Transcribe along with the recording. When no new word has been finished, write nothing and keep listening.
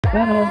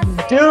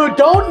Dude,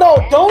 don't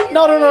no.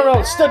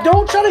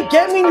 Don't try to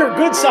get me in your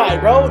good side,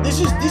 bro.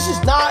 This is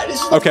not.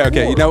 This is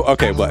okay. You know,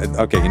 okay,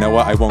 you know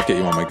what? I won't get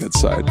you on my good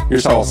side.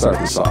 Here's how I'll start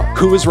this off.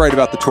 Who was right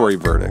about the Tory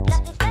verdict?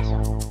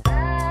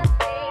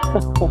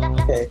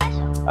 Okay.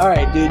 All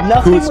right, dude.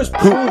 Nothing was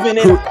proven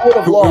in a court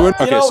of law.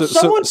 Okay, you know,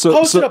 someone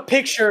posted a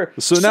picture.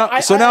 So now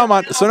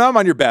I'm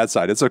on your bad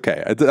side. It's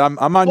okay.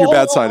 I'm on your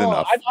bad side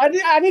enough.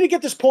 I need to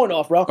get this point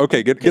off, bro.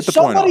 Okay, get the point off.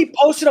 Somebody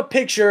posted a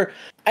picture,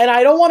 and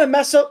I don't want to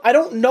mess up. I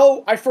don't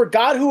know. I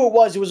forgot who it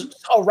was. It was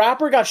a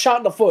rapper got shot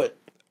in the foot.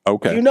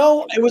 Okay. You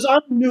know, it was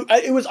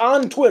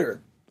on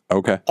Twitter.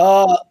 Okay.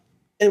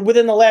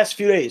 Within the last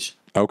few days.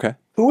 Okay.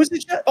 Who was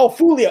it? Oh,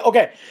 Fulio.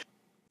 Okay.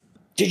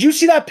 Did you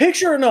see that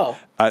picture or no?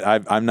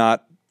 I'm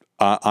not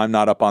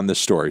up on this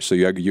story, so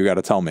you got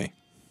to tell me.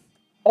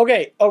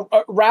 Okay, a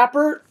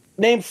rapper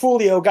named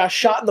Fulio got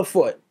shot in the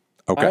foot.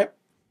 Okay. Right?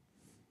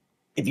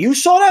 If you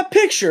saw that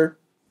picture,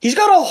 he's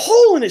got a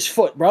hole in his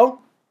foot, bro.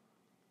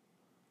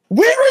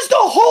 Where is the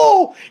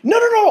hole?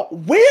 No.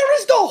 Where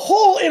is the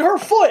hole in her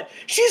foot?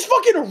 She's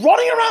fucking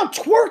running around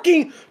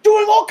twerking,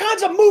 doing all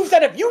kinds of moves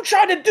that if you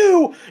tried to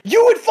do,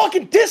 you would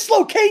fucking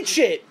dislocate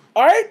shit.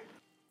 All right?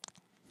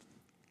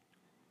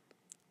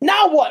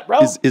 Now what,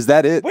 bro? Is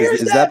that it?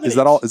 Is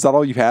that all? Is that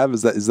all you have?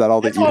 Is that all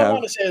that you have? That's all I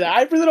want to say. That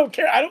I really don't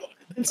care. I don't.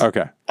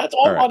 Okay. That's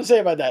all I want to say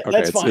about that. Okay,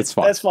 that's fine. It's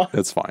fine. That's fine.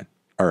 It's fine.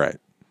 All right.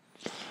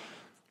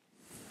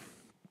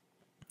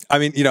 I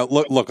mean, you know,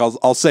 look.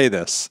 I'll say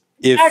this.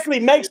 Exactly.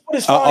 Meg's foot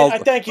is fine. I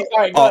thank you. All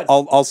right. Go ahead.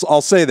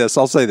 I'll say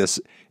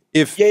this.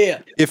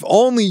 If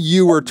only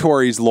you were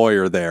Tory's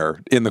lawyer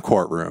there in the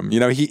courtroom, you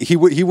know, he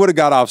would have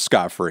got off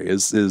scot-free.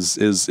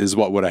 Is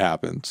what would have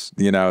happened.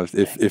 You know,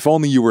 if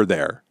only you were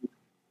there.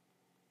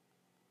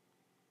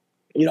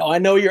 You know, I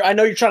know you're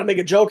trying to make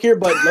a joke here,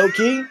 but low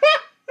key.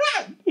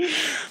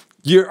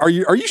 Are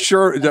you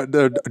sure?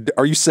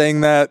 Are you saying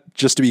that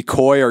just to be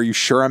coy? Are you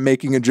sure I'm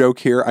making a joke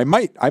here? I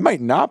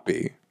might not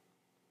be.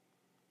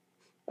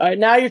 All right,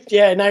 now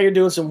you're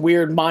doing some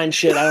weird mind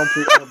shit. I don't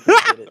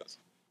appreciate it.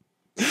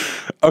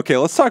 Okay,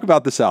 let's talk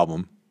about this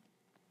album.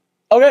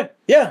 Okay,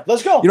 yeah,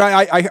 let's go. You know,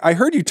 I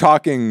heard you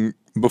talking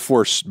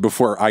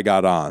before I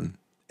got on,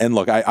 and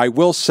look, I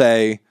will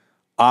say,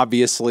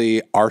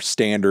 obviously, our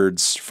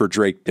standards for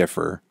Drake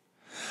differ,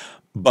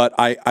 but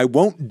I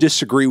won't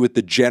disagree with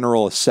the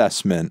general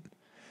assessment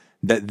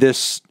that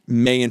this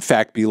may in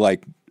fact be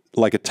like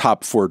a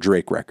top 4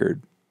 Drake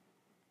record.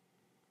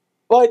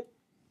 But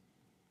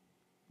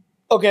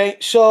okay,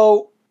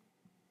 so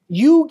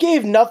you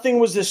gave Nothing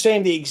Was the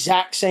Same the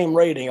exact same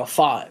rating of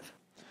 5.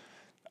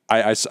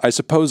 I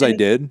suppose I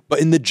did, but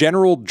in the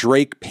general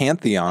Drake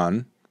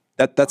pantheon,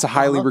 that's a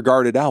highly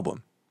regarded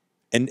album.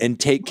 And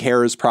Take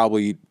Care is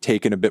probably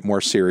taken a bit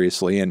more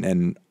seriously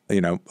and you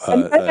know,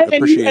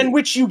 appreciate and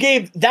which you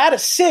gave that a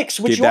 6,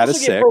 which you also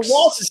gave Her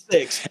Waltz a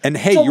 6. And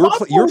hey,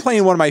 so you're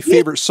playing one of my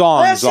favorite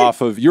songs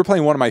off of. You're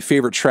playing one of my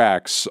favorite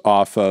tracks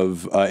off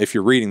of. If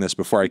you're reading this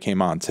before I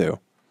came on too.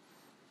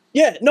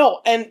 Yeah,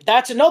 no, and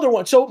that's another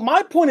one. So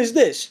my point is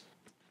this: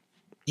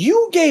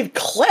 you gave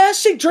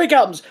classic Drake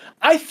albums.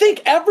 I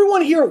think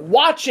everyone here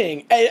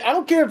watching, I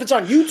don't care if it's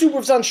on YouTube or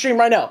if it's on stream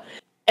right now.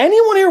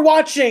 Anyone here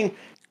watching.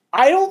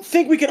 I don't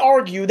think we can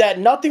argue that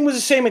Nothing Was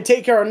the Same and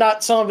Take Care are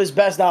not some of his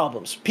best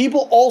albums.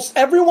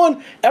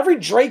 Every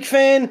Drake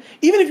fan,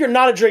 even if you're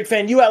not a Drake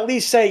fan, you at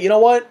least say, you know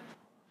what?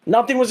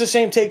 Nothing Was the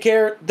Same, Take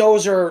Care,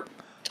 those are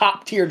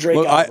top tier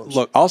Drake albums.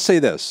 I'll say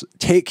this.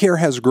 Take Care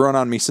has grown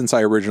on me since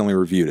I originally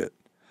reviewed it.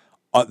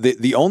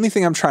 The only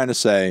thing I'm trying to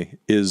say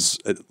is,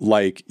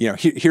 like, you know,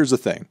 here's the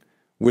thing.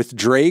 With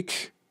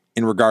Drake,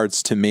 in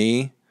regards to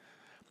me,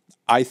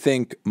 I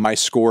think my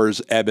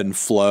scores ebb and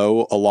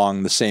flow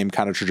along the same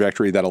kind of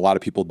trajectory that a lot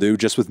of people do.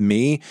 Just with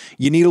me,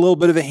 you need a little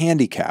bit of a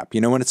handicap.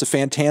 You know, when it's a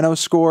Fantano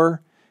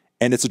score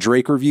and it's a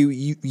Drake review,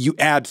 you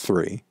add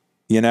 3.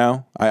 You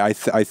know, I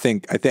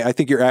think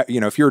you're at, you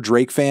know, if you're a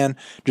Drake fan,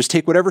 just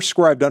take whatever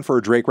score I've done for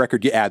a Drake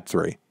record, you add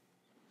 3.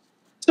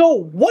 So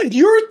what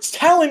you're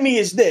telling me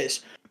is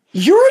this: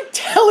 you're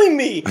telling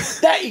me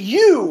that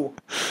you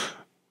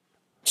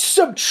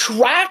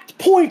subtract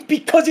points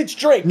because it's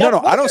Drake. No,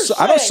 I don't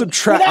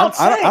subtract.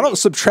 I don't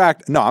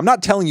subtract. No, I'm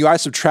not telling you I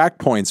subtract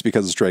points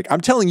because it's Drake.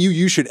 I'm telling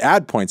you should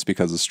add points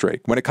because it's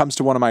Drake when it comes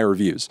to one of my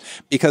reviews,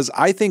 because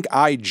I think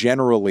I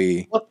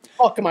generally. What the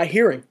fuck am I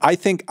hearing? I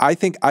think I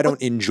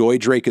don't enjoy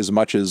Drake as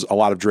much as a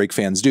lot of Drake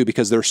fans do,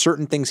 because there are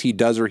certain things he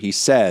does or he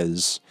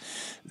says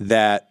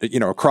that, you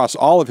know, across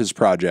all of his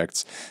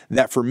projects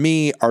that for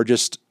me are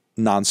just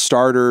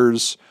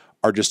non-starters,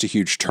 are just a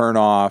huge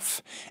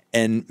turnoff.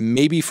 And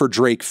maybe for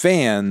Drake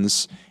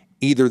fans,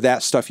 either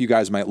that stuff you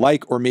guys might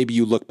like, or maybe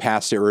you look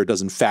past it or it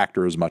doesn't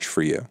factor as much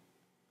for you,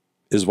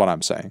 is what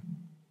I'm saying.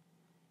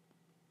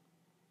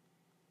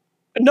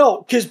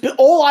 No, because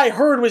all I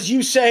heard was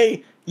you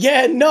say,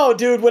 yeah, no,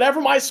 dude,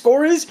 whatever my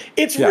score is,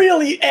 it's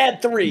really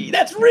at 3.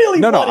 That's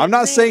really I'm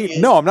not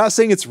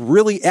saying it's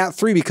really at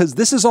 3, because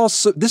this is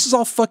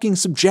all fucking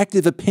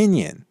subjective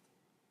opinion.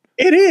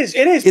 It is.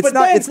 It's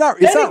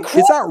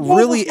not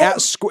really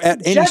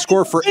at any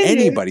score for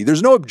anybody.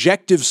 There's no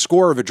objective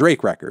score of a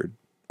Drake record.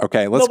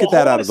 Okay, let's No, get but that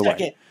hold out on of the a way.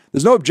 second.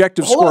 There's no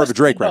objective Hold score on of a a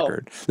Drake second, no.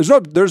 record.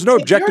 There's no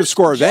objective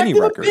score of any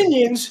Subjective record.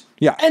 opinions,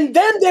 Yeah. and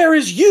then there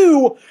is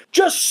you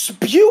just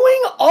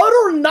spewing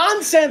utter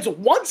nonsense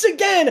once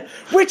again,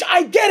 which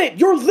I get it.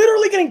 You're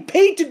literally getting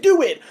paid to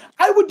do it.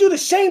 I would do the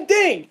same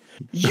thing.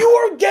 You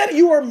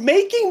are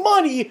making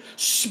money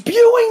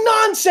spewing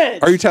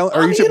nonsense. Are you telling?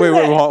 Are on you the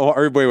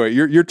internet.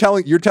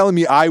 wait? You're telling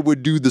me I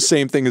would do the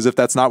same thing as if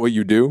that's not what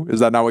you do? Is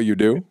that not what you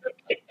do?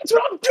 That's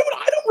what I'm doing.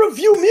 I don't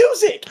review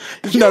music.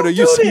 No.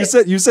 You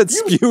said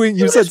spewing.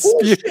 You said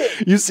spew.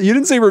 You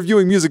didn't say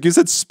reviewing music. You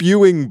said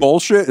spewing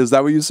bullshit. Is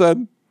that what you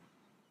said?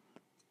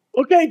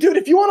 Okay, dude.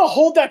 If you want to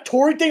hold that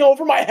Tory thing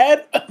over my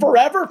head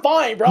forever,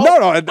 fine, bro. No.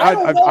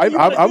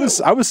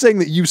 I was saying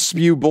that you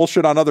spew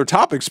bullshit on other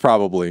topics,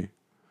 probably.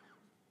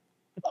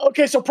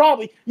 Okay, so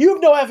probably you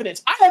have no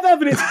evidence. I have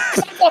evidence.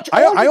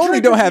 I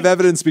only don't have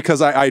evidence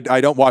because I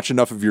don't watch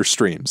enough of your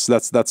streams.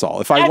 That's all.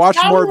 If I watched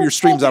more of your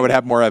streams, I would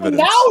have more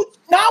evidence.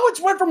 Now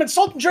it's went from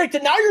insulting Drake to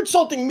now you're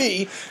insulting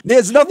me. It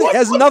has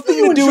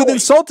nothing to do with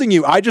insulting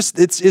you.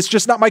 It's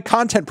just not my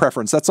content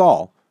preference. That's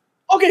all.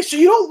 Okay, so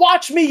you don't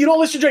watch me, you don't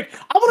listen to Drake.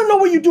 I want to know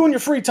what you do in your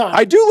free time.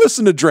 I do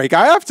listen to Drake.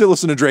 I have to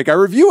listen to Drake. I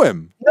review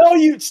him. No,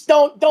 you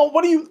don't.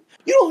 What do you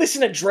don't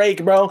listen to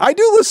Drake, bro? I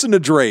do listen to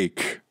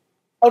Drake.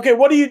 Okay,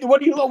 what do you?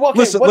 Okay,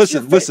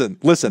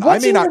 listen. I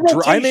may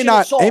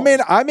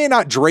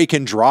not Drake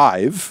and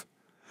drive,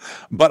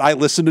 but I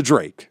listen to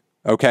Drake.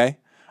 Okay,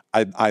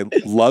 I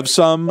love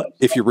some.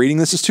 If you're reading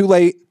this is too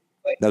late.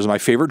 That was my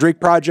favorite Drake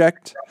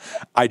project.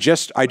 I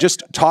just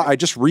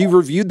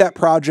re-reviewed that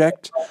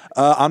project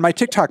on my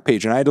TikTok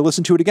page, and I had to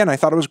listen to it again. I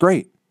thought it was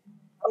great.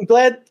 I'm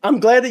glad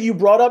that you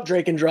brought up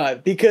Drake and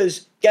Drive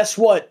because guess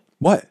what?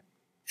 What?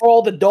 For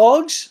All the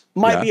Dogs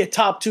might be a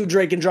top 2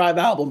 Drake and Drive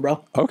album,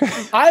 bro. Okay.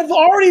 I've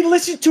already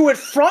listened to it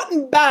front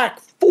and back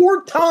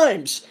 4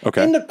 times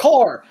in the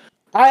car.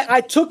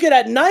 I took it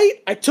at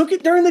night. I took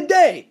it during the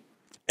day.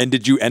 And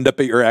did you end up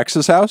at your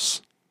ex's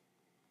house?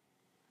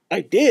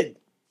 I did.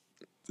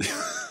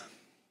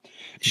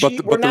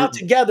 We're now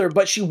together,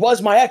 but she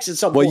was my ex at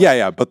some point. Well,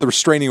 yeah, but the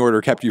restraining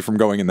order kept you from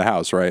going in the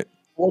house, right?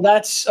 Well,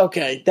 that's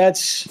okay.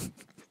 That's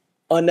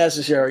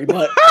unnecessary,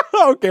 but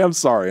okay, I'm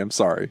sorry.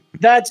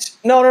 That's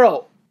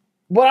no.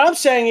 What I'm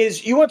saying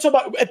is, you want to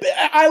talk about?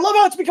 I love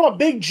how it's become a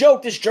big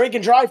joke. This Drake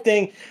and Drive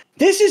thing.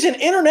 This is an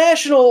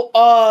international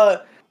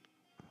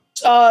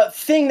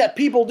thing that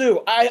people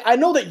do. I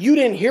know that you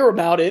didn't hear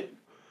about it,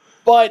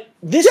 but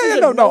this is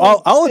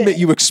no. I'll admit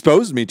you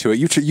exposed me to it.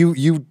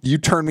 You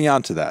turned me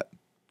on to that.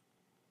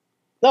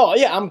 No,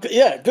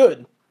 yeah,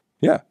 good.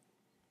 Yeah.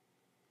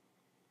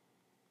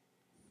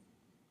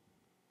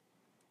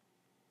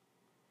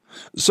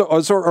 So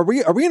are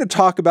we going to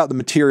talk about the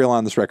material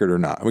on this record or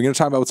not? Are we going to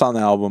talk about what's on the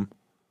album?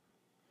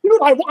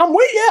 Dude, I'm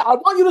waiting. Yeah, I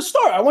want you to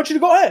start. I want you to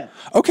go ahead.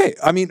 Okay.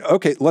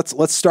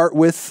 Let's start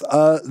with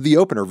the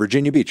opener,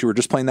 Virginia Beach. You were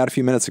just playing that a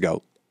few minutes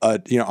ago.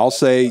 I'll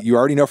say you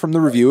already know from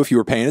the review if you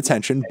were paying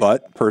attention,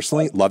 but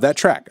personally, love that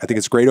track. I think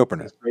it's a great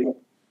opener.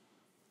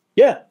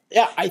 Yeah.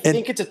 I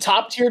think it's a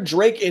top tier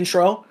Drake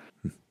intro.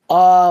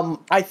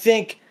 I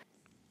think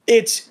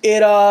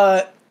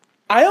I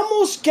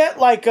almost get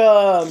like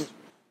I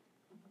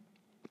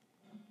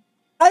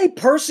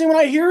personally,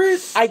 when I hear it,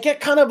 I get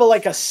kind of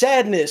a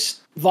sadness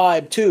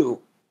vibe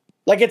too.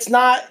 Like it's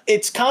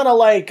kind of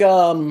like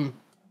I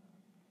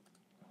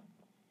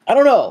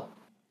don't know.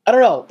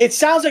 It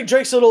sounds like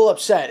Drake's a little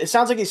upset. It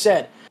sounds like he's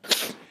sad.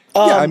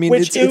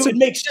 Which it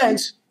makes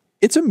sense.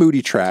 It's a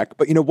moody track,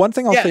 but one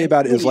thing I'll say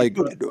about it is like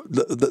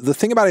the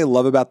thing about I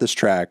love about this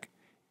track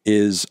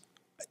is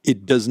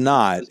it does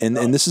not,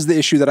 and this is the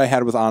issue that I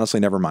had with Honestly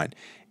Nevermind.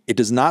 It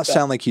does not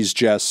sound like he's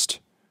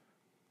just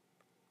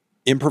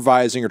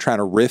improvising or trying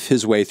to riff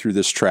his way through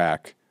this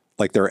track.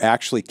 Like there are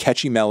actually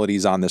catchy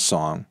melodies on this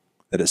song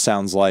that it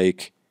sounds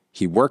like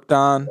he worked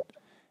on,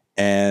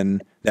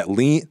 and that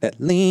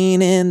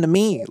lean into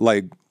me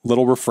like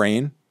little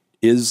refrain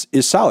is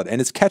solid and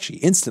it's catchy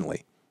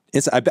instantly.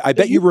 I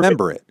bet you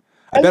remember it.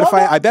 I bet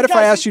if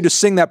I asked you to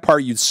sing that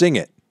part, you'd sing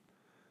it.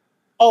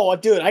 Oh,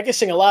 dude, I can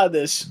sing a lot of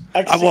this.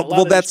 That's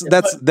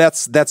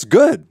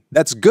good.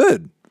 That's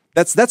good.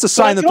 That's a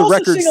sign that the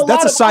record's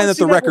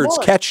record's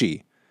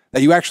catchy.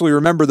 That you actually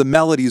remember the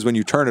melodies when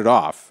you turn it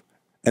off,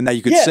 and that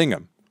you could sing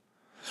them.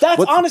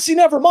 That's Honestly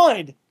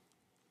Nevermind.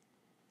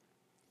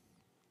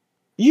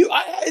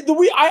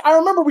 I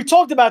remember we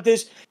talked about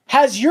this.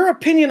 Has your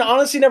opinion on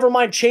Honestly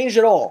Nevermind changed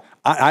at all?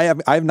 I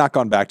have not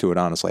gone back to it,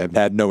 honestly. I've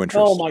had no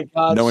interest. Oh my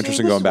god. No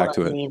interest in going back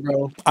to it.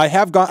 Bro. I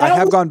have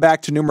gone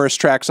back to numerous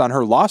tracks on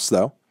her Lost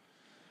though.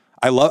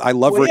 I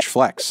love Rich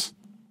Flex.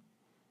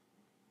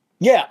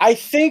 Yeah, I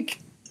think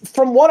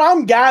from what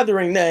I'm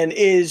gathering then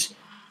is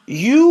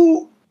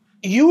you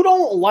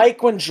don't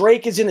like when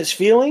Drake is in his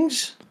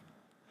feelings.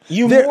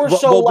 You more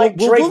so like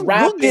Drake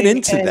rapping. We'll get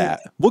into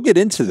that. We'll get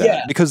into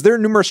that because there are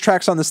numerous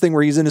tracks on this thing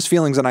where he's in his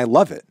feelings and I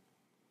love it.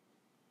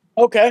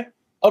 Okay.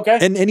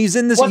 And he's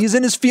in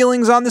his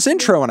feelings on this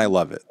intro and I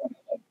love it.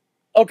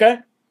 Okay.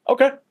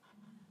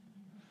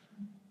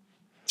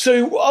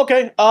 So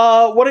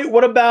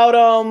what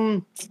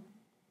about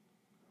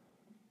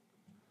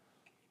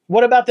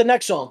What about the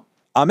next song?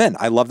 I'm in.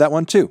 I love that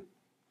one too.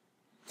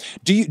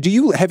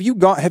 Have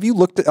you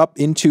looked up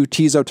into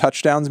Tizo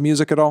Touchdown's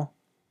music at all?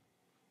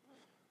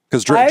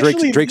 Because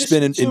Drake's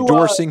been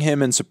endorsing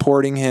him and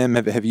supporting him.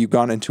 Have you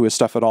gone into his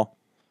stuff at all?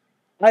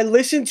 I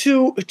listened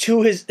to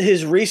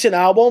his recent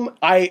album.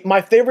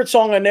 My favorite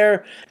song on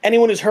there,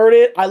 anyone who's heard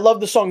it, I love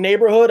the song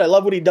Neighborhood. I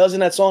love what he does in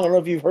that song. I don't know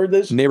if you've heard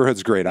this.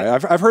 Neighborhood's great.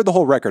 I've heard the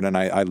whole record, and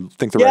I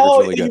think the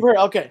record's really good. You've heard,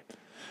 okay.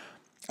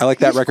 I like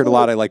that record a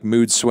lot. I like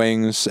Mood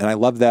Swings, and I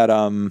love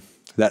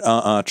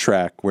that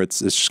track where it's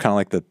just kind of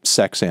like the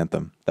sex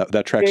anthem.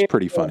 That track's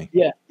pretty funny.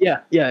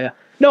 Yeah.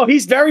 No,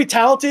 he's very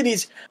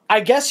talented.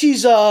 I guess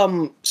he's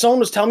someone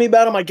was telling me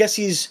about him. I guess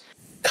he's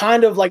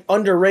kind of like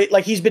underrated.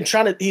 Like he's been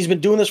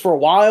doing this for a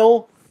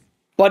while,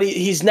 but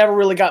he's never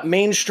really got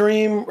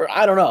mainstream. Or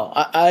I don't know.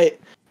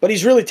 But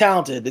he's really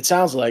talented. It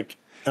sounds like.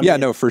 Yeah,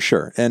 no, for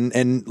sure.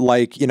 And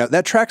like,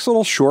 that track's a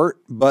little short,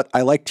 but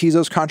I like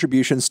Tizo's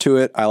contributions to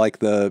it. I like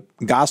the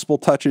gospel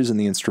touches and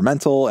the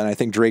instrumental, and I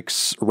think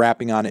Drake's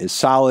rapping on it is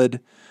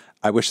solid.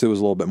 I wish there was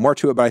a little bit more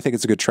to it, but I think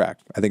it's a good track.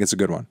 I think it's a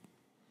good one.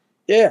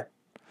 Yeah.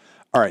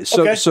 All right.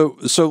 So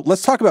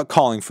let's talk about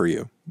Calling for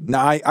You.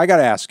 Now I got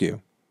to ask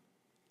you,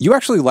 you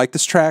actually like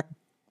this track?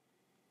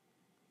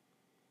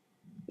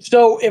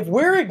 So if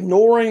we're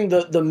ignoring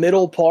the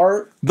middle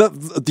part,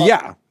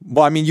 yeah.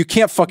 Well, I mean, you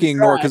can't fucking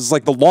ignore it because it's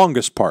like the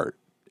longest part,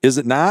 is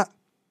it not?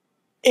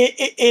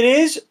 It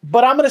is,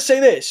 but I'm going to say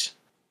this,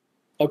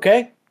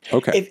 okay?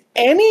 Okay. If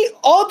any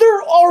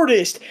other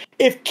artist,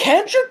 if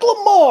Kendrick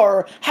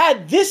Lamar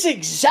had this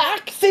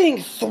exact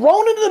thing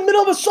thrown into the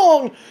middle of a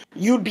song,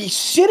 you'd be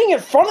sitting in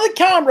front of the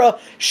camera,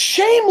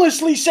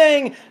 shamelessly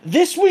saying,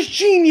 "This was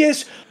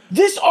genius.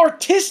 This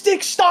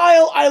artistic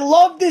style. I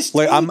love this."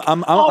 Like I'm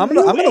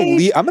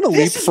gonna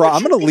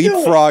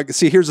leapfrog.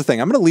 See, here's the thing.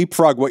 I'm gonna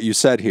leapfrog what you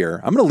said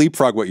here.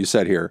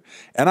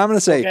 And I'm gonna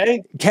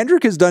say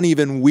Kendrick has done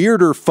even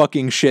weirder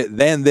fucking shit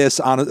than this.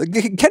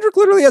 Kendrick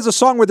literally has a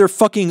song where they're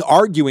fucking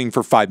arguing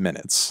for 5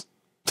 minutes.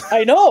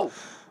 I know.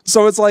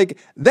 So it's like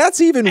that's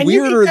even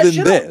weirder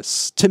than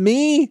this. To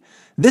me,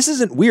 this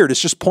isn't weird.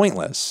 It's just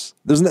pointless.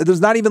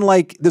 There's not even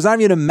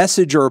a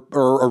message or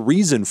a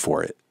reason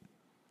for it.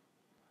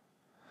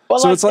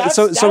 So it's like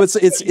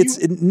it's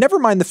never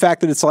mind the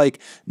fact that it's like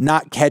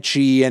not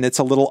catchy and it's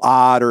a little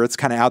odd or it's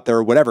kind of out there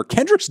or whatever.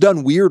 Kendrick's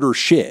done weirder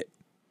shit.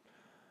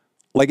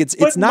 Like it's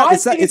not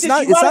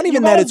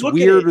even that it's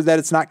weird or that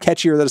it's not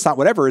catchy or that it's not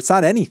whatever. It's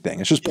not anything.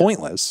 It's just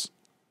pointless.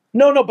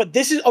 No, but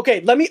this is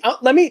okay. I'm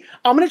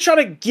going to try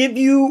to give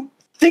you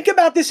think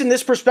about this in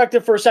this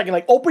perspective for a second.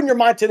 Like open your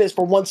mind to this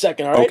for 1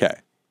 second, all right?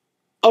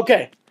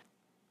 Okay.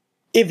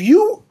 If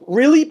you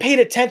really paid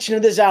attention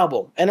to this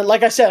album, and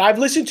like I said, I've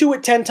listened to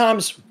it 10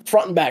 times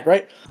front and back,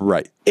 right?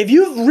 Right. If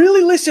you've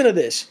really listened to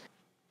this,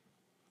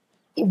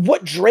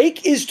 what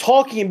Drake is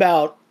talking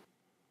about,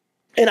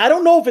 and I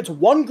don't know if it's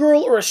one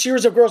girl or a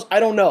series of girls, I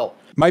don't know.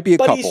 Might be a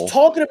couple. But he's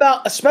talking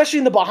about, especially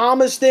in the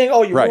Bahamas thing,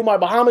 oh, you ruined my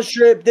Bahamas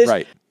trip, this.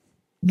 Right.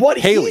 What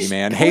Haley,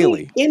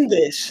 Haley. In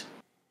this.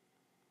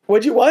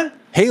 What?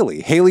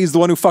 Haley's the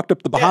one who fucked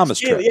up the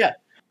Bahamas trip. Yeah.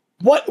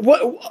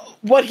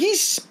 What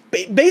he's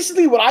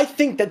basically what I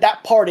think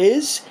that part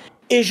is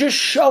just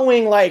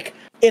showing like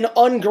an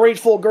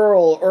ungrateful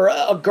girl or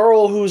a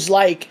girl who's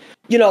like,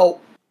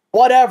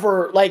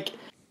 whatever, like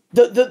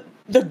the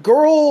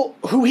girl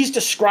who he's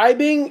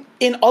describing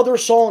in other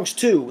songs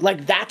too.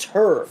 Like that's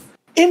her.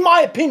 In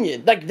my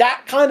opinion, like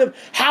that kind of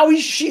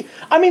listen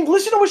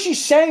to what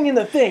she's saying in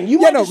the thing.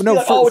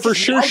 For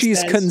sure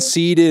she's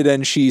conceited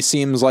and she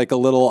seems like a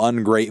little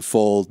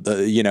ungrateful,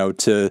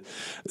 to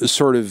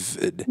sort of,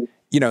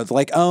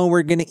 like, oh,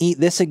 we're going to eat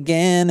this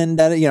again. And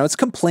that, it's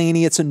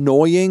complaining. It's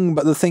annoying.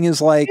 But the thing is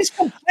like, she's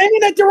complaining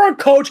that they're on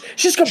coach.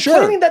 She's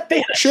complaining that they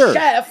had a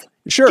chef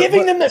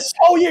giving them this.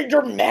 Oh,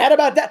 you're mad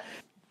about that.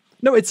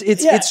 No,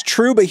 it's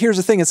true. But here's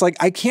the thing. It's like,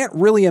 I can't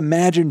really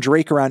imagine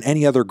Drake around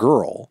any other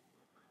girl.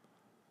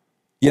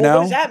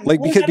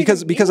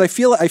 Because I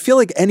feel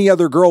like any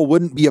other girl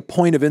wouldn't be a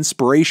point of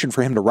inspiration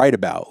for him to write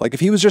about. Like if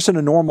he was just in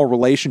a normal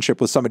relationship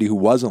with somebody who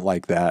wasn't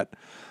like that,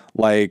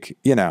 like,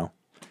 and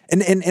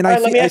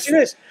let me ask you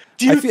this.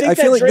 I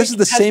feel like this is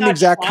the same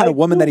exact kind of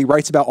woman that he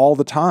writes about all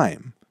the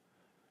time.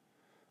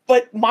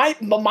 But my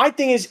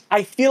thing is,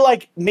 I feel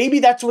like maybe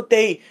that's what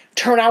they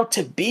turn out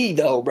to be,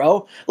 though,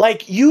 bro.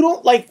 Like you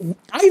don't like.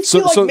 I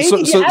feel like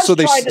maybe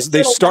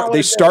they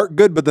start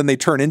good, but then they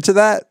turn into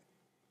that.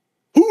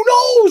 Who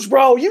knows,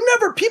 bro?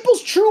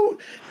 People's true,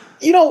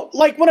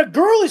 like when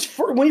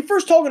you're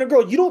first talking to a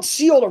girl, you don't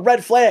see all the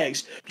red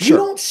flags. You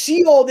don't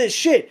see all this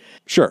shit.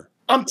 Sure.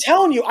 I'm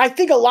telling you, I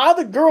think a lot of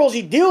the girls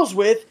he deals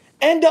with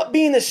end up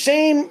being the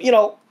same,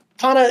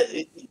 kind of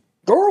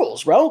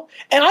girls, bro.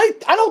 And I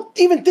don't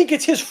even think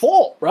it's his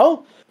fault,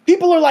 bro.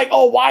 People are like,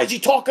 oh, why is he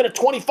talking to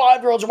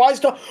 25-year-olds?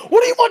 What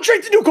do you want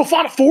Drake to do? Go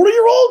find a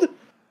 40-year-old?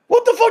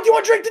 What the fuck do you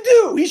want Drake to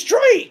do? He's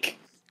Drake.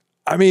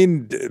 I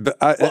mean,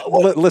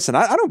 listen,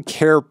 I don't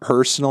care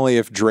personally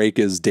if Drake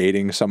is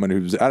dating someone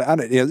who's,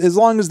 as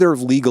long as they're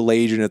of legal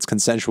age and it's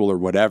consensual or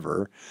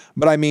whatever.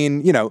 But I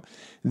mean,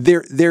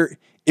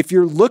 if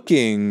you're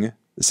looking,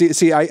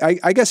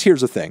 I guess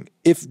here's the thing.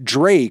 If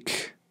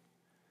Drake's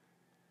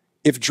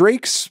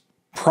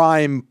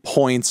prime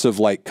points of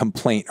like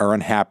complaint or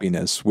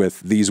unhappiness with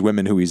these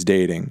women who he's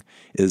dating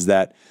is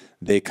that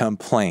they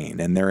complain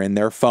and they're in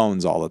their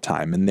phones all the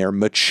time and they're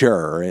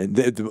mature and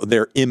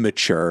they're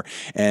immature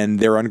and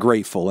they're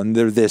ungrateful and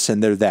they're this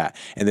and they're that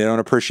and they don't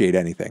appreciate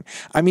anything.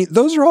 I mean,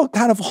 those are all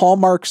kind of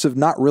hallmarks of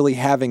not really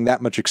having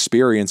that much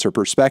experience or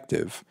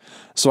perspective.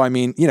 So, I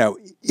mean, you know,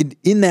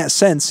 in that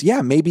sense,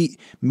 yeah, maybe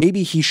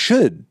he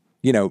should,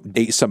 you know,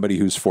 date somebody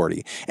who's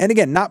 40. And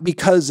again, not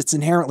because it's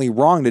inherently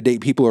wrong to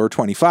date people who are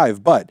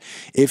 25, but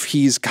if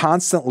he's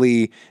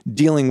constantly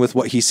dealing with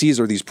what he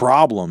sees are these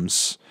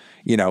problems,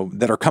 you know,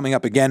 that are coming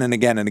up again and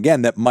again and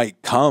again, that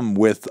might come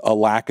with a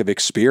lack of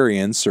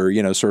experience or,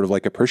 you know, sort of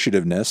like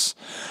appreciativeness.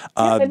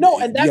 And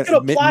that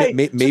could apply.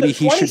 Maybe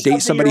he should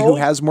date somebody who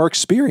has more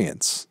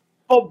experience.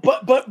 Oh,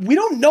 but we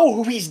don't know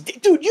who he's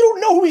dude. You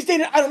don't know who he's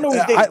dating. I don't know who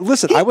he's dating.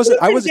 Listen, I wasn't.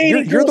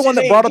 You're the one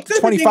that brought up the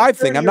 25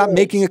 thing. I'm not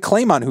making a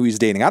claim on who he's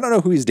dating. I don't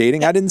know who he's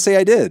dating. I didn't say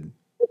I did.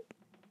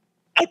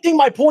 I think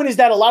my point is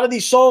that a lot of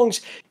these songs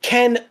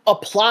can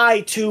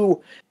apply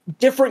to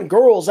different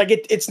girls. Like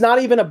it's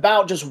not even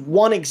about just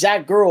one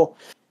exact girl.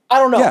 I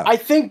don't know. Yeah. I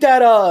think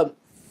that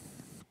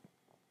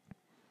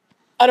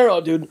I don't know,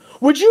 dude.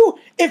 Would you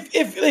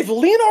if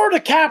Leonardo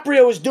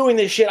DiCaprio is doing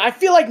this shit, I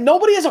feel like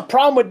nobody has a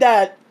problem with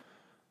that.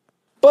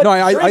 But no,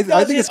 I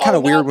think it's kind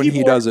of weird when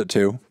he does it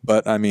too.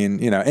 But I mean,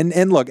 you know,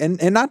 and look,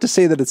 and not to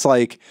say that it's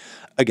like,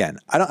 again,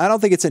 I don't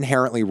think it's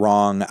inherently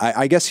wrong.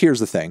 I guess here's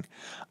the thing.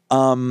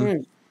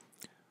 I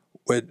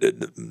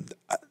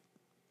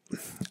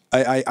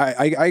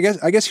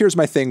guess here's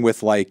my thing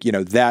with like, you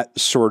know, that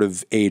sort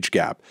of age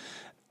gap.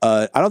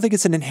 I don't think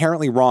it's an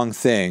inherently wrong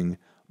thing,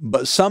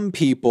 but some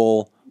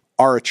people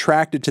are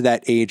attracted to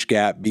that age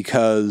gap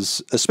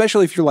because,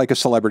 especially if you're like a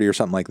celebrity or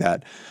something like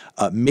that,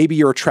 maybe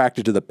you're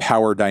attracted to the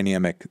power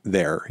dynamic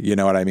there. You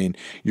know what I mean?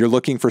 You're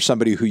looking for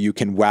somebody who you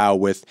can wow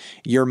with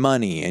your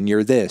money and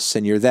you're this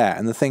and you're that.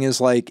 And the thing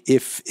is, like,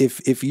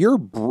 if you're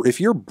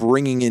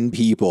bringing in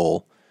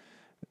people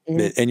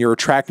and you're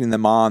attracting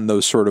them on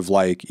those sort of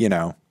like, you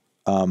know,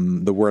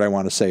 the word I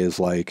want to say is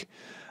like,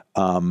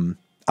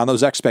 on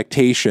those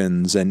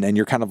expectations and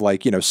you're kind of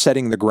like, you know,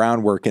 setting the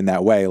groundwork in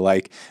that way,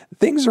 like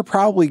things are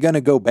probably going to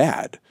go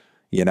bad,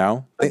 you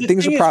know,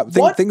 things are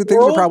probably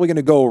going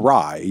to go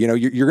awry. You know,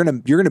 you're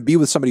going to be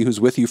with somebody who's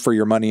with you for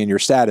your money and your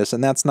status.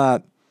 And that's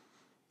not,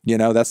 you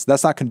know,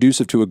 that's not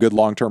conducive to a good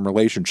long-term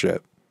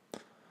relationship.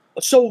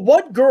 So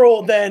what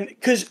girl then,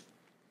 because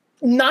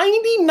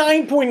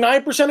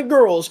 99.9% of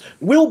girls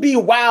will be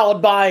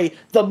wowed by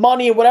the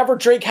money and whatever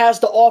Drake has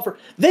to offer.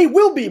 They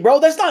will be, bro.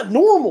 That's not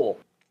normal.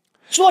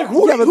 So like,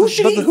 who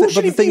should he be with?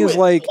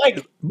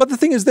 But the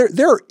thing is,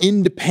 there are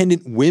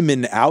independent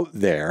women out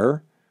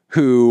there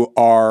who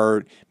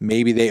are,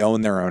 maybe they own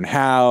their own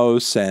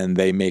house and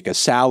they make a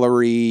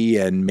salary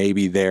and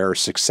maybe they're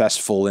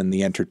successful in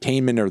the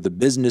entertainment or the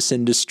business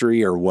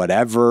industry or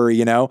whatever,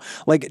 you know,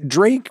 like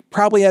Drake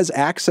probably has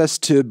access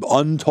to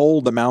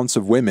untold amounts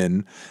of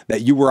women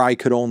that you or I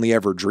could only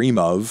ever dream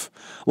of.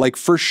 Like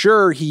for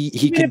sure, he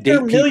can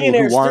date people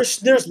who aren't.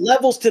 There's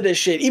levels to this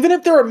shit. Even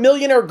if they're a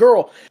millionaire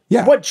girl,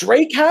 what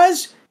Drake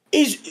has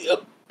is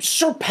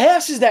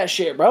surpasses that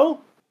shit, bro.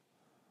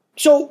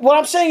 So what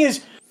I'm saying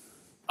is,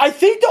 I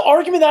think the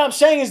argument that I'm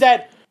saying is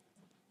that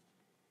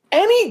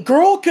any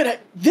girl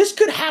this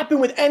could happen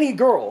with any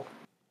girl.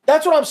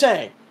 That's what I'm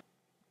saying.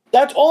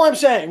 That's all I'm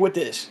saying with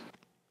this.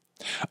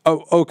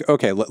 Oh,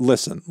 okay.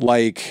 Listen,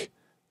 like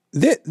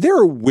there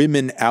are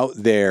women out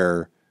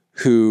there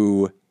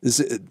who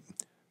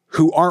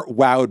aren't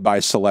wowed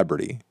by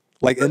celebrity.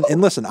 Like, and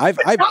listen, I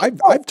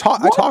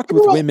talked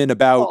with women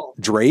about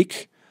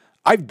Drake.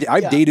 I've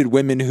dated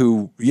women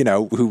who, you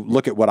know, who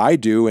look at what I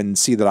do and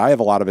see that I have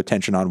a lot of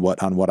attention on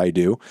what I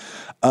do.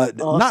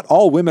 Not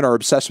all women are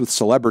obsessed with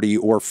celebrity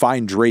or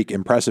find Drake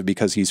impressive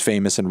because he's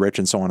famous and rich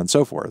and so on and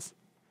so forth.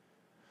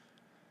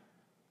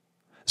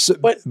 So,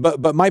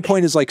 but my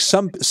point is, like,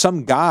 some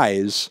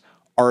guys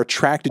are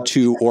attracted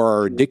to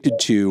or are addicted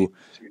to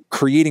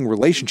creating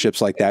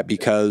relationships like that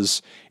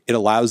because it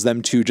allows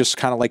them to just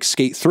kind of like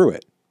skate through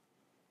it.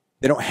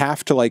 They don't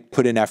have to like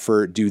put in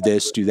effort, do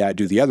this, do that,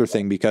 do the other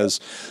thing,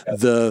 because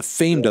the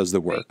fame does the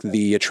work.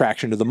 The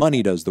attraction to the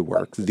money does the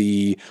work.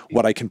 The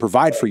what I can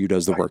provide for you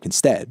does the work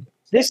instead.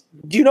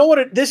 Do you know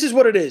what this is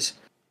what it is?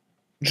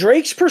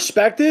 Drake's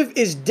perspective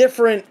is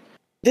different.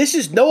 This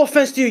is no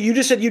offense to you. You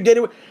just said you did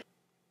it.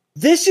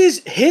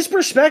 His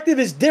perspective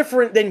is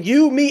different than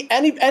you, me,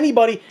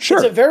 anybody. Sure.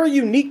 It's a very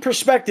unique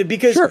perspective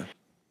because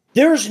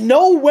there's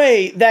no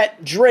way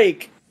that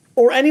Drake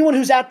or anyone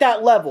who's at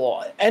that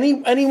level,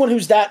 anyone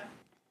who's that,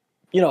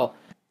 you know,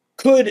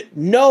 could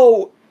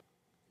know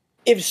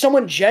if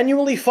someone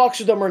genuinely fucks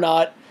with them or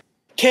not,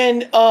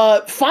 can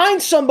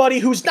find somebody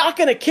who's not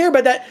going to care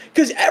about that,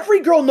 because every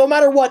girl, no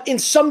matter what, in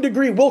some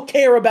degree will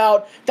care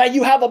about that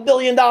you have $1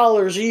 billion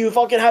or you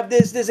fucking have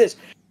this.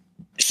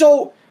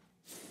 So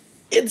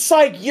it's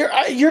like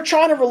you're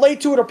trying to relate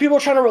to it, or people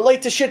are trying to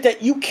relate to shit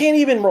that you can't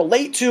even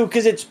relate to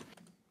because it's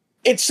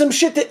it's some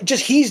shit that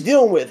just he's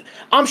dealing with.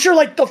 I'm sure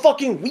like the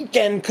fucking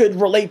Weeknd could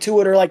relate to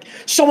it, or like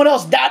someone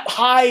else that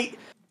high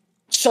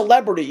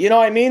celebrity, you know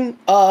what I mean?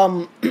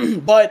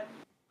 But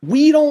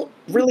we don't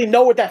really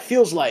know what that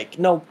feels like.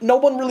 No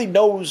one really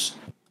knows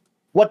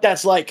what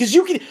that's like. Because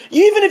you can,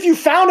 even if you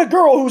found a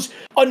girl who's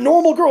a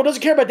normal girl,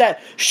 doesn't care about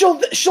that,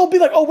 she'll be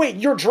like, oh wait,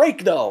 you're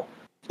Drake though.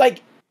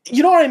 Like,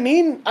 you know what I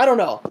mean? I don't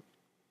know.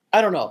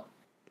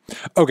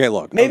 Okay,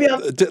 look. Maybe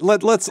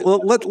let's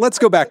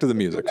go back to the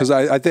music, because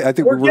I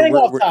think we're getting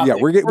off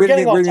topic. we're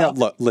getting off off topic.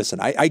 Look, listen,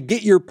 I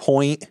get your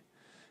point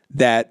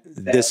that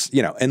this,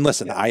 you know, and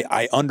listen,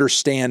 I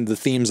understand the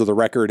themes of the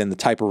record and the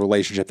type of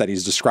relationship that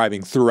he's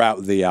describing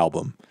throughout the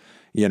album,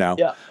 you know.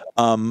 Yeah.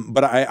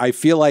 But I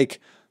feel like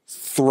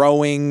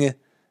throwing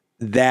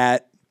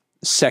that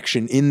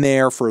section in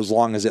there for as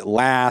long as it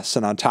lasts,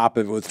 and on top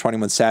of it with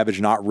 21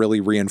 Savage not really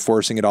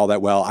reinforcing it all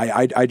that well,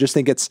 I just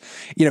think it's,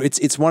 you know,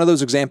 it's one of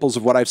those examples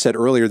of what I've said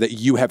earlier that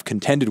you have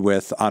contended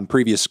with on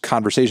previous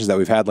conversations that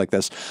we've had like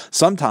this.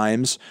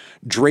 Sometimes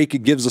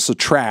Drake gives us a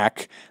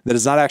track that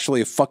is not actually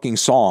a fucking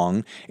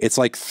song. It's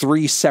like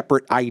 3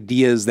 separate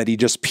ideas that he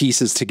just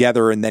pieces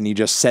together and then he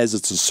just says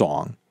it's a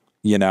song,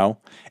 you know?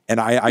 And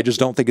I just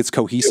don't think it's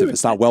cohesive.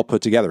 It's not well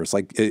put together. It's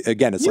like,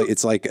 again,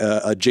 it's like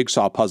a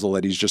jigsaw puzzle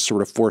that he's just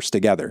sort of forced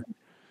together.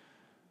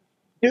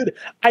 Dude,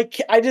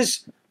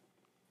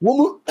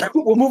 we'll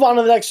move on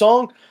to the next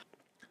song.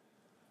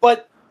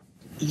 But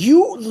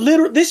you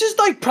literally, this is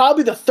like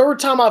probably the 3rd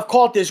time I've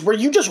caught this, where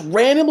you just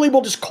randomly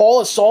will just call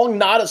a song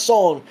not a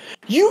song.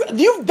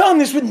 You've done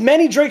this with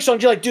many Drake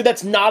songs. You're like, dude,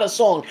 that's not a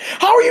song.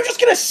 How are you just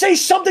gonna say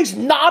something's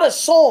not a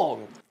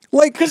song?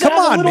 Like, come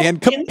on, man.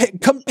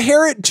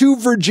 Compare it to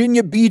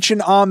Virginia Beach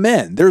and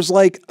Amen. There's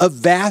like a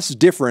vast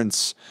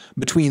difference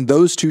between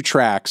those 2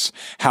 tracks,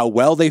 how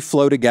well they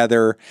flow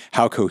together,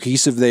 how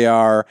cohesive they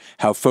are,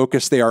 how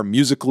focused they are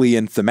musically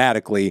and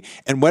thematically,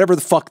 and whatever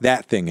the fuck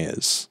that thing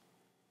is.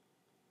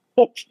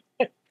 Okay.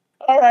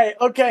 All right.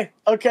 Okay.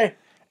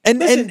 And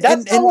listen,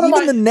 and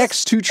even the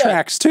next 2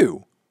 tracks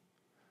too.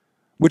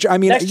 Which, I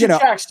mean, next 2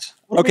 tracks.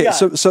 Okay,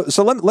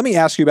 so let me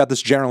ask you about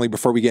this generally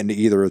before we get into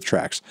either of the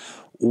tracks.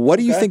 What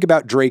do you think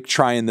about Drake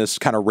trying this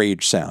kind of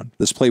rage sound,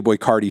 this Playboi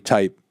Carti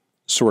type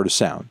sort of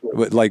sound?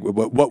 Like,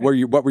 what were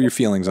your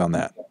feelings on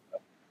that?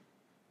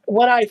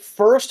 When I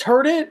first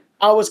heard it,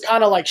 I was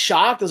kind of like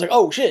shocked. I was like,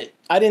 oh shit,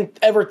 I didn't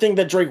ever think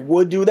that Drake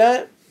would do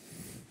that.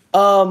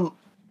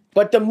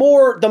 But the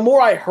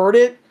more I heard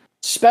it,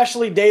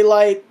 especially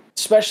Daylight,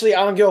 especially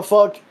I Don't Give a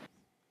Fuck,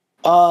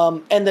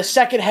 and the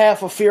second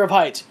half of Fear of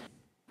Heights,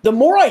 the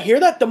more I hear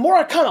that, the more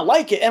I kind of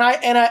like it, and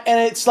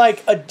it's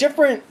like a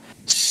different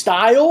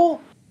style,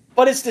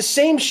 but it's the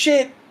same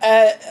shit.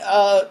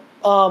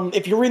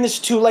 If you're reading this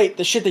too late,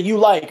 the shit that you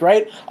like,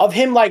 right? Of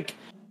him, like,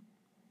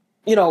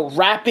 you know,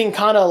 rapping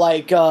kind of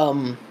like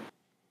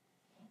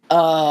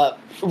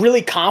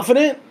really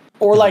confident,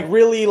 or like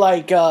really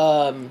like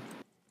I'm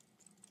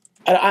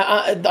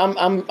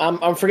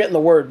forgetting the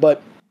word,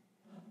 but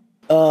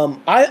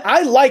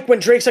I like when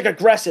Drake's like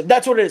aggressive.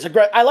 That's what it is.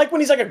 I like when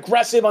he's like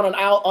aggressive on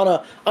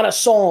a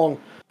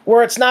song,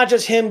 where it's not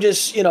just him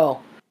just, you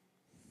know,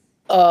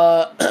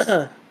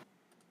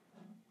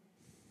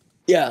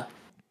 yeah.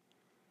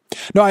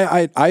 No,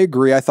 I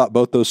agree. I thought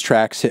both those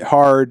tracks hit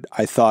hard.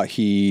 I thought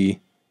he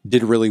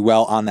did really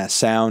well on that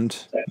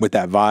sound with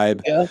that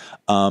vibe. Yeah.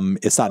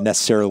 It's not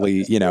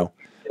necessarily, you know,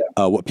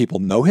 what people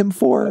know him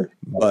for,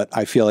 but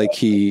I feel like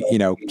he, you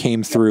know,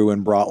 came through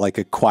and brought like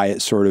a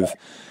quiet sort of,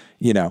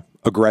 you know,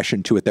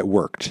 aggression to it that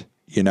worked.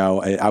 You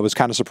know, I was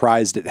kind of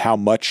surprised at how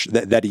much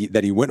that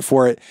he went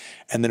for it,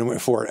 and then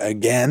went for it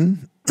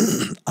again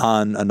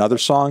on another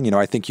song. You know,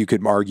 I think you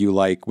could argue,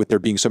 like, with there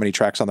being so many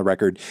tracks on the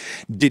record,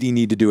 did he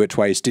need to do it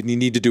twice? Didn't he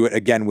need to do it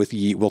again with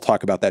Yeet? We'll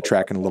talk about that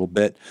track in a little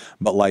bit.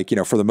 But, like, you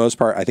know, for the most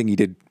part, I think he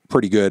did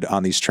pretty good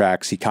on these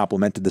tracks. He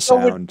complemented the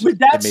sound. So with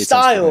that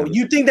style,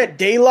 you think that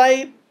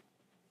Daylight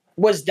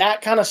was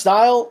that kind of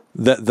style?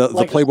 The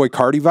Playboi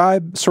Carti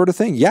vibe sort of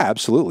thing? Yeah,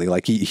 absolutely.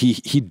 Like,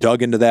 he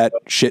dug into that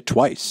shit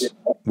twice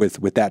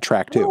with that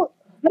track too.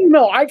 I don't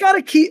know.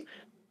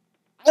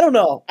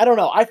 I don't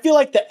know. I feel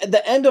like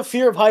the end of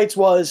Fear of Heights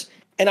was,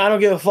 and I Don't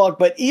Give a Fuck,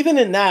 but even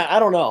in that, I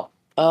don't know.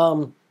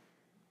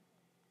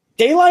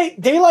 Daylight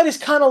is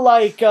kind of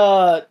like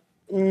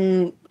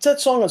what's that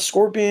song on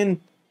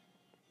Scorpion?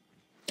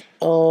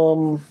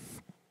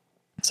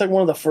 It's like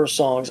one of the first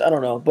songs. I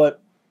don't know, but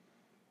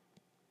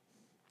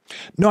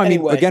no, I mean,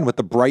 anyway. Again, with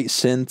the bright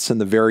synths and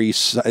the very,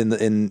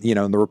 you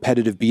know, the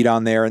repetitive beat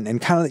on there,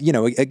 and kind of, you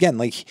know, again,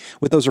 like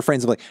with those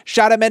refrains of like,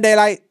 shout out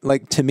Daylight,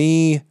 like, to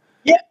me.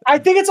 Yeah, I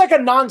think it's like a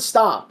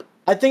nonstop.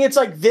 I think it's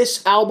like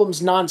this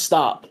album's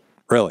nonstop.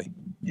 Really?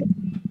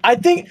 I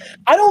think,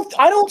 I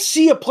don't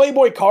see a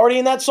Playboi Carti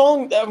in that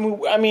song.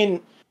 I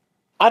mean,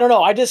 I don't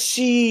know. I just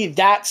see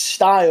that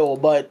style,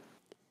 but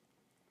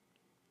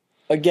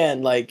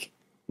again, like,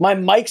 my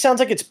mic sounds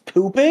like it's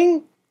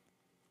pooping.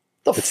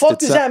 The fuck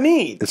does that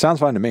mean? It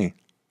sounds fine to me.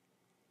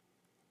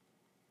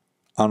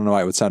 I don't know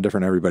why it would sound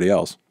different to everybody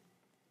else.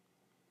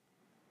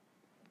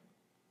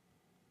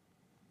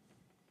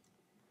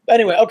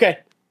 Anyway, okay.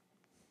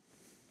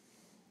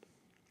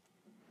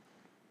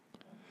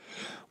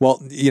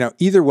 Well,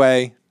 either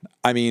way,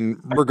 I mean,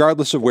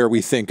 regardless of where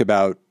we think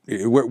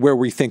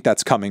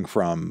that's coming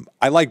from,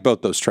 I like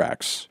both those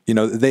tracks.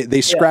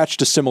 They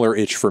scratched a similar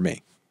itch for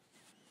me.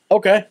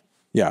 Okay.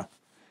 Yeah.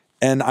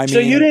 And I mean, so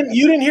you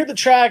didn't hear the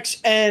tracks,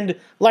 and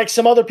like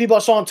some other people I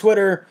saw on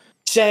Twitter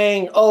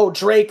saying, "Oh,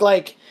 Drake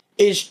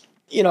is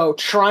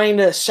trying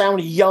to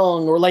sound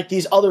young," or like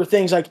these other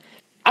things. Like,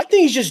 I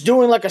think he's just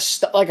doing like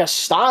a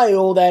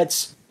style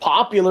that's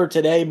popular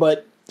today,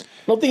 but I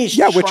don't think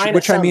he's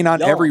which I mean,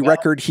 on every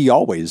record he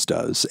always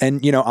does.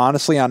 And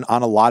honestly, on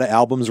a lot of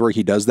albums where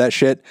he does that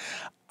shit,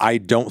 I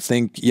don't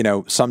think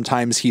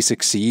sometimes he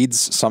succeeds,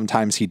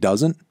 sometimes he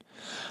doesn't.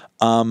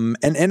 And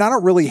I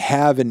don't really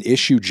have an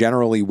issue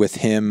generally with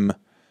him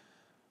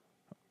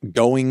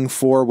going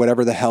for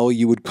whatever the hell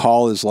you would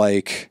call is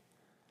like,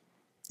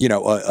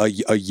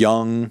 a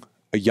young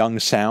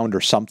sound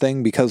or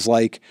something, because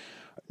like,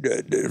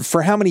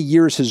 for how many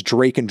years has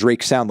Drake and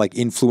Drake sound like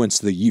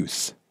influenced the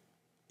youth,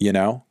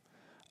 and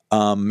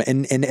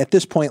at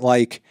this point,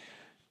 like,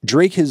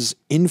 Drake has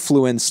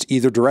influenced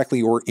either directly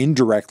or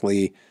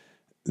indirectly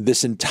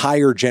this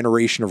entire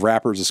generation of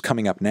rappers is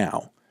coming up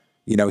now.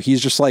 He's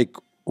just like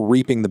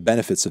reaping the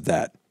benefits of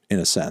that in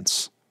a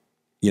sense.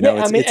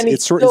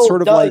 It's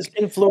sort of like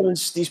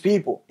influence these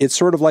people. It's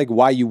sort of like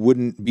why you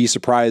wouldn't be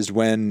surprised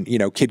when,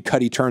 Kid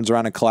Cudi turns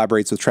around and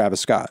collaborates with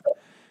Travis Scott.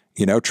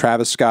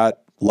 Travis Scott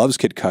loves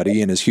Kid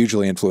Cudi and is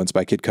hugely influenced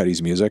by Kid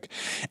Cudi's music.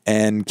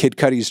 And Kid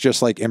Cudi's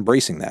just like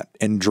embracing that.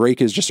 And Drake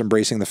is just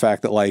embracing the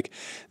fact that like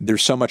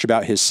there's so much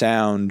about his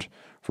sound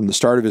from the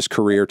start of his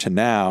career to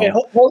now. Okay,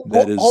 hold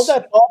that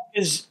thought,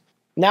 because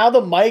now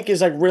the mic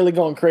is like really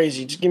going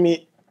crazy. Just give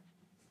me.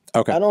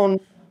 Okay. I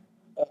don't.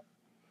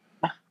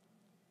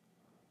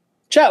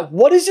 Chat,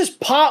 what is this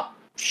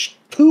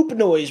poop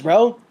noise,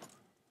 bro?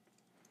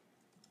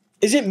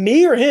 Is it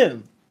me or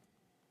him?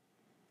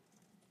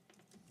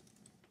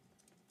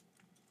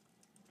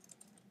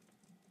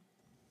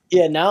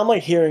 Yeah, now I'm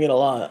like hearing it a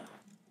lot.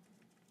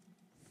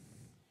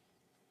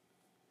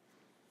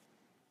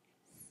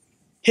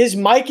 His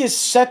mic is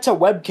set to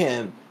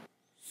webcam.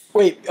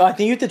 Wait, I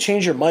think you have to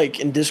change your mic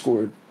in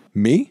Discord.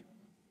 Me?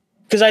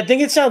 Because I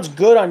think it sounds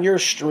good on your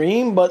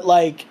stream, but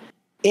like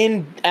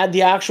at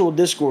the actual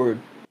Discord.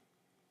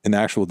 In the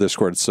actual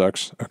Discord, it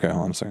sucks. Okay,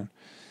 hold on a second.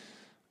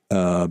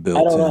 I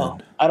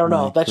don't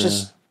know. That's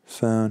just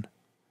phone.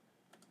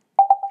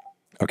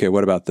 Okay,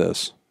 what about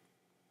this?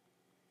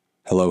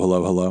 Hello.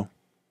 Hello.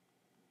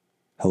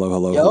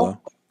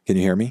 Can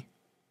you hear me?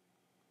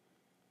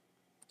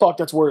 Fuck,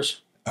 that's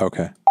worse.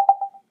 Okay.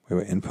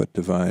 Wait. Input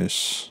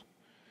device.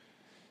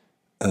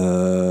 What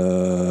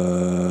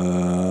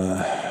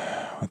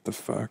the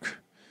fuck?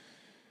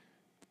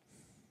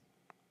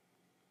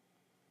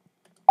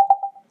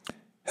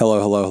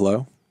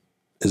 Hello.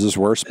 Is this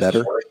worse?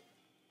 Better?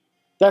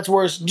 That's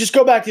worse. Just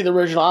go back to the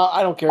original.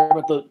 I don't care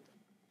about the.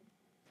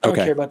 I don't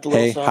care about the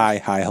little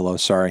sounds. Hi, hello.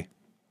 Sorry.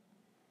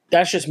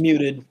 That's just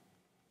muted.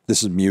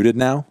 This is muted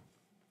now?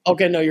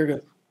 Okay, no, you're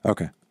good.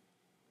 Okay.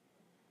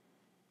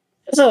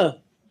 It's a.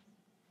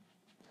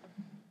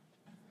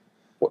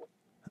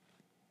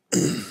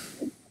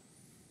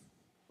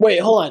 Wait,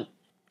 hold on.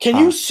 Can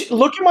you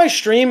look at my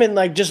stream and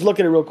like just look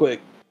at it real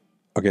quick?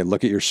 Okay,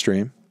 look at your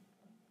stream.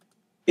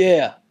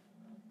 Yeah.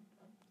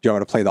 Do you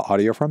want me to play the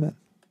audio from it?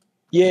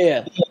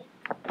 Yeah.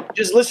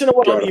 Just listen to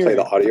what I'm hearing. Play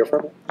the audio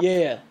from it?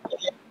 Yeah.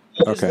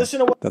 Just listen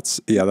to what.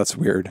 That's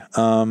weird.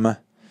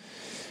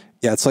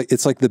 Yeah,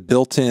 it's like the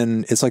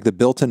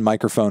built-in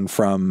microphone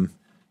from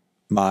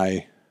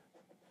my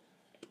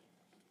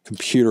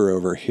computer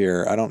over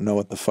here. I don't know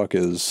what the fuck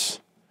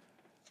is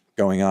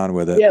going on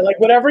with it. Yeah, like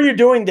whatever you're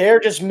doing there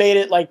just made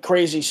it like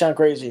sound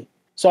crazy.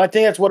 So I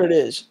think that's what it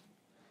is.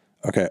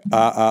 Okay.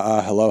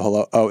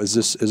 Hello. Oh, is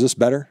this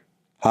better?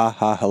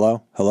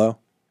 Hello.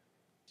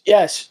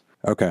 Yes.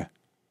 Okay.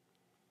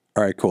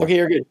 All right, cool. Okay,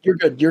 you're good.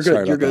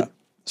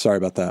 Sorry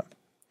about that.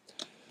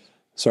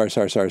 Sorry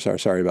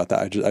about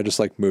that. I just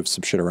like moved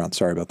some shit around.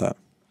 Sorry about that.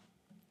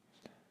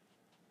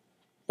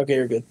 Okay,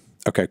 you're good.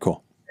 Okay,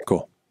 cool.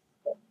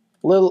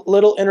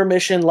 Little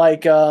intermission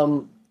like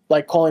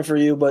calling for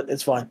you, but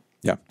it's fine.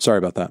 Yeah, sorry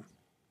about that.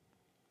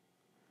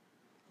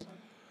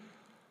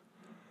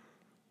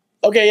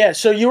 Okay, yeah.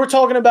 So you were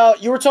talking about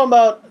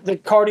the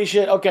Cardi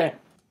shit. Okay.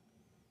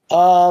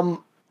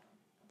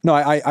 No,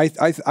 I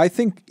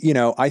think,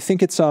 I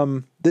think it's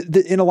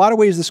in a lot of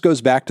ways this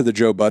goes back to the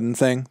Joe Budden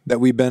thing that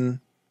we've been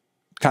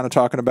kind of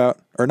talking about,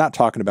 or not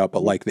talking about,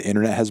 but like the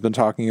internet has been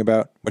talking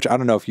about, which I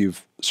don't know if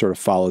you've sort of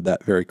followed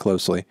that very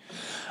closely.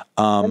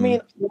 I mean,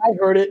 I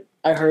heard it.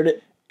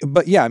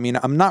 But yeah, I mean,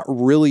 I'm not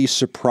really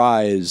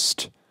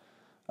surprised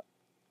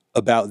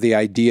about the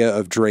idea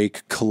of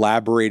Drake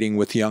collaborating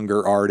with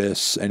younger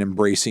artists and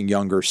embracing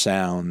younger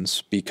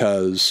sounds,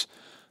 because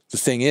the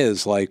thing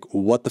is, like,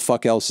 what the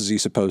fuck else is he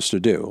supposed to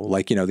do?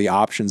 Like, the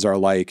options are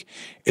like,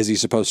 is he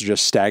supposed to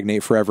just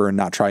stagnate forever and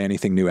not try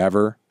anything new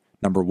ever?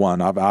 Number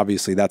one,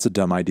 obviously that's a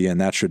dumb idea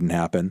and that shouldn't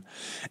happen.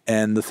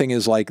 And the thing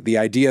is, like, the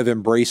idea of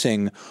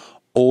embracing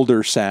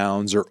older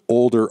sounds or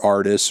older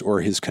artists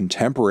or his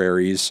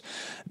contemporaries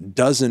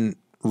doesn't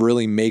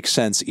really make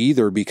sense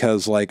either,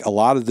 because like a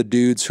lot of the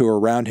dudes who are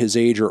around his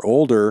age or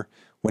older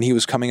when he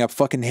was coming up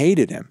fucking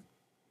hated him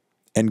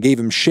and gave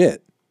him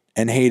shit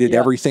and hated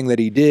everything that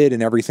he did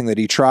and everything that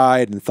he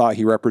tried and thought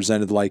he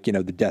represented, like, you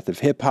know, the death of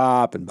hip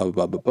hop and blah,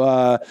 blah, blah, blah,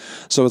 blah.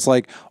 So it's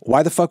like,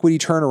 why the fuck would he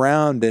turn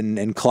around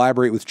and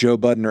collaborate with Joe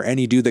Budden or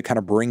any dude that kind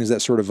of brings that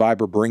sort of vibe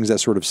or brings that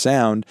sort of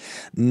sound?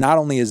 Not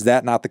only is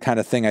that not the kind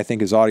of thing I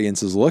think his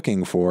audience is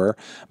looking for,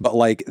 but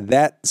like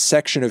that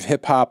section of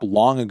hip hop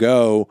long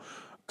ago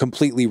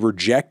completely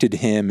rejected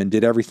him and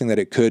did everything that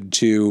it could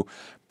to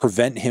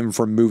prevent him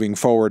from moving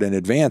forward and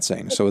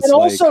advancing. So it's and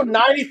like, also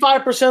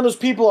 95% of those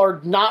people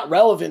are not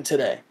relevant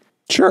today.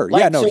 Sure.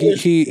 Like, yeah. No. so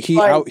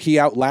He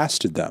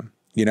outlasted them.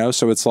 You know.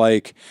 So it's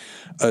like,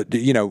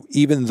 you know,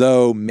 even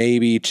though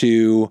maybe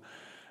to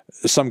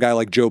some guy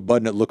like Joe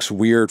Budden it looks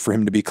weird for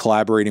him to be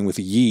collaborating with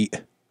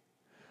Yeet.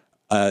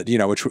 You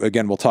know, which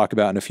again we'll talk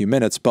about in a few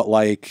minutes. But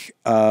like,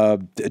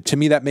 to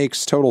me, that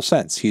makes total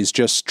sense. He's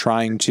just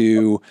trying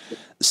to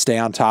stay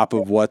on top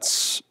of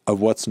what's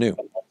new.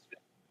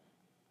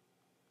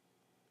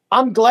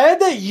 I'm glad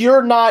that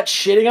you're not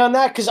shitting on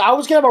that, because I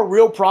was gonna have a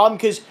real problem,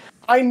 because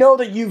I know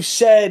that you've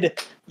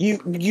said you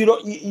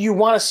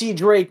want to see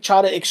Drake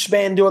try to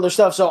expand, do other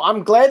stuff. So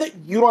I'm glad that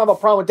you don't have a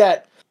problem with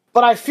that.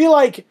 But I feel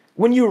like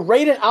when you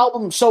rate an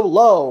album so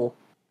low,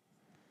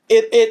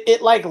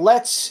 it like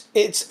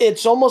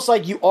it's almost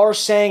like you are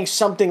saying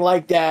something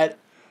like that.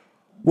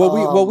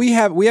 Well, we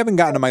haven't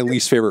gotten to my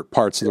least favorite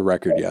parts of the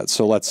record yet.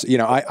 So let's, you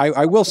know,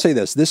 I will say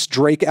this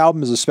Drake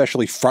album is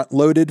especially front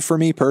loaded for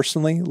me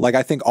personally. Like,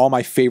 I think all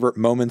my favorite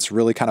moments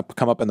really kind of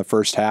come up in the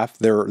first half.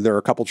 There are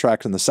a couple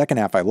tracks in the second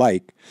half I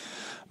like,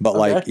 but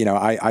like, you know,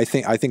 I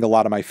think a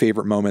lot of my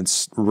favorite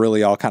moments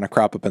really all kind of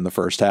crop up in the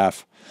first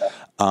half.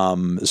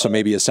 So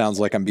maybe it sounds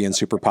like I'm being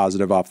super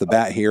positive off the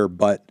bat here,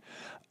 but,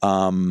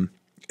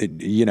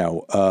 you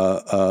know,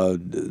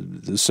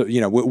 so, you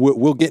know,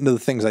 we'll get into the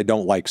things I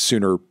don't like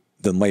sooner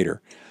than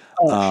later.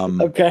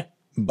 Okay.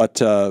 But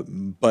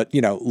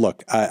you know,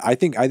 look, I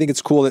think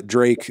it's cool that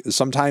Drake,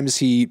 sometimes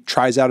he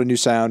tries out a new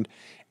sound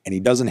and he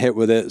doesn't hit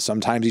with it.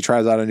 Sometimes he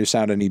tries out a new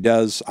sound and he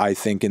does. I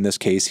think in this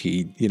case,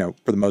 he, you know,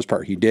 for the most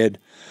part he did.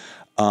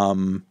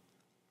 You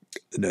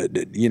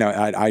know,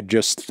 I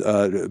just,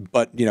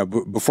 but you know,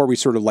 before we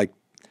sort of like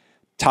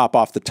top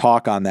off the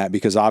talk on that,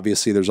 because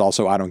obviously there's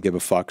also I Don't Give a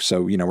Fuck.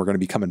 So, you know, we're going to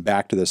be coming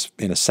back to this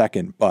in a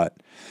second, but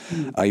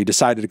he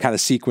decided to kind of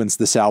sequence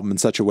this album in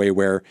such a way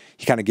where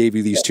he kind of gave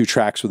you these two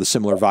tracks with a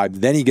similar vibe.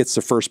 Then he gets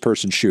the First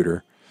Person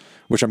Shooter,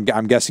 which I'm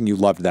guessing you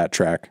loved that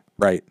track,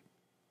 right?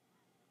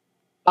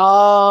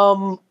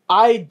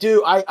 I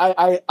do.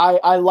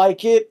 I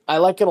like it. I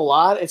like it a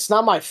lot. It's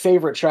not my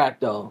favorite track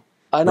though.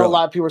 I know a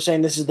lot of people are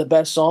saying this is the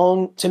best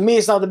song. To me,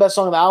 it's not the best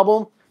song of the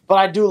album, but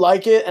I do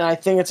like it, and I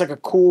think it's like a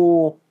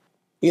cool,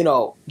 you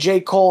know, J.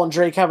 Cole and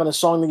Drake having a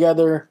song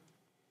together.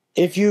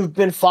 If you've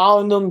been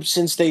following them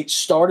since they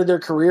started their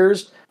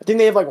careers, I think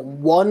they have like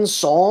one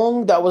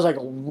song that was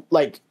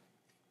like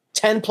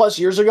 10 plus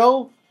years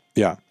ago.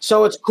 Yeah.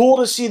 So it's cool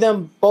to see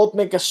them both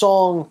make a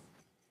song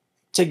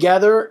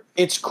together.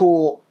 It's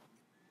cool.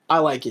 I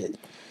like it.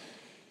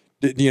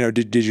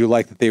 Did you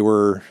like that they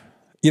were,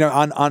 you know,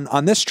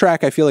 on this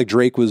track, I feel like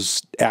Drake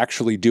was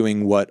actually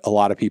doing what a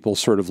lot of people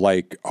sort of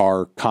like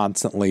are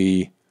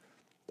constantly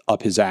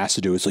up his ass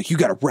to do. It's like, you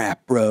got to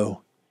rap,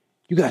 bro.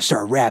 You got to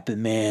start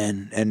rapping,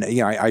 man. And,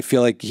 you know, I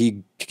feel like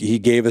he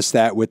gave us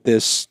that with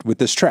this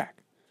track.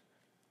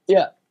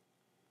 Yeah.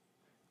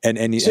 And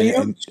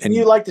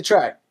you like the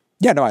track?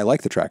 Yeah, no, I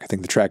like the track. I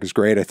think the track is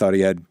great. I thought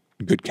he had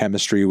good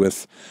chemistry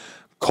with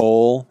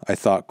Cole. I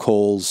thought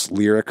Cole's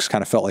lyrics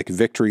kind of felt like a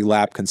victory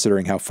lap,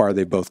 considering how far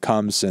they've both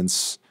come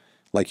since,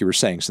 like you were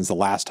saying, since the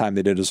last time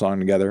they did a song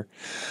together.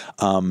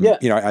 You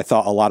know, I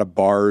thought a lot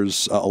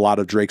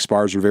of Drake's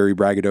bars were very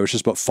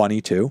braggadocious, but funny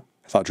too.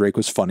 I thought Drake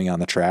was funny on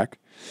the track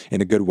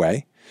in a good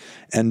way.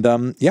 And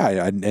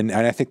and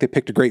I think they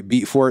picked a great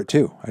beat for it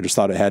too. I just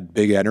thought it had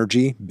big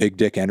energy, big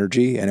dick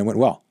energy, and it went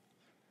well.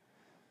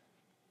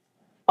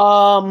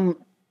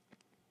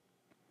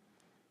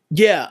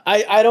 Yeah,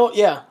 I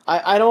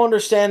don't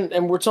understand,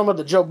 and we're talking about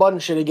the Joe Budden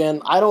shit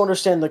again. I don't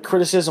understand the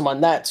criticism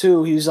on that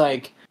too.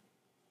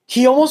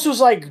 He almost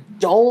was like,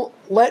 don't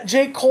let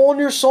J. Cole in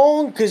your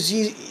song, because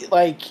he,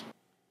 like,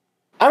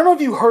 I don't know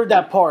if you heard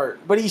that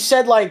part, but he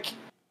said like,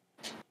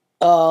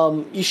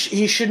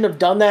 he shouldn't have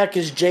done that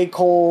because J.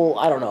 Cole,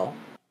 I don't know.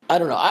 I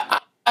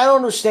don't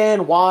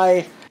understand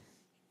why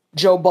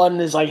Joe Budden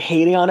is like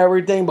hating on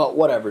everything, but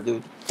whatever,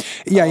 dude.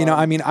 Yeah, you know,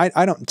 I mean,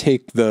 I don't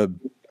take the,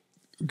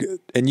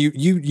 and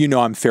you know,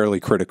 I'm fairly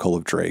critical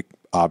of Drake,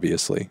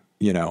 obviously,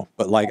 you know,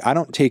 but like, I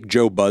don't take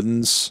Joe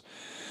Budden's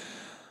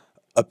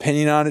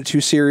opinion on it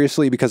too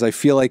seriously, because I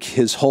feel like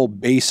his whole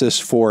basis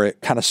for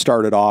it kind of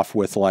started off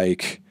with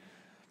like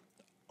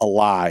a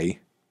lie,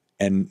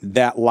 and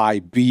that lie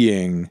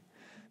being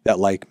that,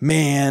 like,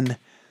 man,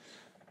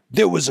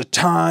 there was a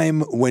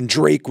time when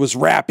Drake was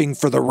rapping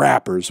for the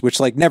rappers, which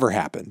like never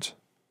happened.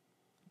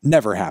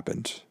 Never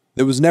happened.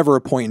 There was never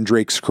a point in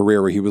Drake's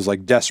career where he was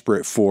like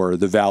desperate for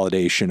the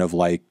validation of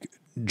like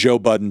Joe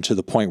Budden to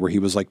the point where he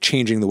was like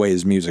changing the way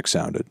his music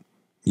sounded.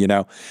 You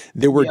know,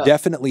 there were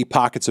definitely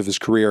pockets of his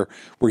career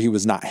where he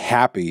was not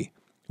happy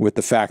with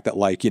the fact that,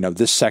 like, you know,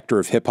 this sector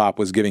of hip hop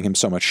was giving him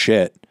so much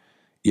shit,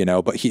 you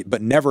know,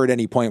 but never at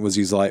any point was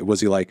he like,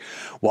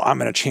 well, I'm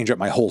going to change up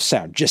my whole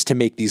sound just to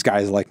make these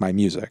guys like my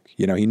music.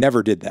 You know, he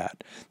never did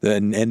that.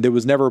 And there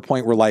was never a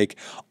point where like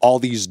all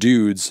these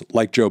dudes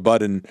like Joe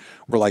Budden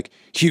were like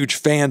huge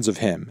fans of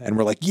him and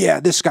were like,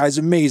 yeah, this guy's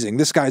amazing.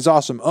 This guy's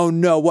awesome. Oh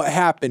no, what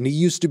happened? He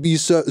used to be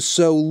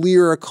so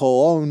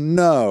lyrical. Oh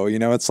no. You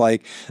know, it's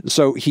like,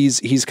 so he's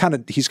kind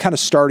of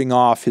starting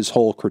off his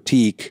whole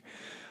critique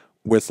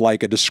with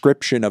like a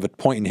description of a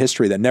point in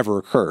history that never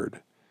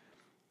occurred.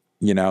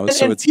 You know,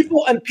 some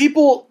people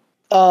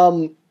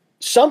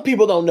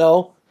don't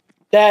know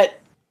that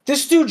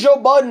this dude Joe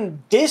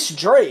Budden dissed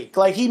Drake.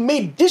 Like, he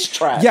made diss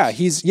tracks.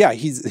 Yeah,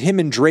 him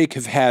and Drake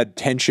have had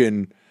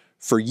tension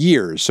for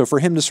years. So for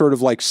him to sort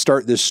of like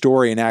start this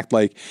story and act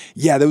like,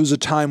 yeah, there was a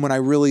time when I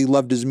really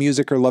loved his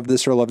music or loved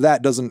this or loved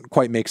that, doesn't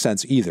quite make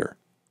sense either.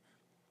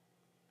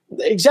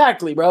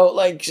 Exactly, bro.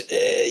 Like,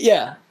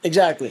 yeah,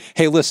 exactly.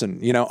 Hey, listen,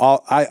 you know,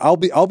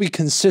 I'll be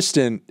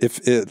consistent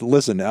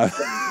listen.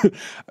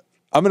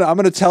 I'm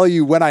gonna tell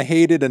you when I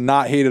hated and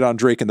not hated on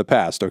Drake in the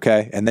past,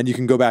 okay? And then you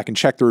can go back and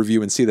check the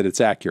review and see that it's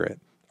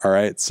accurate. All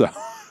right, so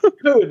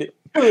dude,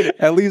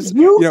 at least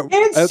you know,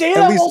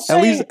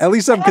 at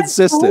least I'm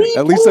consistent.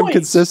 At least I'm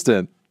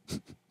consistent.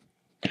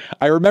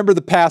 I remember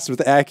the past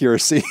with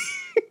accuracy,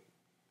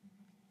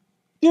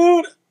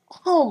 dude.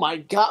 Oh my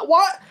god,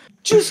 what?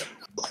 Just,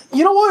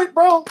 you know what,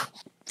 bro?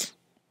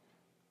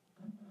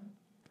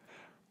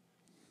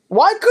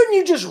 Why couldn't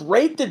you just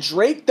rate the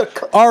Drake?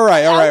 All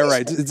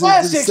right.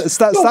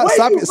 Stop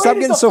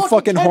getting so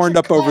fucking horned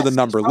up over the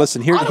number. Bro.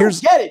 Listen,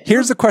 here's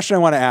the question I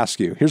want to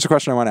ask you.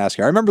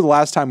 I remember the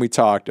last time we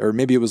talked, or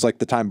maybe it was like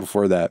the time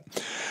before that.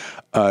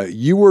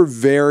 You were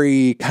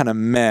very kind of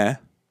meh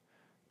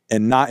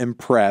and not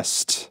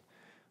impressed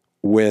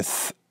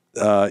with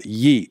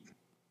Yeat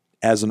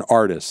as an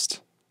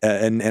artist.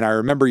 And I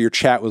remember your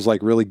chat was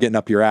like really getting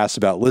up your ass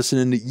about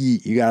listening to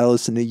Yeat. You gotta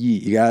listen to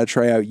Yeat. You gotta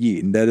try out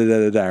Yeat and da da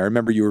da da da. I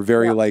remember you were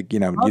very like, you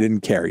know, you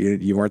didn't care.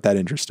 You weren't that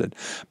interested.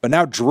 But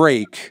now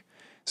Drake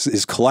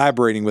is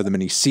collaborating with him,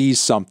 and he sees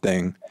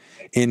something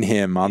in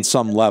him on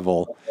some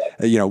level.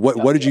 You know,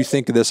 what did you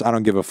think of this I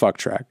Don't Give a Fuck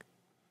track?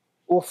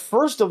 Well,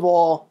 first of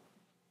all,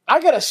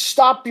 I gotta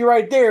stop you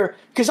right there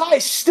because I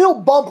still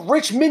bump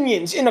Rich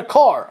Minions in a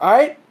car. All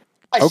right,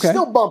 I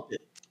still bump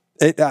it.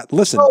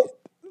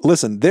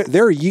 Listen,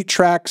 there are Yeat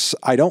tracks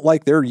I don't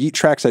like. There are Yeat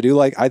tracks I do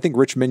like. I think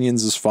Rich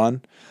Minions is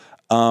fun.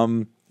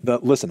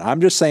 But listen,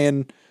 I'm just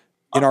saying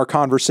in our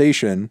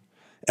conversation,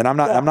 and I'm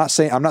not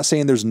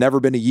saying there's never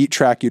been a Yeat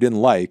track you didn't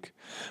like,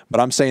 but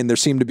I'm saying there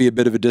seemed to be a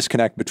bit of a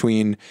disconnect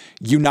between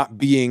you not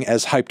being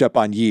as hyped up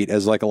on Yeat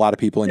as like a lot of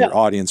people in your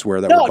audience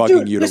were that were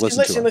bugging you to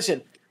listen to him.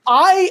 Listen.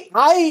 I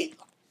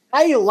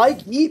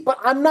like Yeat, but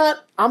I'm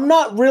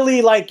not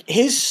really like,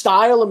 his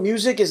style of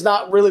music is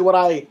not really what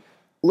I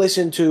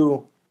listen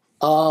to.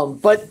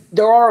 But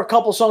there are a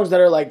couple songs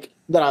that I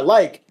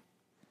like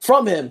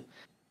from him.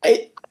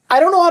 I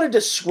don't know how to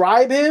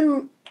describe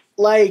him.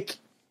 Like,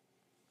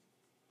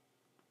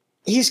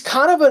 he's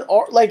kind of an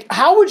art. Like,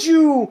 how would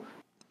you,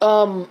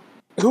 who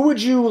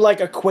would you like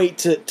equate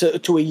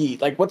to a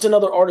Yeat? Like, what's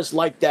another artist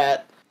like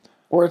that,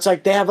 where it's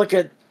like they have like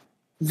a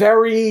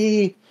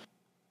very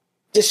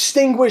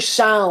distinguished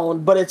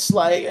sound, but it's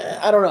like,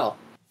 I don't know.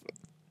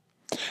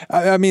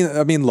 I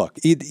mean, look,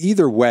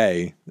 either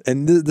way,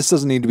 and this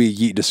doesn't need to be a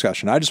Yeat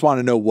discussion. I just want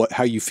to know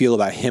how you feel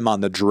about him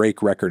on the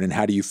Drake record, and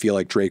how do you feel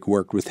like Drake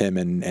worked with him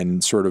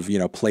and sort of, you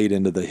know, played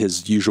into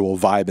his usual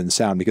vibe and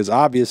sound? Because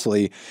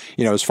obviously,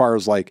 you know, as far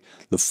as like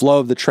the flow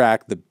of the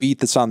track, the beat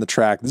that's on the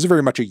track, this is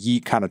very much a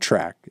Yeat kind of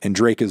track. And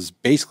Drake is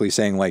basically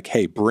saying like,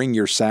 hey, bring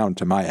your sound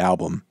to my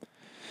album,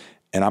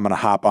 and I'm going to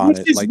hop on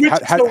it. Like,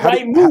 how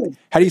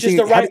do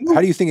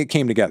you think it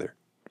came together?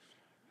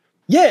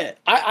 Yeah,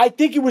 I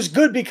think it was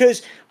good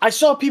because I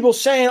saw people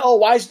saying, "Oh,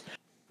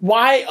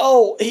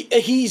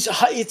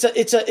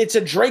 it's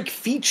a Drake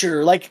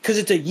feature, like, because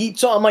it's a Yeat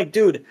song." I'm like,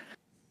 dude,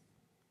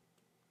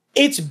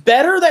 it's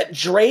better that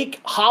Drake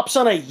hops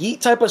on a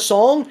Yeat type of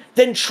song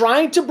than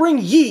trying to bring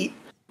Yeat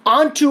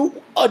onto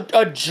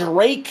a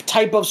Drake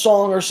type of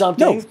song or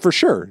something. No, for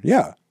sure,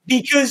 yeah,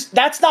 because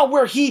that's not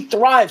where he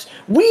thrives.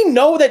 We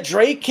know that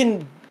Drake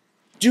can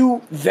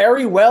do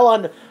very well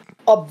on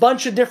a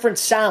bunch of different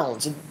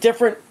sounds,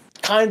 different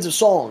kinds of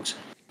songs.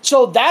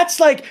 So that's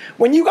like,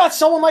 when you got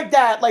someone like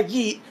that, like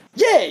Yeat,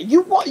 yeah,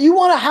 you want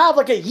to have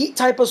like a Yeat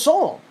type of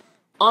song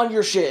on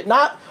your shit,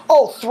 not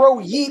throw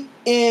Yeat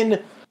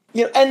in,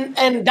 you know.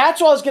 And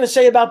that's what I was gonna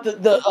say about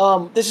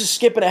the this is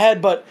skipping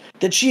ahead, but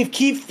the Chief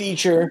Keef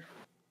feature,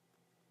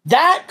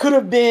 that could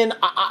have been,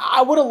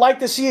 I would have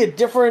liked to see a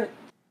different.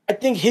 I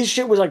think his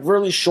shit was like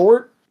really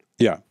short,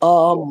 yeah,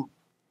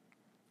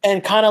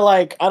 and kind of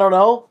like, I don't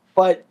know,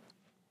 but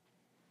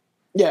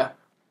yeah.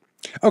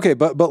 Okay,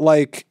 but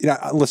like, you know,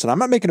 listen, I'm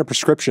not making a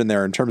prescription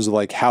there in terms of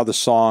like how the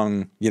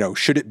song, you know,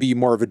 should it be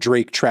more of a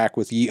Drake track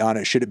with Yeat on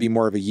it? Should it be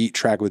more of a Yeat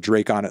track with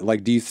Drake on it?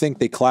 Like, do you think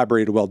they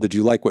collaborated well? Did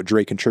you like what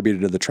Drake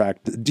contributed to the track?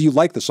 Do you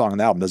like the song on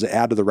the album? Does it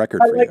add to the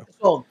record for you? The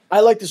song.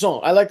 I like the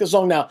song. I like the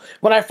song now.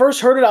 When I first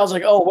heard it, I was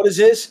like, oh, what is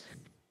this?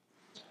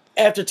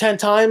 After 10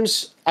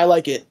 times, I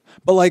like it.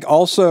 But like,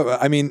 also,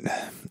 I mean,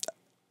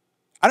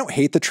 I don't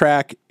hate the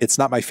track. It's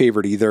not my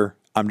favorite either.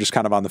 I'm just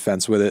kind of on the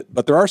fence with it.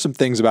 But there are some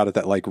things about it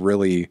that like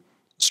really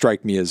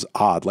strike me as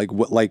odd. Like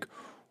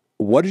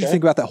what did you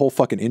think about that whole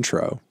fucking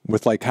intro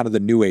with like kind of the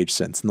new age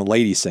synths and the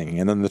lady singing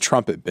and then the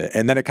trumpet bit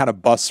and then it kind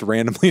of busts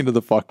randomly into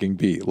the fucking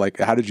beat? Like,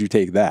 how did you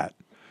take that?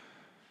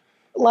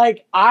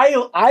 Like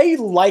I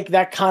like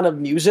that kind of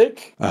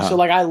music. So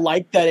like I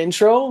like that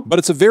intro. But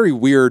it's a very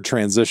weird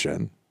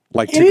transition.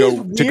 Like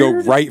to go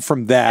right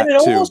from that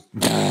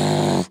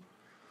to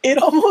it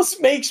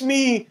almost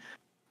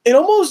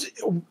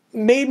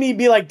made me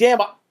be like, damn,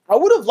 I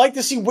would have liked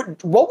to see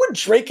what would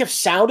Drake have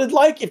sounded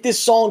like if this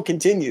song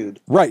continued.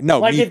 Right. No,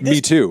 like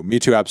me too. Me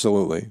too.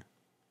 Absolutely.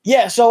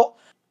 Yeah. So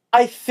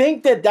I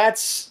think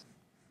that's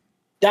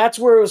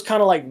where it was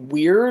kind of like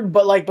weird.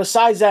 But like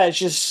besides that, it's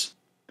just.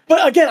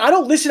 But again, I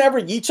don't listen to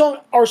every Yeat song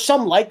or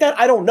something like that.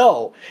 I don't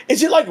know.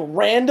 Is it like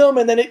random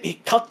and then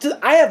it cuts to?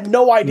 I have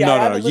no idea.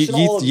 No.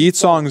 Yeat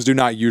songs do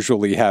not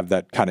usually have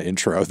that kind of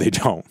intro. They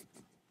don't.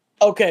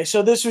 Okay,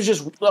 so this was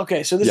just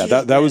okay. So this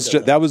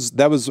that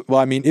was well.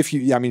 I mean,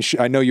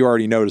 I know you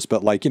already noticed,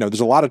 but like, you know, there's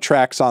a lot of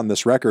tracks on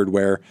this record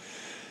where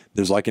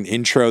there's like an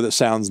intro that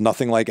sounds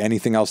nothing like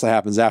anything else that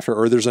happens after,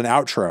 or there's an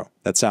outro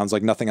that sounds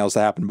like nothing else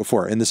that happened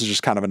before, and this is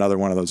just kind of another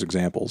one of those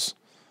examples.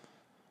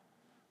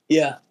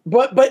 Yeah,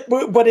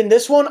 but in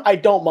this one, I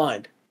don't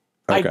mind.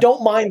 Okay. I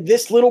don't mind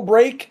this little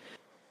break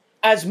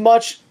as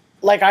much.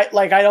 Like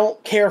I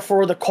don't care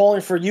for the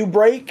Calling for You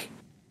break.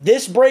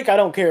 This break, I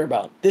don't care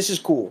about. This is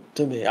cool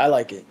to me. I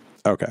like it.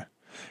 Okay.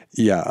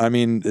 Yeah. I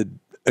mean,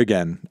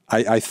 again,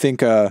 I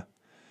think, I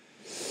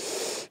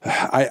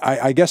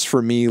guess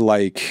for me,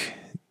 like,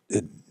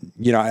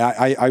 you know,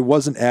 I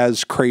wasn't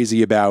as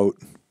crazy about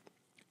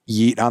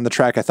Yeat on the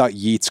track. I thought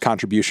Yeat's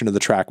contribution to the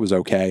track was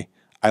okay.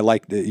 I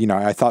liked, you know,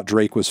 I thought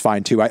Drake was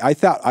fine too. I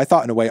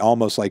thought in a way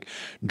almost like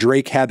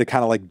Drake had to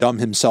kind of like dumb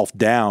himself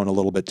down a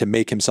little bit to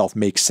make himself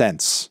make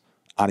sense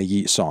on a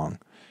Yeat song.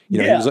 You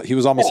know, he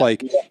was almost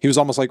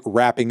like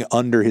rapping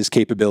under his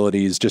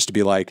capabilities just to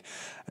be like,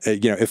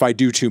 you know, if I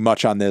do too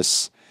much on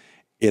this,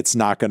 it's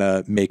not going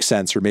to make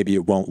sense, or maybe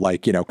it won't,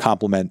 like, you know,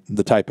 complement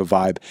the type of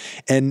vibe.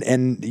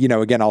 And, you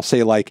know, again, I'll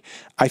say, like,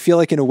 I feel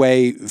like in a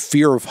way,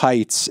 Fear of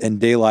Heights and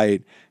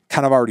Daylight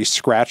kind of already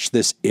scratched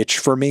this itch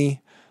for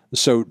me.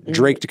 So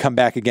Drake to come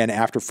back again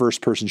after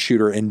First Person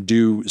Shooter and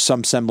do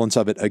some semblance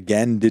of it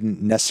again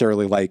didn't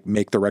necessarily like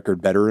make the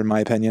record better, in my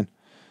opinion.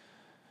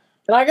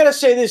 And I gotta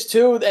say this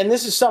too, and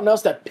this is something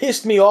else that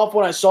pissed me off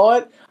when I saw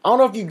it. I don't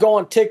know if you go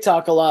on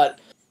TikTok a lot,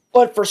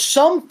 but for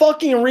some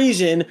fucking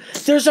reason,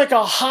 there's like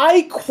a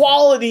high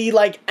quality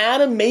like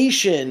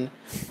animation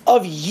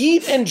of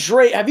Yeat and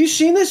Drake. Have you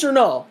seen this or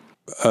no?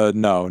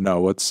 No.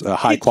 What's a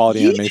high quality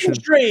Yeat animation?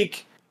 And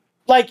Drake,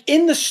 like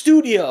in the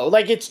studio,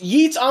 like it's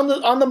Yeat's on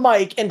the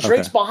mic and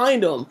Drake's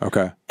behind him.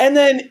 Okay. And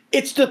then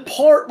it's the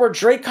part where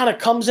Drake kind of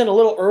comes in a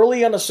little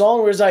early on the song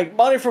where he's like,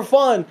 "Money for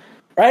fun,"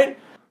 right?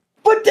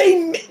 But they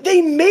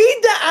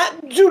made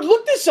the dude.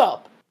 Look this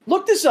up.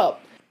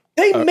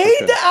 They made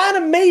the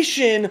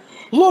animation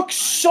look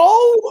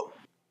so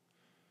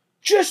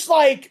just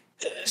like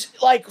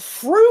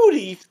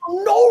fruity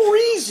for no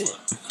reason.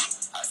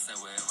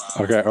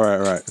 Okay, all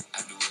right.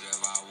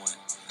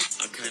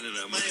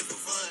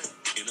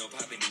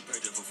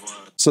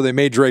 So they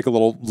made Drake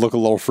look a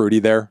little fruity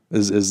there.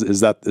 Is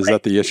that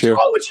the issue?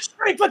 Oh, it's just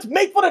Drake. Let's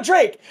make fun of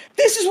Drake.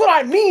 This is what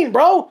I mean,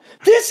 bro.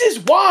 This is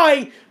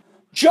why.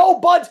 Joe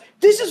Budden,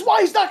 this is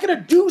why he's not going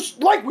to do,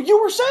 like what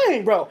you were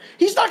saying, bro.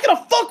 He's not going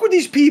to fuck with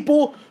these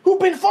people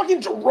who've been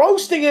fucking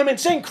roasting him and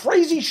saying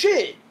crazy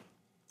shit.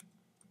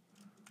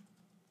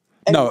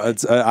 No,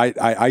 it's I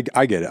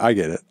get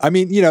it. I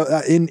mean, you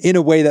know, in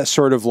a way that's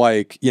sort of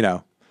like, you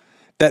know,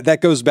 that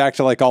goes back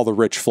to like all the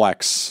Rich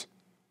Flex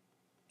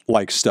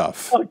like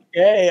stuff.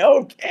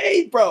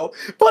 Okay, bro.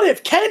 But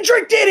if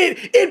Kendrick did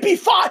it, it'd be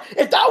fine.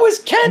 If that was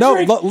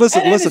Kendrick,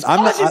 listen.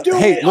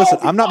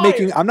 I'm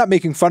not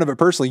making fun of it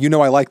personally. You know,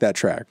 I like that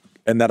track,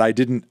 and that I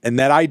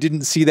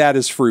didn't see that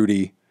as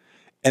fruity,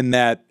 and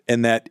that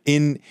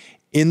in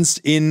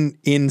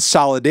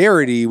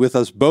solidarity with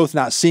us both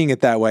not seeing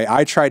it that way,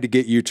 I tried to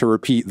get you to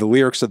repeat the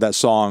lyrics of that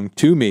song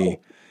to me,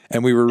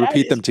 and we would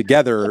repeat them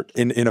together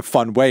in a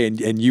fun way,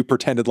 and you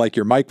pretended like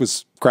your mic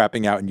was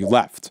crapping out and you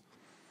left.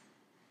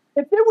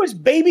 If it was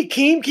Baby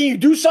Keem, can you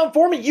do something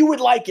for me? You would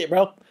like it,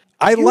 bro.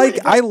 I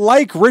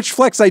like Rich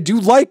Flex. I do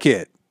like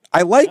it.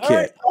 I like it.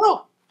 Right.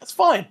 Oh, that's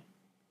fine.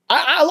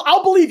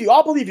 I'll believe you.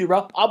 I'll believe you,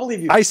 bro. I'll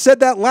believe you. I said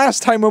that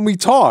last time when we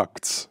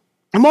talked.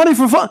 Money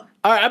for fun.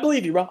 All right, I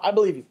believe you, bro. I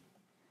believe you.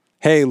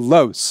 Hey,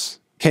 Los,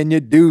 can you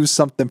do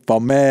something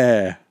for me?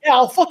 Yeah,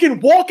 I'll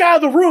fucking walk out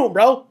of the room,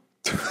 bro.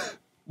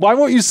 Why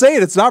won't you say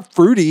it? It's not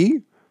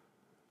fruity.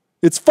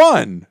 It's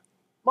fun.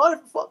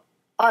 Motherfucker.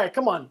 All right,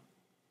 come on.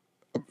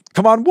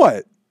 Come on,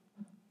 what?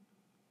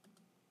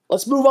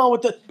 Let's move on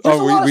with the. There's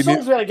a lot of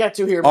songs we gotta get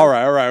to here. Man. All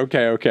right,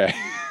 okay.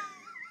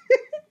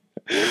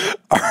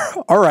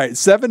 All right,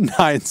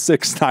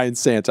 7969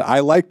 Santa.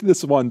 I liked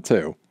this one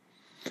too.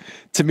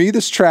 To me,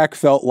 this track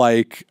felt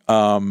like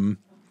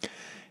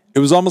it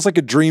was almost like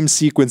a dream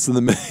sequence in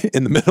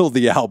the middle of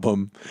the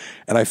album,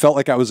 and I felt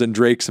like I was in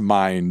Drake's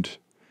mind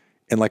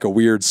in like a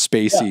weird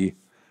spacey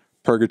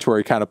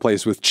purgatory kind of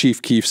place with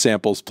Chief Keef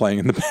samples playing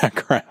in the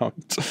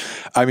background.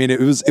 I mean, it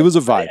was a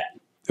vibe.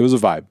 It was a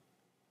vibe.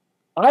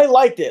 I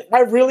liked it. I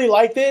really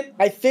liked it.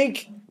 I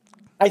think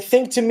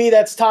to me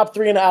that's top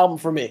 3 in the album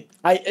for me.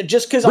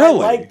 Just because I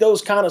like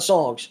those kind of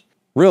songs.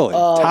 Really,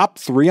 top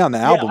 3 on the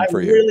album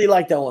for you. I really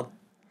like that one.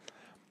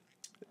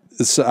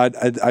 So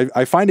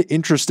I find it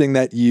interesting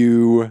that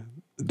you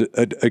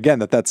again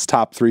that's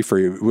top 3 for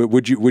you.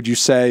 Would you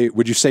say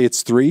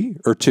it's 3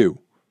 or 2?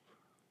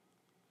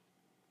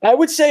 I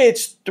would say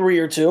it's 3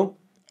 or 2.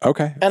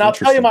 Okay, and I'll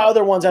tell you my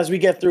other ones as we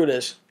get through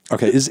this.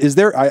 Okay, is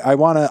there? I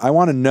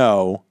wanna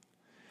know.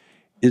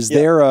 Is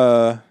there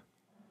a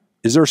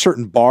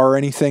certain bar or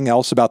anything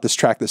else about this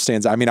track that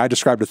stands out? I mean, I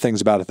described the things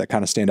about it that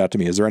kind of stand out to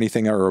me. Is there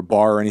anything or a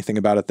bar or anything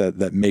about it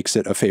that makes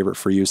it a favorite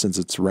for you since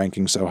it's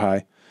ranking so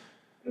high?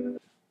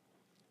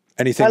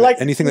 Anything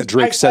that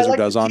Drake says or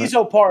does on it? The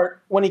Tizo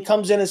part when he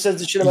comes in and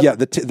says the shit about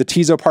the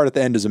Tizo part at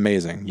the end is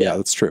amazing. Yeah,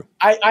 that's true.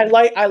 I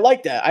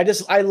like that.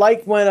 I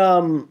like when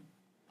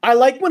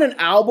an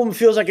album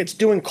feels like it's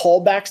doing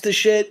callbacks to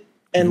shit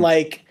and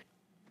like,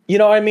 you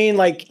know what I mean?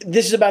 Like,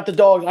 this is about the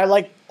dog. I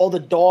like all the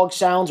dog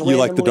sounds. You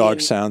like the dog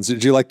sounds.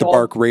 Did you like the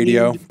Bark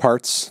Radio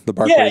parts? The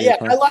Bark Radio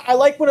parts? I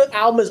like when an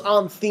album is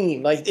on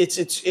theme. Like it's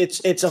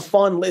a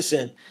fun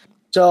listen.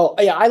 So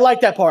yeah, I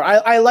like that part.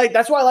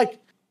 That's why I like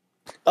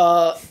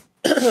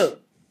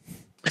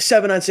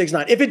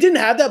 7969. If it didn't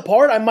have that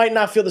part, I might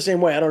not feel the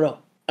same way. I don't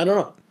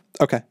know.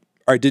 Okay.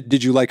 All right.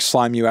 Did you like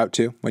Slime You Out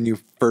too when you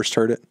first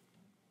heard it?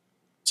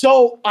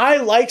 So I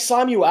like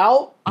Slime You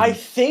Out. I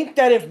think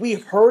that if we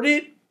heard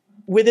it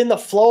within the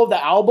flow of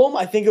the album,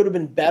 I think it would have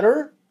been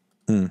better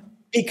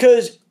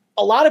because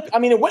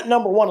it went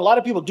number 1. A lot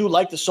of people do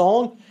like the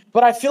song,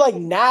 but I feel like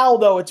now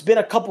though, it's been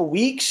a couple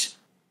weeks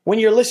when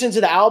you're listening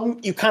to the album,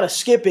 you kind of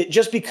skip it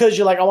just because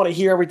you're like, I want to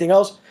hear everything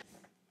else.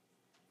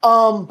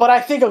 But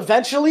I think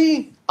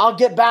eventually I'll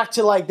get back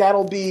to like,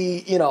 that'll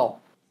be,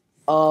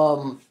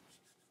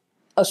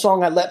 a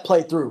song I let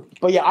play through.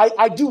 But yeah,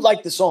 I do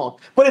like the song,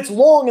 but it's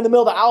long in the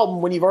middle of the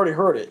album when you've already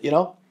heard it,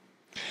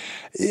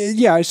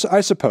 Yeah, I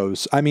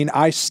suppose. I mean,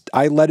 I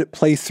let it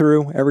play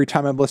through every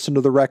time I've listened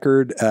to the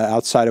record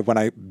outside of when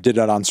I did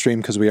it on stream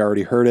because we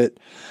already heard it.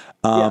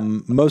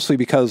 Mostly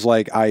because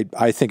like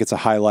I think it's a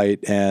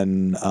highlight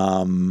and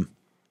I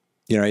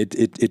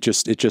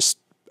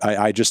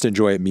just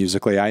enjoy it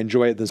musically. I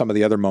enjoy it than some of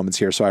the other moments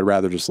here, so I'd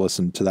rather just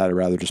listen to that. I'd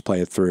rather just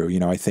play it through.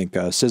 I think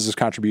SZA's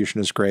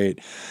contribution is great.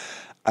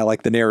 I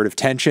like the narrative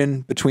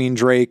tension between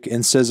Drake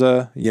and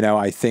SZA.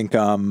 I think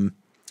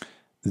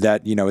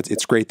that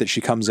it's great that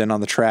she comes in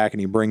on the track and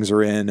he brings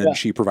her in and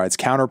she provides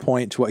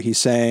counterpoint to what he's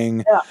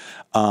saying. Yeah.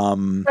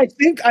 I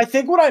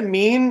think what I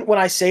mean when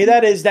I say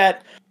that is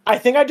that I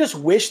think I just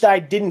wish that I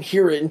didn't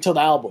hear it until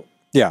the album.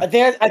 Yeah. I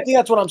think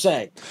that's what I'm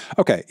saying.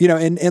 Okay.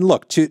 And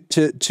look,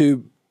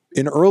 to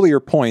an earlier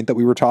point that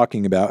we were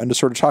talking about and to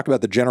sort of talk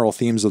about the general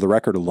themes of the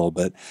record a little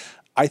bit,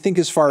 I think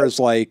as far as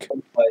like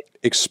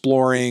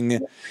exploring,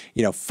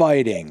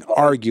 fighting,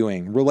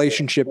 arguing,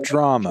 relationship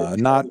drama,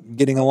 not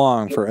getting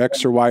along for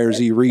X or Y or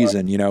Z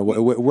reason,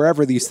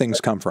 wherever these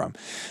things come from.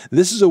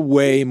 This is a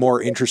way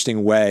more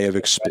interesting way of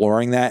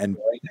exploring that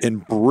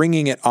and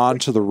bringing it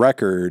onto the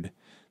record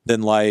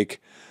than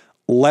like,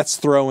 let's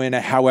throw in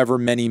a however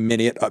many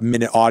minute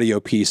audio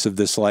piece of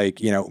this,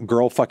 like,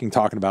 girl fucking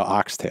talking about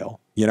oxtail.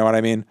 You know what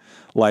I mean?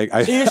 Like, so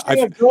you're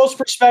saying a girl's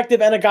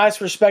perspective and a guy's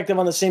perspective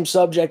on the same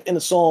subject in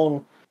a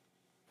song.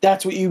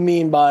 That's what you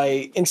mean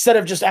by instead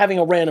of just having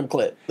a random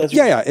clip.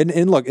 Yeah.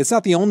 And look, it's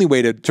not the only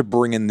way to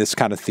bring in this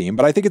kind of theme,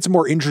 but I think it's a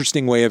more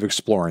interesting way of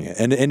exploring it.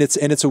 And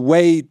it's a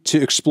way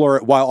to explore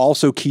it while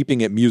also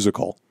keeping it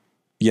musical,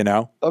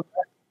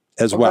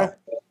 as well.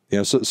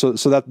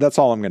 So that's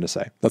all I'm going to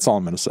say. That's all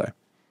I'm going to say.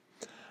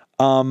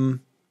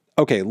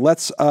 Okay,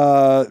 let's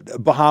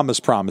Bahamas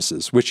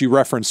Promises, which you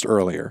referenced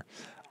earlier.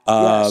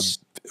 Yes.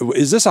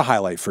 Is this a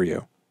highlight for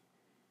you?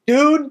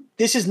 Dude,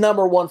 this is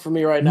number 1 for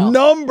me right now.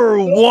 Number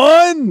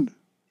 1?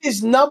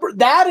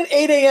 That and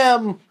 8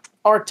 a.m.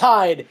 are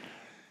tied.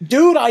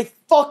 Dude, I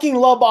fucking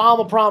love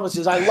Bahama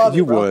Promises. I love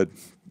it, bro.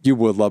 You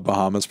would love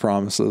Bahamas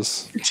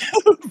Promises.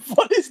 Dude,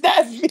 what does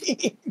that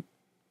mean?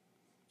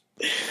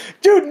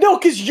 Dude, no,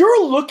 because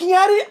you're looking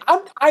at it.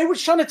 I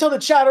was trying to tell the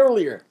chat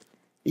earlier.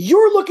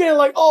 You're looking at it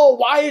like, oh,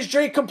 why is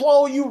Drake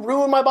oh, you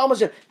ruined my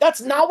Bahamas?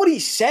 That's not what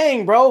he's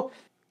saying, bro.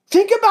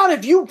 Think about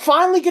if you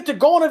finally get to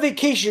go on a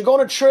vacation, you're going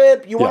on a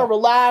trip, you want to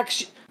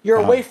relax, you're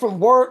away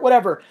from work,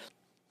 whatever.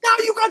 Now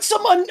you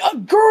got a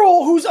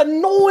girl who's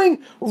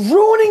annoying,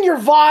 ruining your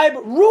vibe,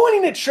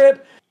 ruining the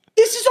trip.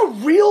 This is a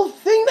real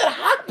thing that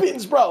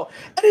happens, bro.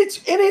 And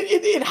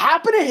it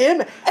happened to him,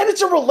 and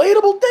it's a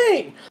relatable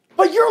thing.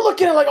 But you're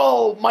looking at like,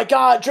 oh my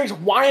God, Drake's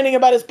whining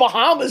about his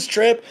Bahamas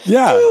trip.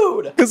 Yeah,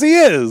 dude. Because he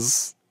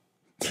is.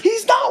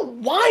 He's not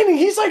whining.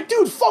 He's like,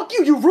 dude, fuck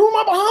you. You ruined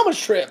my Bahamas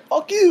trip.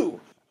 Fuck you.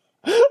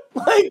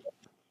 Like,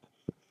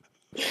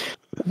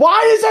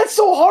 why is that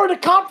so hard to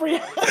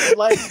comprehend?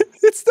 Like,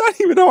 it's not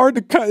even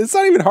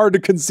hard to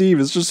conceive.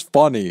 It's just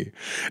funny.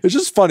 It's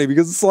just funny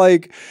because it's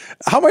like,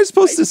 how am I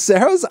supposed to say?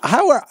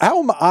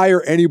 How am I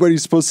or anybody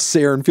supposed to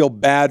say and feel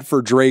bad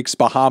for Drake's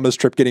Bahamas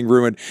trip getting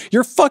ruined?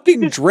 You're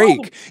fucking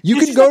Drake. You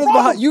can go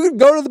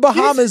to the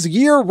Bahamas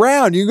year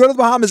round. You can go to the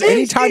Bahamas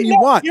anytime you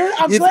want.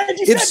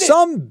 If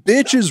some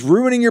bitch is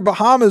ruining your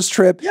Bahamas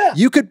trip,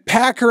 you could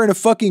pack her in a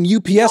fucking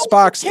UPS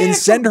box and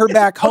send her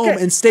back home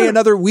and stay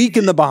another week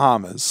in the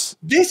Bahamas.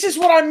 This is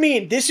what I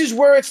mean. This is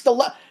where it's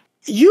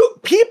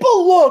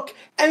people look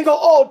and go,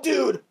 oh,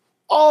 dude,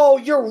 oh,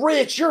 you're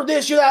rich, you're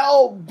this, you're that,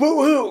 oh,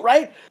 boo-hoo,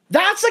 right?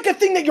 That's like a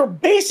thing that you're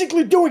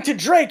basically doing to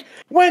Drake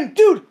when,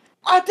 dude,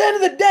 at the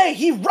end of the day,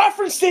 he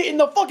referenced it in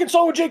the fucking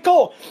song with J.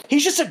 Cole.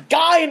 He's just a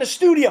guy in the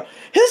studio.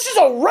 This is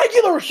a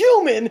regular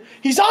human.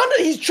 He's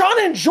trying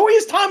to enjoy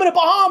his time in the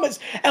Bahamas.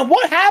 And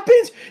what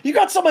happens? You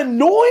got some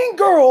annoying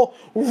girl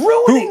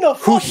ruining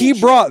who he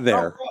brought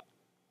there.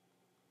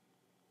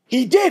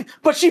 He did,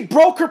 but she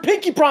broke her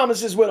pinky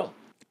promises with him.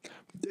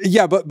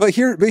 Yeah, but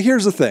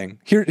here's the thing.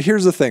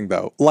 Here's the thing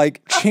though.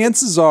 Like,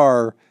 chances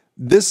are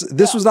this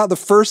was not the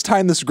first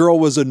time this girl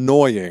was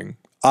annoying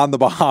on the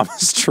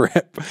Bahamas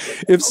trip.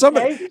 If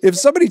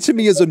somebody to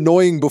me is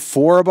annoying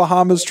before a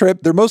Bahamas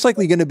trip, they're most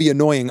likely going to be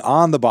annoying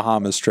on the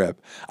Bahamas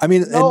trip. I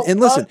mean, and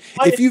listen,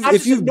 if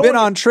you've been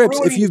on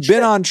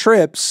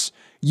trips,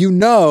 you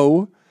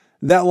know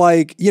that,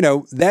 like, you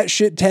know, that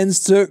shit tends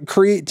to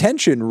create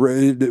tension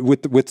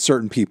with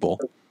certain people,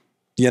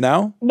 you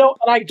know? No,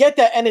 and I get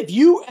that. And if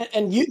you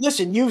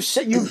listen,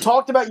 you've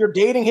talked about your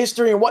dating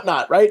history and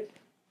whatnot, right?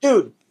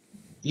 Dude,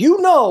 you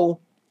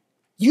know,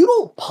 you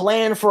don't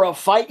plan for a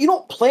fight. You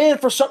don't plan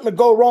for something to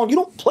go wrong. You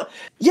don't plan.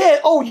 Yeah,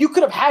 oh, you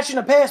could have hatched in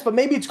the past, but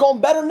maybe it's going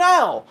better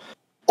now.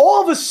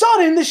 All of a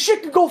sudden, this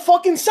shit could go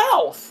fucking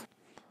south.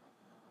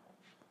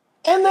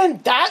 And then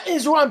that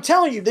is what I'm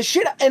telling you. The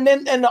shit,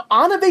 and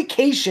on a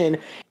vacation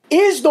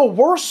is the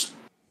worst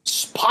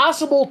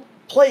possible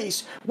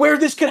place where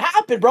this could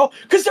happen, bro.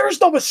 Because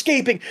there's no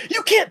escaping.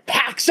 You can't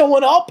pack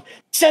someone up,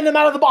 send them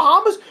out of the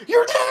Bahamas.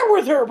 You're there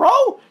with her,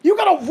 bro. You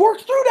gotta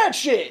work through that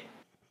shit,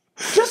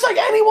 just like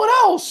anyone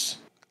else.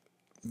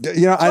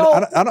 You know,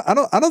 so,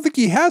 I don't think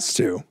he has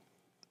to.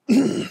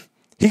 He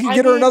can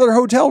get her another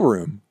hotel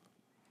room.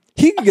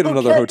 He can get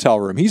another hotel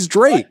room. He's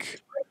Drake.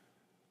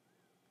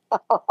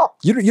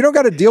 You don't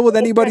got to deal with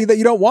anybody that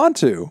you don't want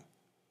to.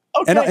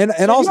 Okay.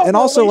 And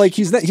also like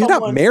he's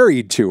not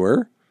married to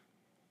her.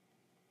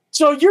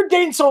 So you're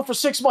dating someone for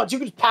 6 months. You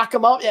could just pack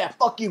them up. Yeah,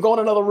 fuck you. Go in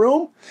another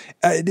room.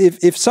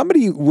 If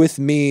somebody with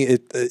me,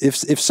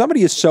 if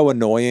somebody is so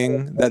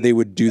annoying that they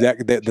would do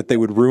that they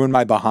would ruin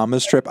my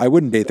Bahamas trip, I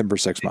wouldn't date them for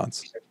 6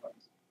 months.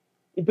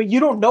 But you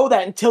don't know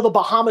that until the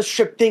Bahamas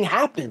trip thing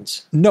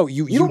happens. No,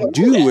 you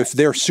do if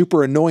they're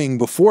super annoying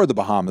before the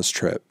Bahamas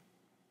trip.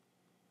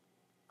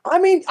 I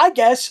mean, I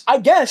guess,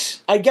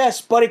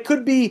 but it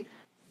could be,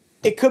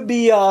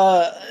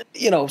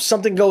 you know,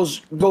 something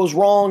goes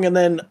wrong, and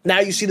then now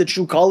you see the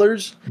true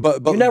colors.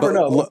 But you never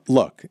know.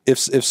 Look,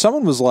 if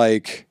someone was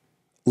like,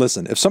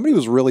 listen, if somebody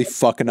was really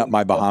fucking up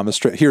my Bahamas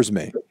trip, here's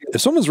me. If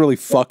someone's really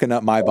fucking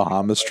up my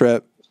Bahamas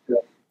trip,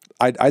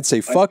 I'd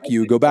say fuck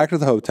you, go back to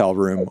the hotel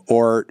room,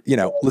 or, you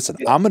know, listen,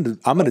 I'm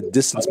gonna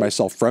distance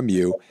myself from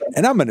you,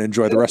 and I'm gonna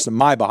enjoy the rest of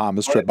my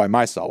Bahamas trip by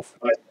myself.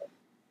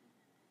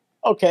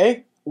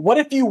 Okay. What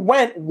if you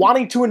went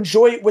wanting to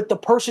enjoy it with the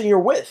person you're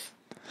with?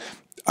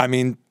 I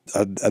mean,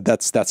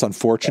 that's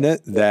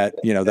unfortunate that,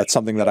 you know, that's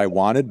something that I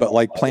wanted, but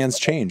like plans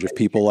change if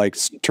people like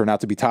turn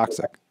out to be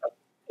toxic.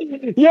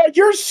 Yeah,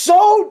 you're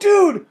so,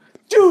 dude,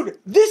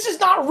 this is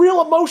not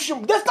real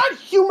emotion. That's not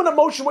human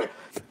emotion.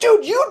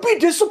 Dude, you'd be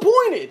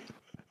disappointed.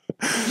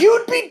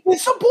 You'd be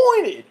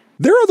disappointed.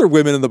 There are other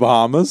women in the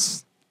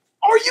Bahamas.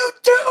 Are you,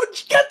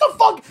 dude? Get the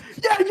fuck.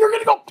 Yeah, you're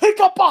going to go pick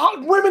up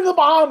women in the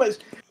Bahamas.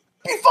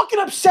 Be fucking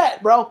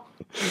upset, bro.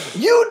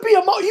 You'd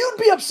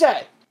be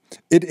upset.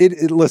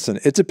 Listen,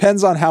 it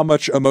depends on how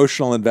much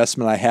emotional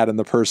investment I had in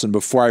the person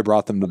before I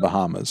brought them to the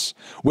Bahamas.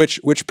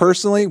 Which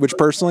personally,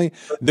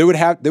 there would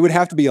have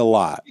to be a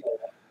lot.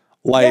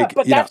 Like,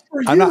 yeah,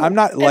 you know, I'm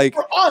not like,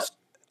 for us,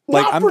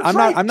 like I'm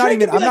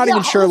not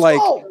even sure. Like,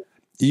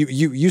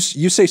 you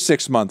say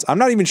 6 months. I'm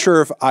not even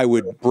sure if I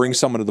would bring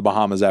someone to the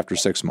Bahamas after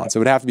 6 months. It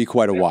would have to be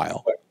quite a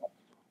while.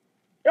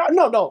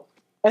 No,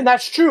 and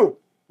that's true.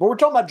 But we're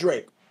talking about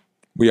Drake.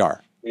 We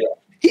are. Yeah.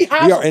 He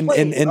has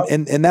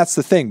and that's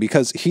the thing,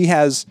 because he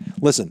has,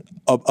 listen,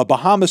 a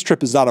Bahamas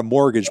trip is not a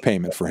mortgage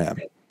payment for him.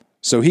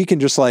 So he can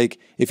just, like,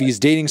 if he's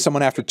dating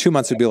someone after 2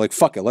 months, he'd be like,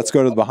 fuck it, let's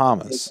go to the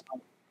Bahamas.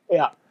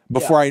 Yeah.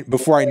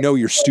 Before I know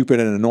you're stupid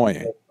and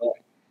annoying.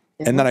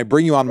 And then I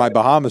bring you on my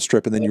Bahamas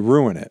trip and then you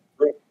ruin it.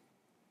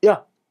 Yeah.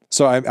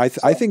 So I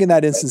think in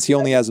that instance, he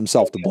only has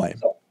himself to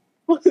blame.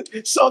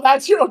 So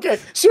that's your okay.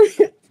 So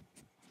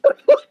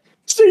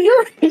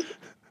your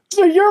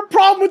so your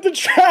problem with the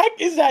track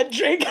is that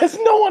Drake has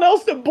no one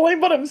else to blame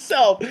but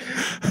himself.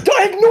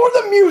 Don't ignore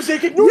the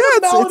music. Ignore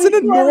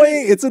the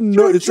melody. It's an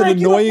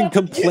annoying,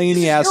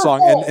 complaining ass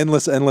song. And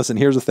listen.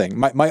 Here's the thing.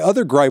 My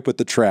other gripe with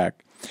the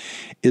track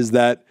is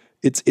that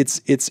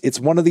it's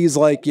one of these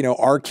like, you know,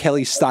 R.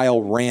 Kelly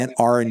style rant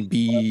R&B,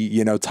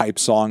 you know, type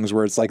songs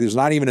where it's like there's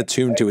not even a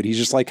tune to it. He's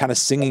just like kind of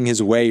singing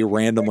his way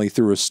randomly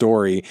through a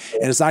story,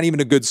 and it's not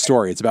even a good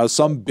story. It's about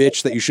some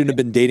bitch that you shouldn't have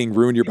been dating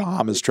ruined your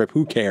Bahamas trip.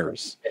 Who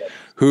cares?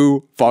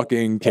 Who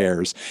fucking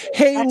cares?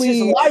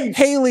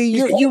 Haley,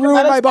 you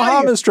ruined my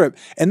Bahamas trip.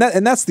 And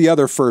that's the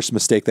other first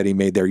mistake that he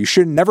made there. You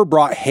should have never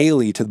brought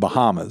Haley to the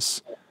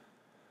Bahamas.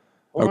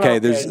 Okay,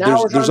 there's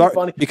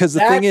because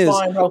the thing is,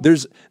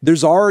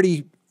 there's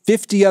already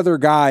 50 other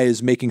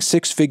guys making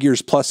 6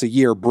 figures plus a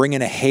year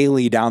bringing a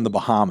Haley down the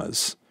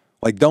Bahamas.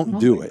 Like, don't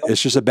do it.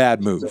 It's just a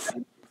bad move.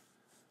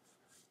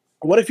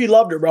 What if he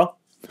loved her, bro?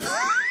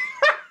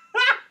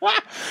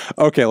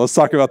 Okay, let's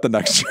talk about the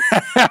next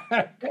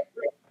track.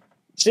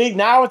 See,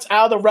 now it's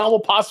out of the realm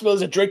of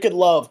possibilities that Drake could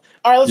love.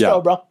 All right, let's go,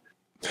 bro.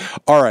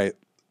 All right,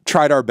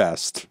 tried our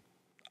best.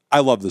 I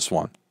love this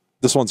one.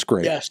 This one's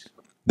great. Yes.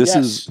 This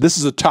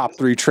is a top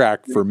 3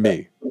 track for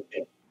me.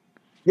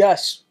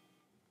 Yes.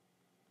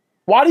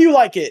 Why do you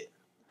like it?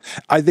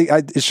 I think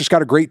it's just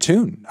got a great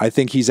tune. I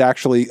think he's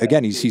actually,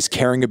 again, he's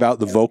caring about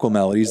the vocal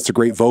melodies. It's a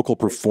great vocal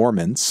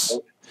performance.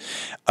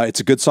 It's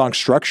a good song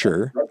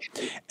structure.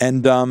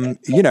 And,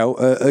 you know,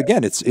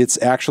 again,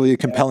 it's actually a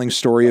compelling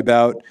story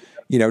about,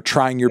 you know,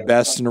 trying your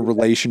best in a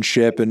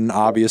relationship. And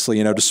obviously,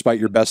 you know, despite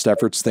your best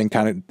efforts, things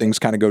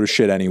kind of go to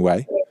shit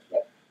anyway.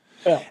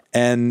 Yeah.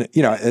 And,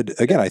 you know,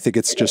 again, I think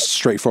it's just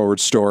straightforward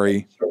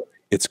story.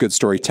 It's good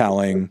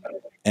storytelling.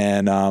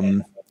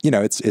 And, you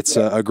know, it's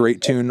a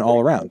great tune all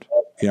around.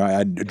 You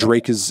know,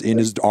 Drake is in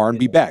his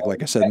R&B bag,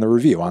 like I said in the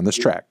review on this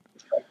track.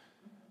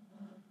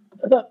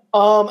 And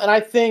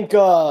I think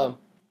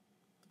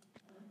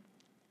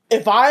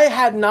if I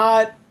had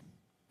not,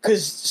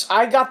 because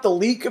I got the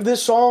leak of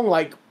this song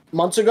like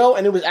months ago,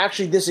 and it was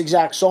actually this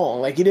exact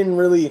song. Like, he didn't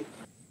really,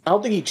 I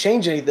don't think he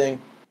changed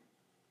anything.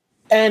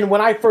 And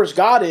when I first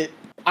got it,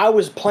 I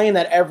was playing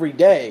that every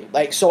day.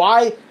 Like, so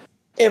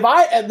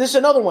this is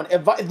another one.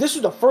 If this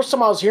was the first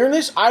time I was hearing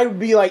this, I would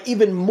be like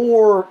even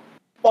more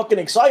fucking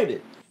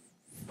excited.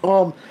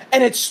 And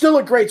it's still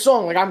a great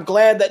song. Like, I'm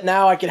glad that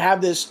now I can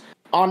have this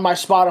on my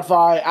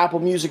Spotify, Apple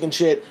Music and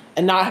shit,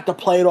 and not have to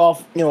play it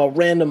off, you know, a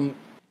random,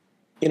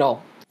 you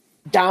know,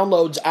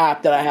 downloads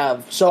app that I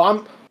have. So I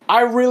might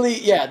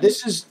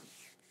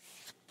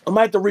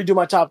have to redo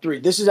my top 3.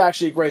 This is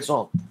actually a great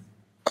song.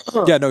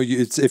 Yeah, no,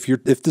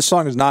 if this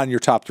song is not in your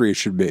top 3, it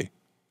should be.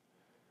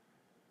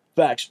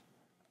 Facts.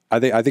 I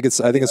think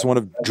it's one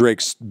of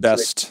Drake's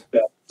best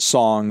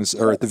songs,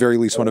 or at the very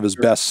least one of his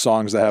best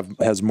songs that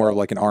has more of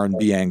like an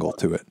R&B angle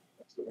to it.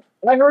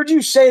 I heard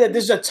you say that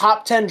this is a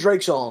top 10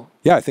 Drake song.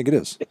 Yeah, I think it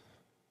is.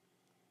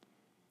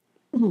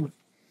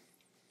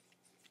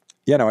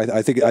 Yeah, no,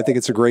 I think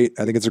it's a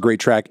great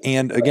track.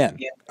 And again,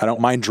 I don't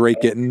mind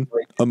Drake getting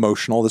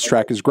emotional. This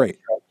track is great.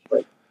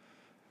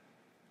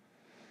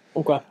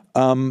 Okay.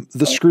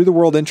 The Screw the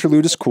World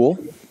interlude is cool.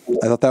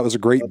 I thought that was a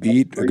great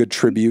beat, a good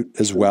tribute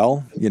as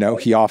well. You know,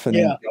 he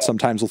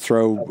sometimes will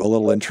throw a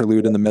little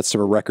interlude in the midst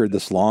of a record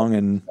this long,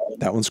 and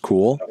that one's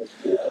cool.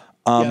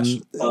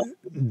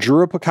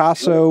 Drew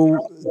Picasso,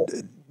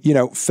 you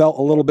know, felt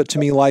a little bit to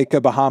me like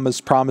a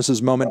Bahamas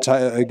Promises moment.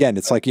 Again,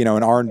 it's like, you know,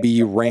 an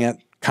R&B rant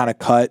kind of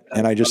cut,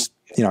 and I just,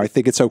 you know, I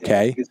think it's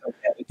okay.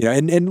 You know,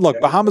 and look,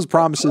 Bahamas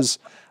Promises,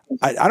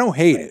 I don't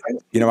hate it.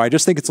 You know, I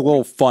just think it's a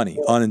little funny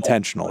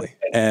unintentionally,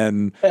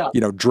 and, you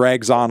know,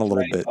 drags on a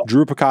little bit.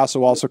 Drew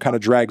Picasso also kind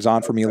of drags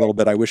on for me a little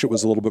bit. I wish it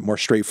was a little bit more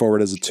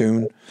straightforward as a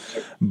tune,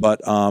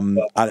 but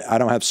I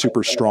don't have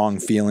super strong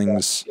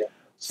feelings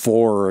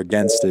for or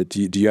against it.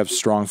 Do you have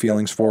strong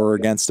feelings for or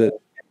against it?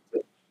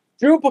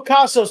 Drew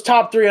Picasso's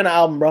top 3 on the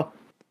album, bro.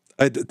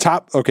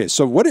 Okay,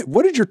 so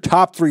what did your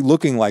top 3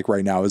 looking like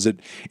right now? Is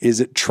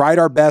it Tried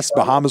Our Best,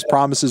 Bahamas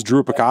Promises,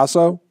 Drew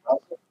Picasso?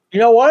 You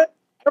know what?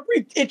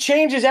 It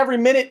changes every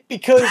minute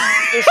because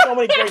there's so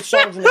many great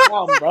songs in the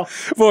album, bro.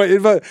 Boy,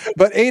 but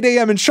 8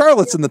 a.m. in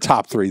Charlotte's in the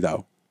top 3,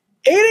 though.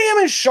 8 a.m.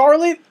 in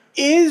Charlotte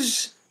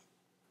is,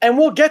 and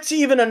we'll get to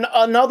even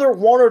another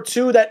 1 or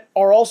 2 that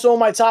are also in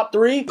my top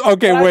 3.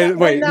 Okay, wait.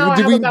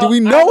 Do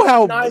we know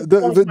how?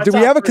 Do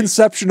we have a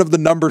conception of the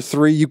number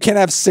 3? You can't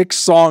have 6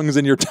 songs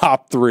in your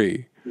top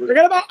 3.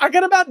 I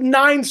got about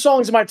 9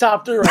 songs in my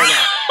top 3 right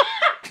now.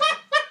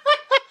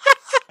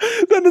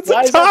 Then it's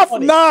a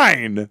top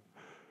 9.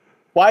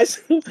 Why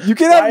is you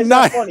can have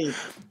 9?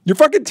 You're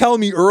fucking telling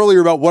me earlier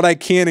about what I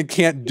can and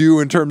can't do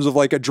in terms of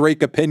like a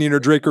Drake opinion or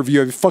Drake review.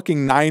 You have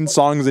fucking 9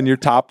 songs in your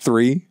top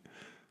 3.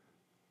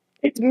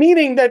 It's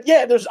meaning that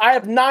I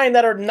have 9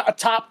 that are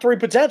top 3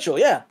 potential.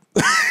 Yeah.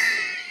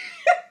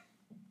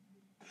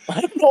 I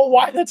don't know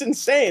why that's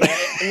insane.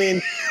 I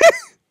mean,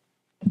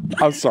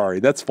 I'm sorry.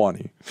 That's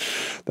funny.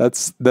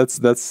 That's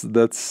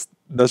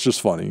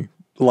just funny.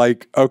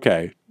 Like,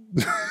 okay.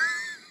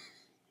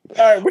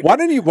 All right, Why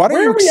don't you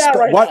where are we at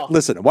right now?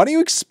 listen, why don't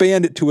you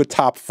expand it to a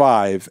top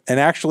 5 and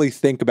actually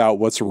think about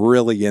what's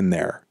really in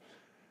there?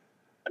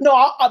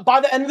 No,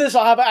 by the end of this,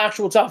 I'll have an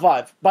actual top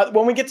 5. But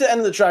when we get to the end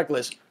of the track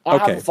list, I'll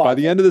have a 5. By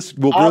the end of this,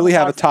 we'll really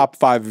have a top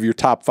 5 of your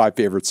top 5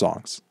 favorite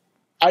songs.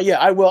 Yeah,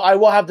 I will. I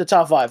will have the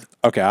top 5.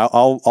 Okay,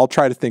 I'll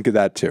try to think of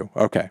that too.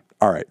 Okay,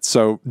 all right.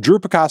 So Drew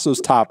Picasso's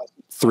top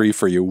 3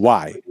 for you.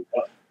 Why?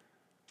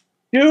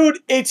 Dude,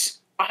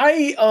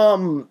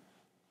 I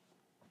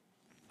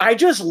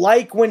just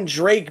like when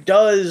Drake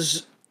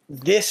does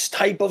this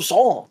type of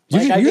song.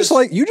 You just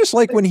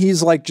like when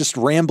he's like just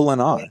rambling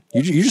on.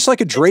 You just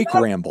like a Drake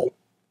ramble.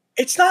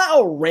 It's not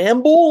a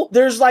ramble.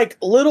 There's like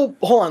little.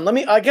 Hold on,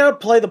 I gotta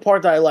play the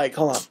part that I like.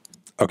 Hold on.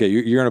 Okay,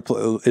 you're gonna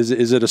play. Is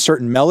it a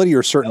certain melody or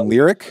a certain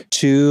lyric?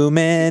 Too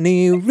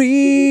many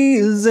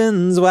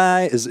reasons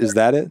why. Is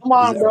that it? Come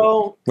on,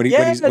 bro. When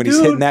he's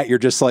hitting that, you're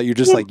just like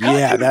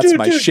yeah, that's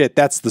my shit.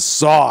 That's the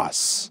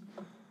sauce.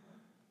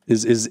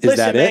 Listen,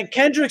 that man, it?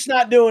 Kendrick's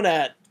not doing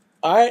that.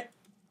 All right.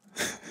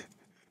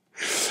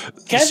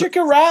 Kendrick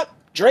can rap.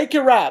 Drake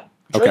can rap.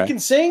 Drake can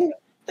sing.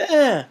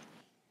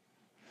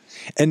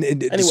 And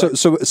anyway.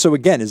 so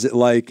again, is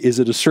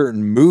it a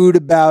certain mood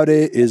about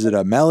it? Is it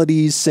a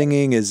melody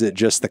singing? Is it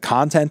just the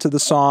content of the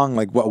song?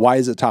 Like why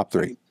is it top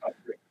 3?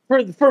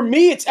 For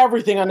me, it's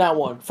everything on that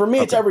one. For me,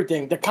 it's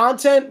everything. The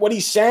content, what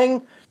he's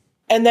saying,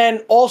 and then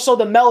also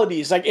the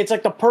melodies. Like it's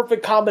like the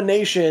perfect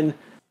combination.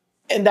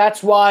 And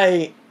that's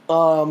why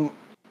and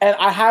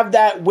I have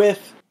that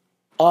with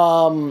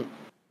Bahamas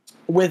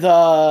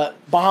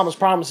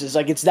Promises.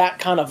 Like it's that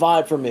kind of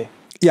vibe for me.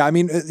 Yeah, I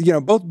mean,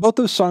 both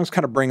those songs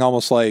kind of bring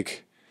almost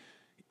like,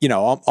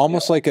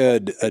 almost like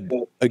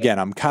again,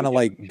 I'm kind of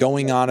like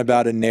going on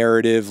about a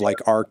narrative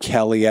like R.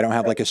 Kelly. I don't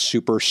have like a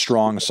super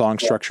strong song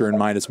structure in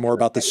mind. It's more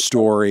about the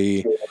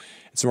story.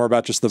 It's more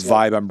about just the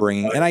vibe I'm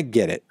bringing. And I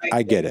get it.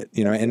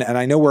 And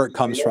I know where it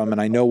comes from and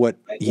I know what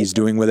he's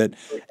doing with it.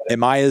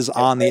 Am I as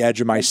on the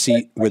edge of my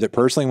seat with it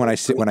personally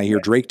when I hear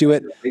Drake do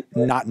it?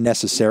 Not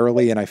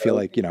necessarily. And I feel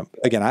like,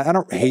 again, I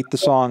don't hate the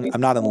song. I'm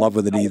not in love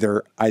with it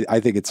either. I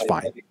think it's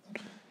fine.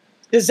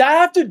 Does that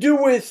have to do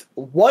with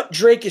what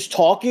Drake is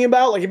talking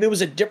about? Like if it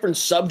was a different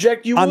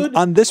subject, would?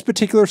 On this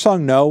particular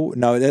song, no.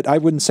 I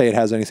wouldn't say it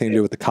has anything to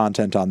do with the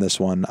content on this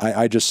one.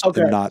 I just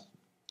am not,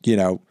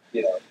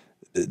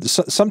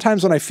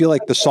 sometimes when I feel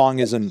like the song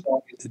isn't,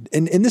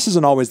 and this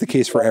isn't always the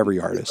case for every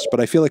artist, but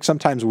I feel like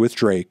sometimes with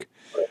Drake,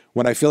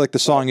 when I feel like the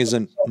song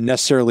isn't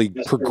necessarily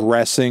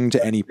progressing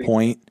to any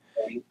point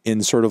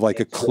in sort of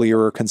like a clear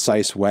or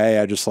concise way,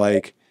 I just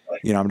like,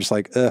 I'm just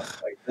like, ugh.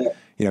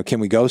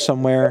 Can we go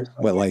somewhere?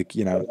 What, like,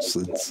 are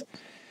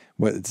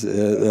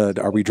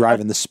we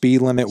driving the speed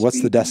limit?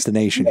 What's the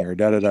destination here?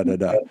 Da da da da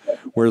da.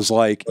 Whereas,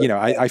 like,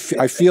 I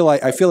feel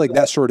like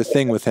that sort of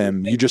thing with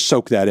him. You just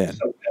soak that in.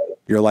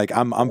 You're like,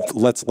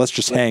 let's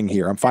just hang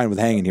here. I'm fine with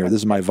hanging here.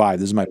 This is my vibe.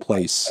 This is my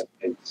place.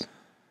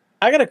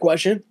 I got a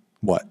question.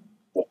 What?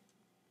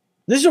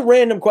 This is a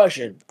random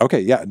question.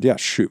 Okay, yeah,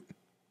 shoot.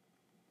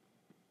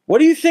 What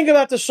do you think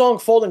about the song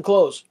 "Fold and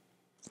Close"?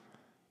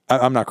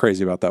 I'm not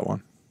crazy about that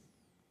one.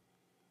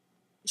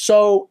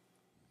 So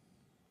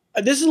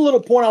this is a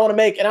little point I want to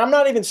make, and I'm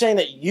not even saying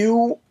that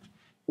you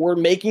were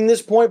making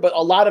this point, but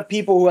a lot of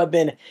people who have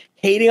been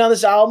hating on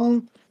this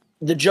album,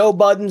 the Joe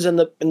Buddens and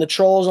the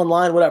trolls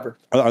online, whatever.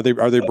 Are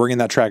they bringing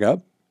that track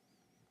up?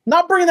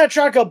 Not bringing that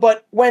track up,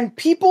 but when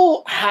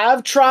people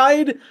have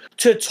tried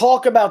to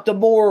talk about the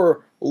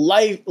more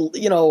life,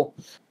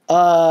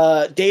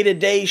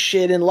 day-to-day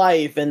shit in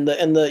life and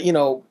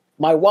the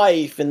my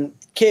wife and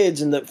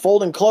kids and the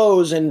folding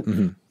clothes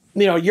and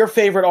your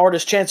favorite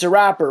artist, Chance the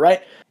Rapper,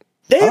 right?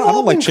 I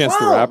don't like Chance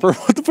the Rapper.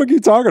 What the fuck are you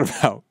talking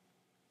about?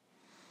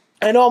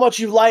 I know how much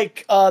you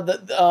like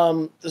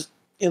the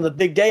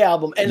Big Day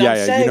album, and I'm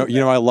saying,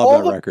 I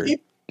love that record.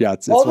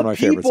 It's one of my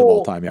favorites of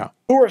all time. Yeah,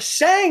 who are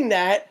saying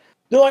that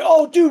they're like,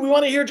 oh, dude, we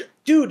want to hear.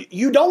 Dude,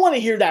 you don't want to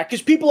hear that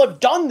because people have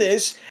done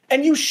this,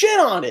 and you shit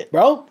on it,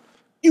 bro.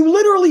 You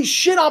literally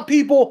shit on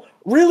people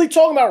really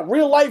talking about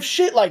real life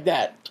shit like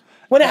that.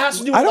 When it has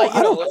to do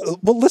with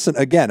well, listen,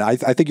 again, I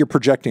think you're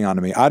projecting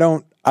onto me. I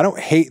don't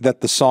hate that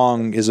the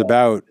song is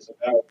about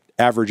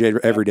average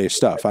everyday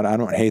stuff. I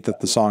don't hate that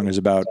the song is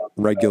about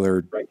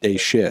regular day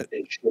shit.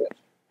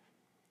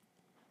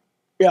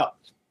 Yeah.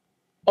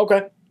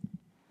 Okay.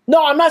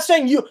 No, I'm not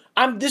saying you.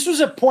 This was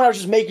a point I was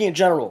just making in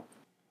general.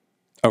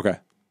 Okay.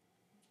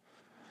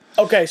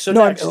 Okay, so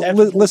no, next,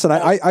 listen,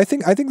 I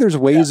think there's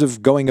ways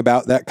of going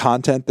about that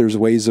content. There's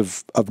ways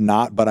of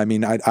not, but I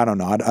mean, I don't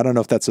know. I don't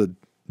know if that's a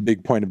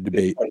big point of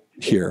debate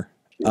here.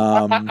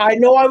 I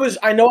know I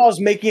was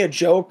making a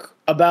joke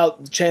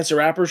about Chance the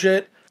Rapper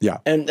shit. Yeah.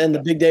 And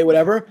the Big Day,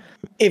 whatever.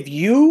 If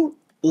you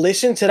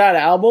listen to that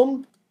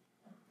album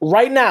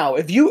right now,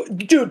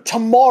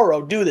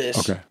 tomorrow, do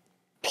this. Okay.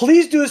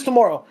 Please do this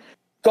tomorrow.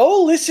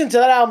 Go listen to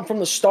that album from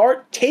the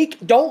start.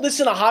 Don't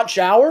listen to Hot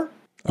Shower.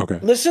 Okay.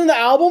 Listen to the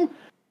album.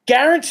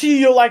 Guarantee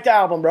you'll like the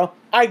album, bro.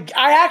 I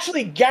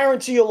actually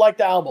guarantee you'll like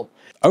the album.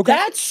 Okay.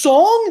 That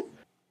song,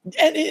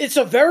 and it's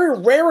a very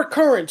rare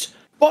occurrence,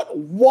 But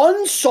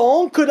one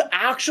song could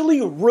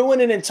actually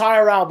ruin an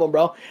entire album,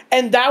 bro.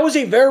 And that was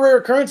a very rare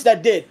occurrence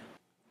that did.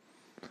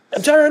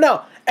 I'm telling you right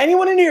now,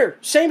 anyone in here,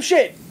 same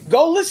shit.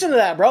 Go listen to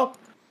that, bro.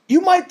 You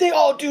might think,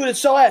 oh, dude, it's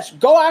so ass.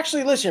 Go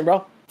actually listen,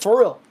 bro. For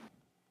real.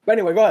 But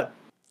anyway, go ahead.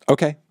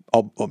 Okay.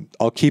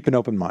 I'll keep an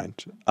open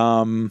mind.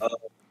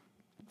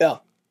 Yeah.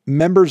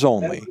 Members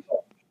only.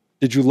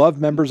 Did you love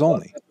members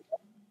only?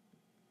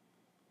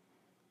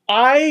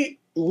 I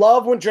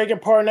love when Drake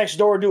and Party Next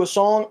Door do a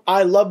song.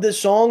 I love this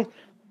song,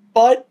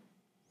 but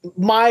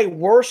my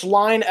worst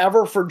line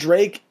ever for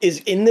Drake is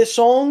in this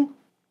song,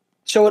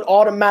 so it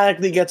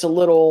automatically gets a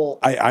little.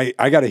 I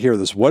got to hear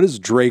this. What is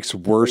Drake's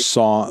worst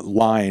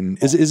line?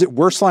 Is it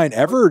worst line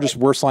ever or just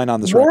worst line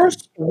on this record?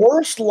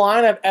 Worst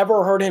line I've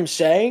ever heard him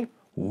say.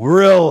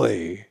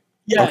 Really?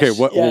 Yes. Okay.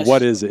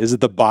 What is it? Is it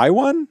the "Buy"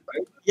 one?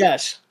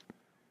 Yes.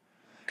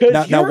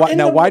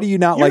 Now, why do you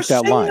not like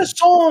that line? The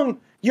song,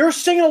 you're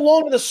singing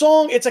along to the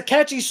song. It's a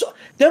catchy song.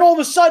 Then all of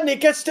a sudden it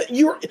gets to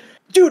you.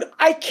 Dude,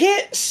 I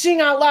can't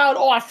sing out loud.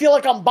 Oh, I feel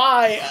like I'm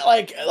bi.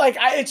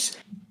 It's.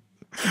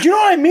 Do you know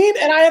what I mean?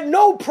 And I have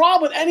no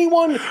problem with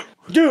anyone.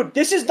 Dude,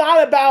 this is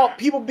not about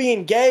people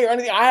being gay or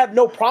anything. I have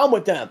no problem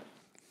with them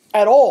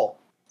at all.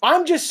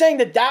 I'm just saying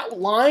that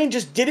line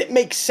just didn't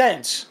make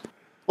sense.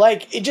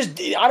 Like, it just.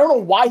 I don't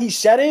know why he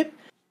said it.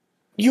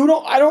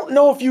 I don't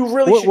know if you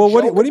really. Well,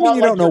 what do you mean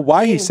you don't know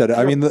why he said it?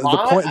 I mean,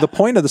 the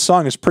point of the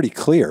song is pretty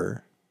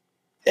clear.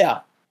 Yeah.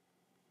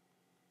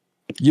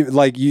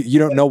 You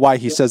don't know why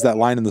he says that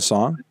line in the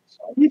song?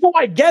 Even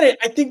I get it.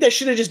 I think that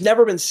should have just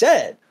never been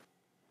said.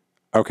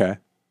 Okay.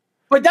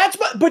 But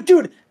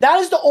dude, that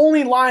is the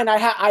only line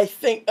I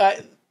think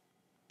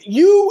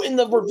you in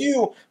the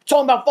review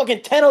talking about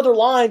fucking 10 other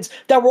lines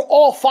that were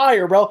all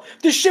fire, bro.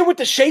 This shit with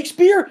the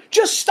Shakespeare,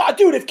 just stop.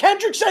 Dude, if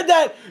Kendrick said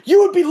that, you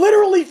would be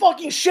literally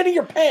fucking shitting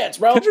your pants,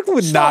 bro. Kendrick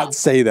would not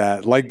say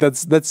that. Like,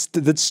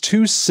 that's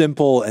too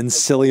simple and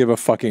silly of a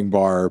fucking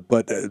bar.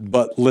 But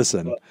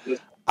listen,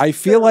 I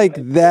feel like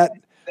that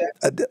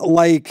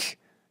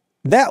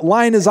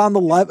line is on the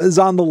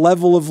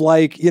level of,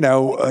 like, you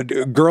know,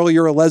 girl,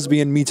 you're a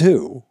lesbian, me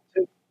too.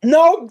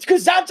 No,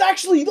 because that's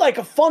actually like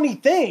a funny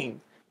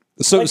thing.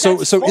 So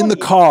in the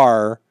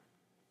car,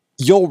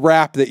 you'll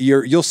rap that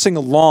you'll sing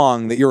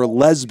along that you're a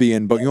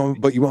lesbian, but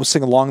you won't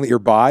sing along that you're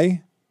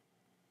bi?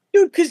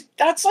 Dude, because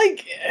that's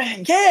like,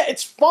 yeah,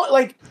 it's fun.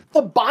 Like,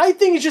 the bi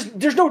thing is just,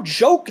 there's no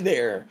joke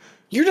there.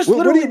 You're just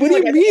literally. What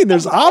do you mean?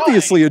 There's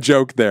obviously a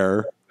joke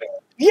there.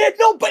 Yeah,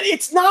 no, but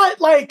it's not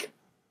like,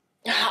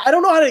 I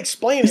don't know how to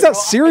explain it. He's not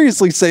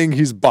seriously saying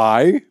he's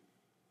bi.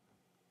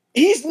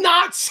 He's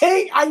not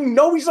saying, I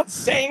know he's not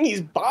saying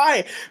he's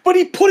bi, but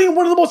he put in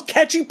one of the most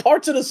catchy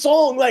parts of the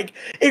song. Like,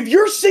 if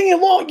you're singing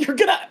along, you're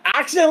going to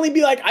accidentally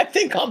be like, I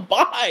think I'm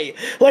bi.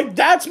 Like,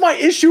 that's my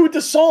issue with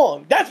the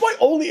song. That's my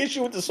only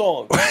issue with the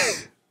song.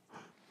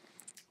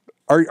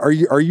 Are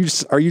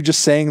you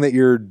just saying that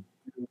you're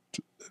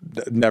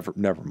never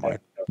mind.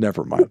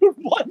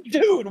 What,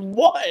 dude?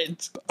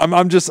 What?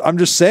 I'm just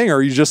saying,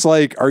 are you just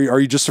like, are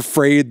you just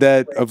afraid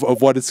that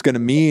of what it's going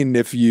to mean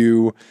if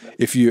you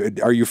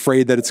are you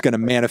afraid that it's going to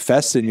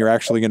manifest and you're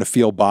actually going to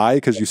feel bi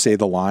because you say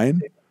the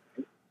line?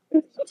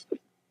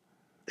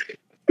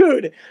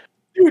 Dude,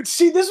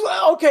 see this.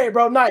 Okay,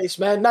 bro, nice,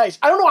 man, nice.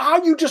 I don't know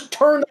how you just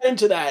turned that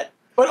into that,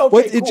 but okay,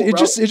 well, cool, it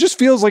just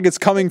feels like it's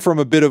coming from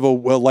a bit of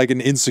like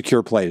an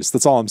insecure place.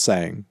 That's all I'm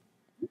saying.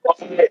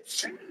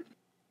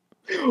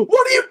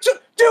 What are you,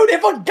 dude?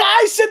 If a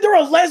guy said they're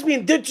a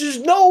lesbian, there's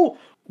no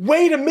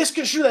way to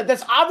misconstrue that.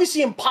 That's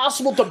obviously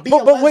impossible to be.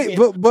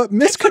 But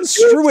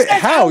misconstrue it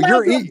how?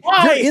 You're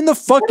in the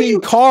fucking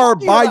car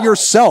by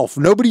yourself.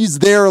 Nobody's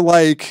there,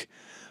 like,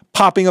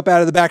 popping up out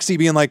of the backseat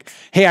being like,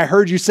 "Hey, I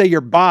heard you say you're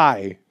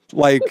bi."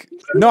 Like,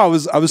 no, I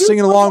was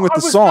singing along with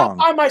the song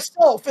by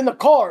myself in the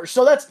car.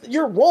 So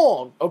you're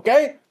wrong.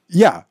 Okay.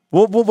 Yeah.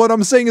 Well, what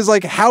I'm saying is,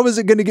 like, how is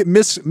it going to get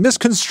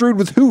misconstrued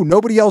with who?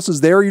 Nobody else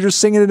is there. You're just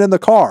singing it in the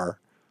car.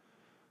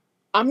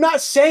 I'm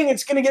not saying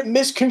it's going to get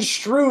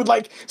misconstrued.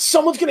 Like,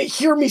 someone's going to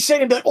hear me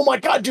saying, like, oh my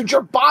God, dude,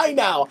 you're bi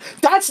now.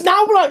 That's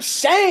not what I'm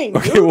saying.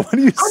 Okay, dude. what are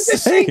you saying? I'm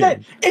just saying that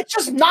it's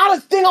just not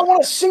a thing I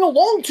want to sing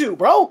along to,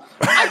 bro.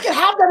 I can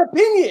have that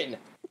opinion.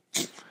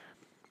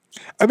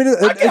 I mean,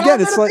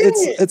 again,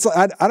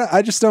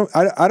 I just don't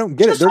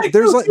get it.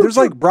 There's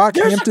like Brockhampton.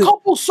 There's a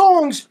couple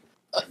songs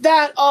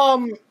that,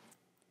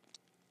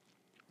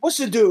 what's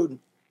the dude?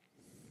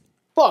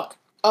 Fuck.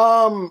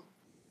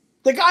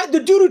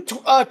 The dude who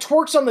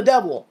twerks on the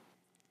devil.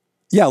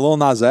 Yeah, Lil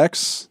Nas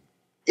X.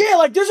 Yeah,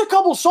 like, there's a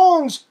couple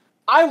songs,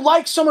 I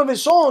like some of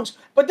his songs,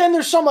 but then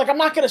there's some, like, I'm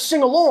not going to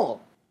sing along.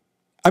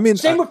 I mean,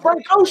 same with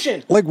Frank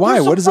Ocean. Like, why?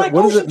 What does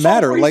it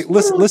matter? Like,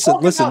 listen.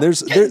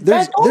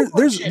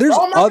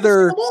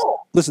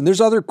 There's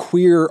other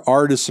queer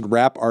artists and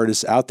rap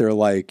artists out there.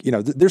 Like, you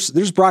know, there's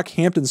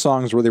Brockhampton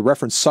songs where they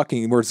reference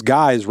sucking, where it's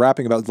guys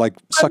rapping about, like,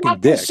 sucking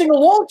dick. Sing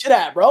along to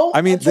that, bro.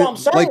 I mean, that's what I'm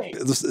saying.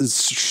 Like,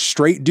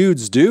 straight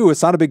dudes do.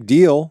 It's not a big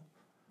deal.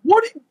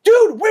 What,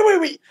 dude?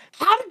 Wait.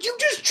 How did you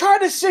just try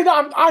to sing?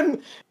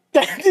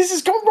 that this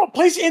is coming from a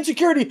place of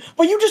insecurity,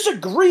 but you just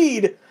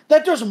agreed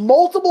that there's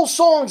multiple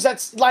songs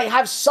that's like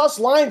have sus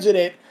lines in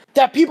it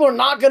that people are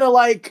not gonna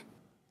like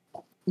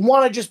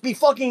want to just be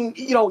fucking,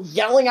 you know,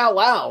 yelling out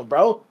loud,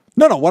 bro.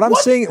 No, what I'm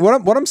saying,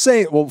 what I'm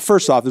saying. Well,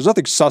 first off, there's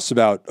nothing sus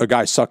about a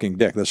guy sucking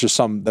dick. That's just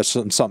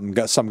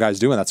something some guys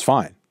doing. That's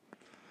fine.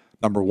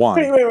 Number one.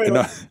 Wait.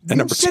 And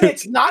number said two,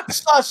 it's not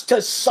sus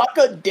to suck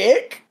a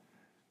dick.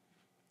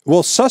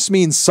 Well, sus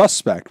means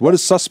suspect. What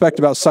is suspect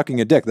about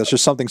sucking a dick? That's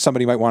just something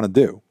somebody might want to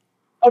do.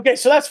 Okay,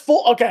 so that's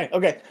full.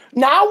 Okay.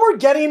 Now we're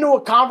getting into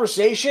a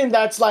conversation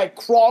that's like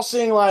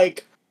crossing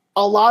like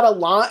a lot of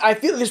line. I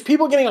feel there's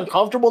people getting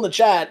uncomfortable in the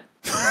chat.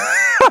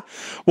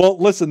 Well,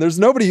 listen, there's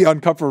nobody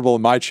uncomfortable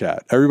in my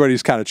chat.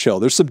 Everybody's kind of chill.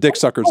 There's some dick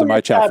suckers in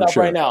my chat for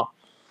sure. Right now.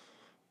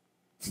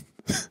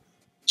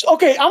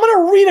 Okay, I'm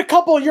gonna read a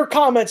couple of your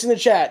comments in the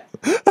chat.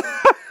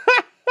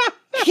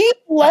 Heath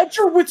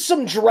Ledger with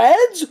some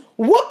dreads?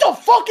 What the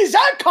fuck is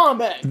that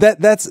comment?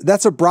 That's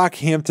a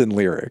Brockhampton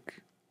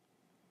lyric.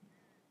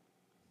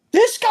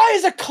 This guy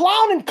is a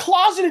clown and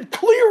closeted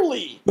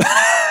clearly.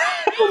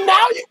 So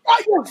now you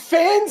got your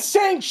fans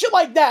saying shit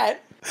like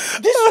that.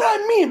 This is what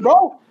I mean,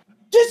 bro.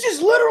 This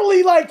is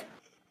literally like,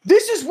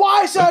 this is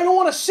why I said I don't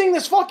want to sing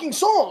this fucking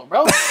song,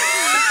 bro.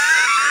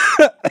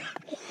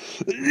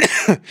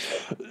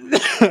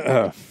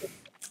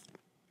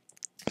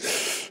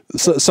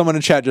 So someone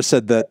in chat just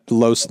said that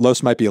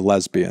Los might be a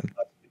lesbian.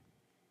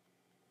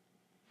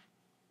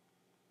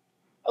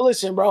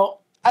 Listen, bro,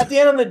 at the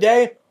end of the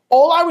day,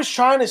 all I was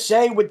trying to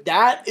say with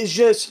that is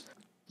just,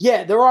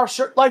 yeah, there are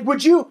certain, like,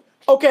 would you,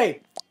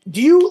 okay,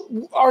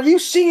 are you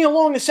singing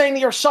along to saying that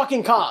you're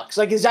sucking cocks?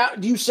 Like,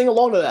 do you sing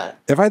along to that?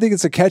 If I think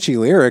it's a catchy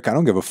lyric, I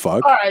don't give a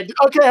fuck. All right,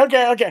 okay,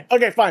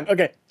 fine,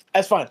 okay,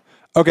 that's fine.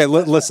 Okay,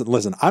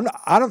 listen. I'm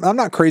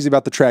not crazy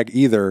about the track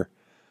either.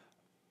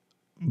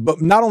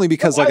 But not only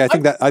because like I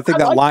think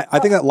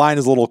that line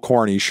is a little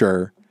corny,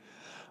 sure.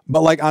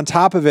 But like on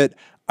top of it,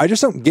 I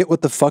just don't get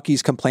what the fuck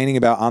he's complaining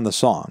about on the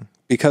song.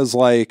 Because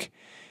like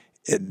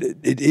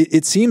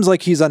it seems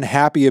like he's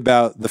unhappy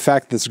about the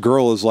fact this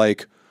girl is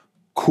like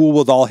cool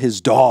with all his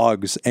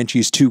dogs and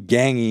she's too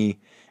gangy,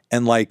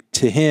 and like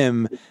to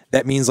him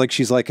that means like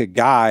she's like a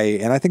guy,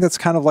 and I think that's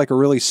kind of like a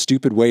really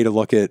stupid way to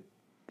look at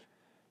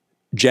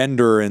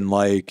gender. And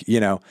like, you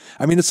know,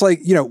 I mean, it's like,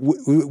 you know,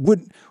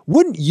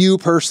 wouldn't you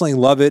personally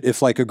love it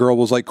if like a girl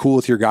was like cool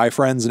with your guy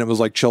friends and it was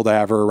like chill to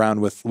have her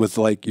around with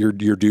like your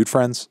dude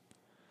friends?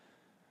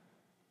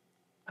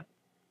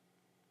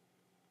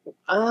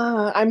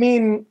 I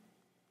mean,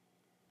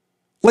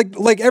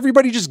 like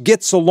everybody just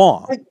gets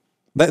along.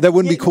 That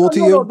wouldn't be cool to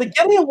you? No, the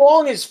getting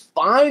along is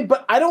fine,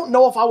 but I don't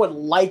know if I would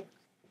like.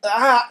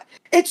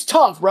 It's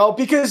tough, bro,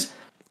 because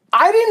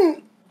I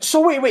didn't.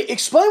 So wait,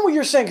 explain what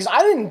you're saying, because I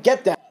didn't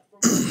get that.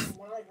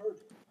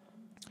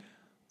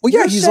 Well,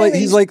 yeah,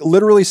 he's like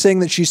literally saying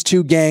that she's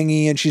too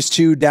gangy and she's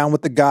too down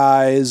with the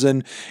guys,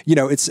 and you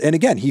know, and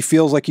again, he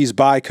feels like he's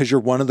bi because you're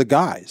one of the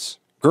guys,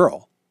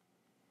 girl,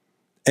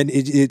 and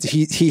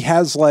he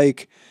has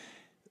like,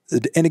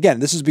 and again,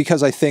 this is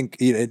because I think,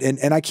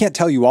 and I can't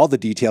tell you all the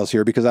details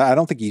here because I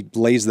don't think he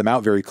lays them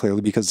out very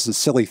clearly because it's a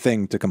silly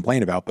thing to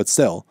complain about, but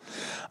still,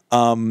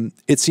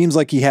 it seems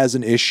like he has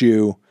an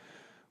issue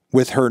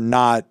with her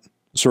not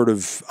sort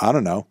of, I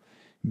don't know,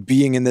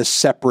 being in this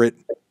separate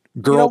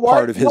girl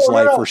part of his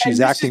life where she's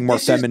acting more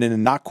feminine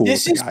and not cool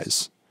with the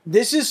guys.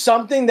 This is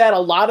something that a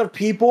lot of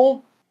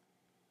people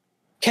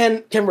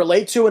can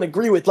relate to and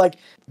agree with. Like,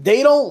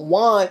 they don't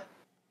want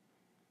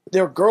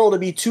their girl to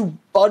be too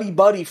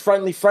buddy,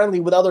 friendly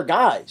with other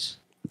guys.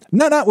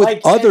 No, not with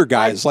like, other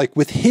guys, like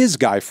with his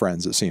guy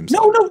friends, it seems.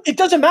 No, it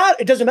doesn't matter.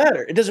 It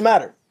doesn't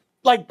matter.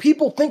 Like,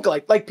 people think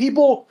like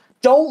people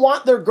don't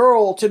want their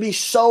girl to be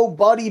so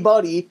buddy,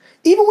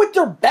 even with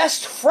their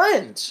best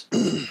friends.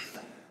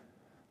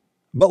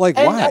 But like,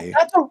 and why?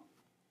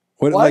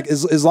 Like,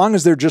 as long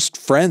as they're just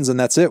friends and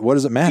that's it, what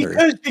does it matter?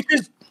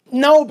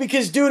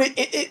 Because dude,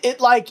 it's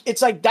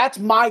like, that's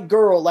my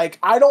girl. Like,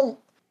 I don't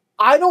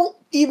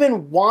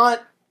even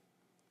want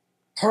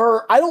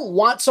her. I don't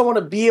want someone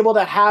to be able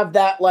to have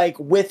that like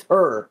with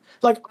her.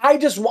 Like, I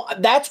just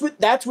want, that's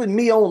with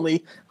me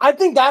only. I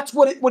think that's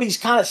what he's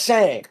kind of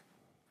saying.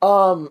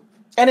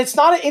 And it's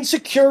not an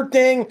insecure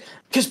thing,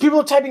 because people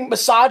are typing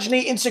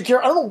misogyny, insecure.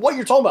 I don't know what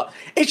you're talking about.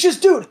 It's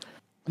just, dude,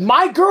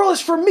 my girl is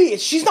for me.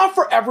 She's not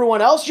for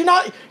everyone else. You're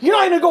not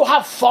gonna go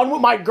have fun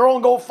with my girl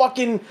and go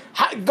fucking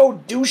go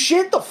do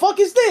shit. The fuck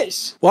is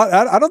this? Well,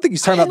 I don't think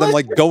he's talking about them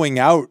like going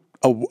out,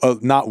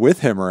 not with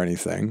him or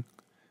anything.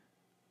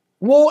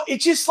 Well,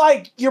 it's just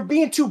like you're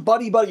being too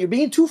buddy. You're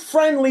being too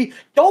friendly.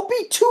 Don't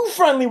be too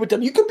friendly with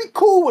them. You can be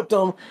cool with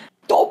them.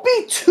 Don't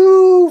be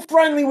too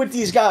friendly with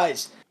these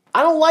guys.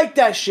 I don't like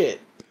that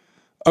shit.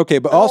 Okay,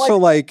 but also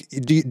like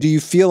do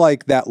you feel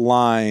like that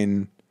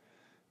line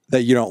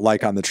that you don't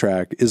like on the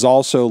track is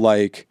also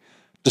like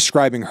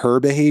describing her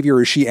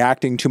behavior? Is she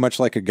acting too much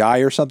like a guy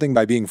or something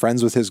by being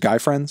friends with his guy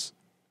friends?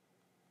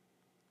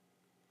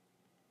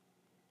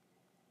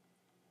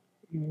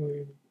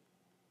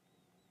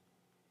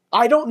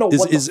 I don't know.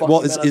 Is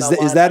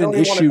that an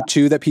issue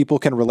too that people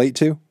can relate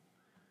to?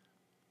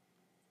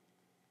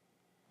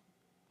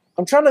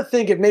 I'm trying to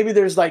think if maybe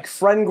there's like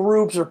friend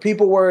groups or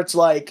people where it's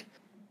like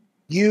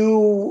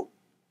you.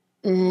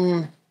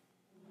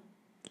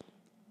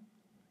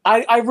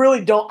 I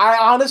really don't. I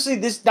honestly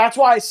that's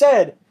why I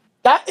said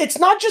that it's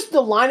not just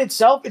the line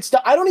itself. It's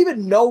I don't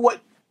even know what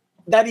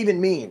that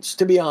even means,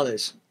 to be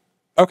honest.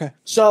 Okay.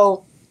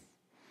 So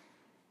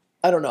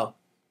I don't know.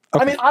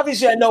 Okay. I mean,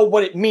 obviously I know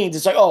what it means.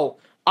 It's like, oh,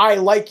 I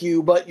like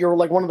you, but you're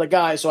like one of the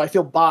guys, so I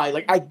feel bi.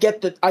 Like I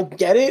get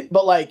it,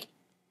 but like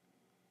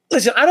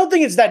listen, I don't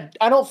think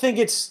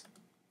it's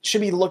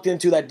should be looked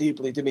into that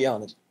deeply, to be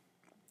honest.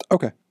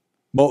 Okay.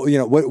 Well,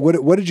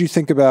 what did you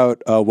think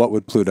about What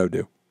Would Pluto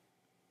Do?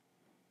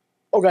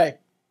 Okay.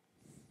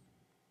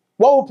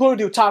 What will Pluto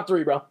do? Top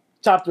 3, bro.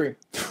 Top 3.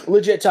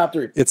 Legit top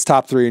 3. It's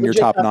top 3 in your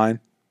top 9.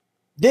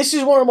 This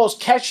is one of the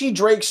most catchy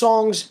Drake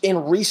songs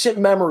in recent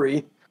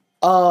memory.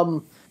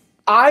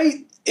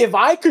 If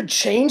I could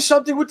change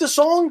something with the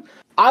song,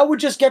 I would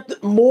just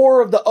get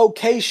more of the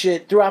okay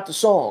shit throughout the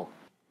song.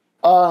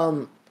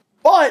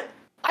 But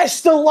I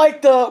still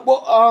like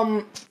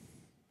the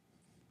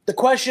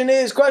question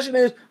is,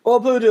 well,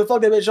 Pluto do?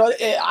 Fuck that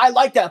bitch. I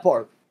like that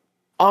part.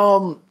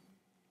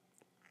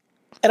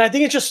 And I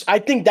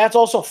think that's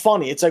also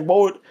funny. It's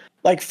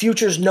like,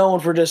 Future's known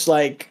for just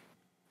like,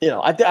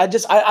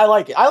 I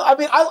like it.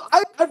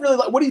 I really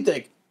like. What do you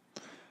think?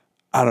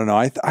 I don't know.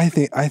 I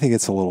think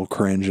it's a little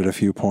cringe at a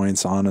few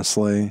points,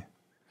 honestly.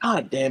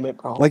 God damn it,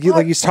 bro! Like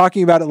he's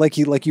talking about it like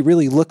he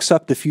really looks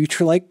up to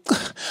Future. Like,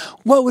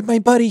 what would my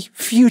buddy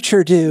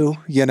Future do?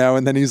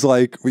 And then he's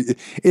like,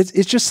 it's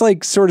just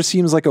like sort of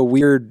seems like a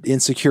weird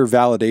insecure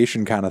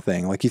validation kind of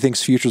thing. Like he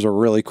thinks Future's a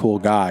really cool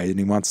guy and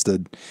he wants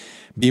to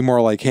be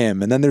more like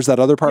him. And then there's that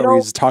other part where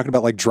he's talking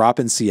about like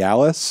dropping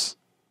Cialis.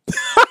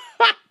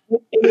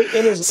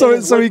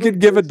 So he could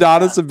give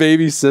Adonis a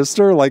baby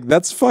sister. Like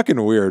that's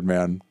fucking weird,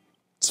 man.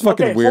 It's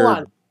fucking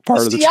weird. Part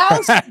of the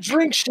Cialis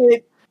drink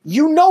shit.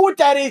 You know what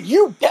that is.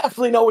 You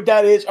definitely know what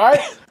that is. All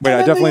right. Wait, I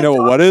definitely know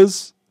what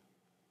is.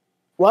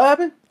 What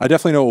happened? I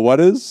definitely know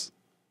what is.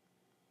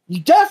 You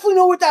definitely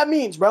know what that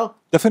means, bro.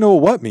 Definitely know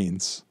what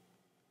means.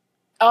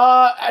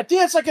 I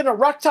think it's like an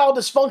erectile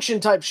dysfunction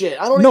type shit.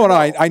 I don't know.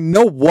 I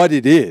know what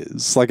it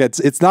is. Like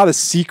it's not a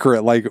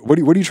secret. Like what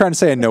are you trying to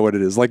say? I know what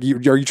it is. Like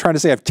are you trying to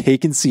say I've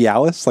taken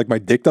Cialis? Like my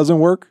dick doesn't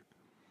work?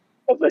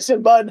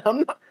 Listen, bud,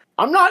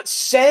 I'm not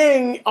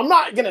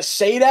gonna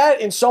say that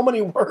in so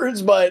many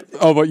words, but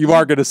but you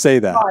are gonna say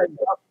that.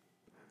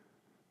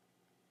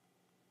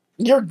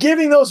 You're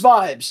giving those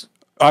vibes.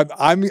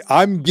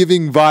 I'm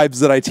giving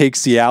vibes that I take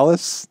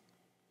Cialis.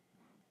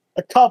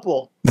 A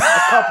couple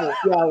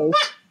Cialis.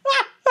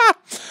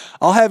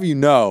 I'll have you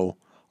know.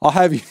 Oh,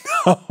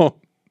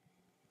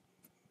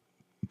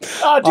 dude,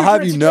 I'll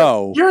have you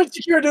know. You're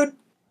insecure, dude.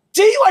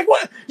 See, like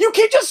what? You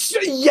can't just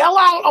yell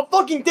out a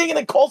fucking thing and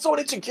then call someone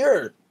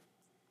insecure.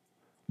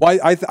 Well,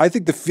 I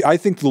think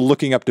the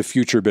looking up to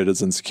Future bit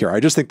is insecure. I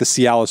just think the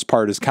Cialis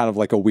part is kind of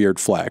like a weird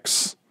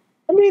flex.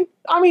 I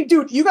mean,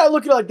 dude, you gotta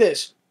look at it like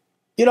this.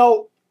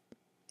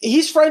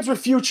 He's friends with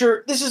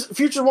Future. This is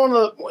Future one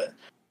of the.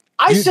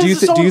 Do you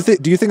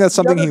think that's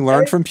something he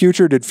learned from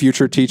Future? Did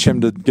Future teach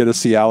him to get a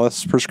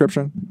Cialis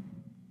prescription?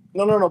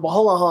 No. But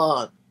hold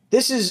on.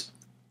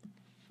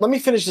 Let me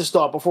finish this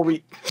thought before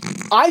we.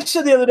 I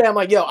said the other day, I'm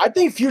like, yo, I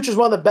think Future's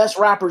one of the best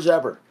rappers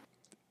ever.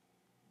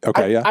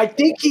 Okay, yeah.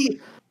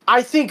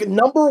 I think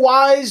number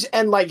wise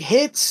and like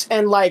hits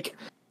and like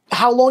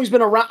how long he's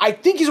been around. I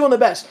think he's one of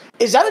the best.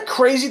 Is that a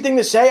crazy thing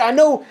to say? I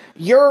know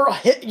your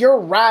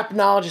rap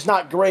knowledge is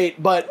not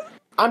great, but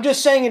I'm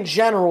just saying in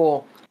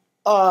general.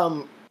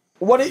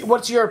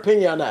 What's your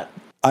opinion on that?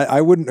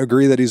 I wouldn't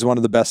agree that he's one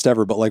of the best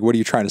ever, but like, what are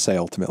you trying to say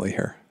ultimately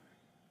here?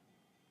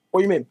 What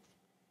do you mean?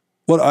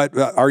 What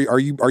are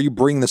you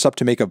bringing this up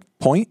to make a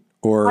point,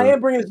 or I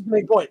am bringing this to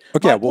make a point.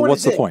 Okay, well,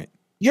 what's the point?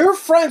 You're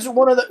friends with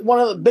one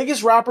of the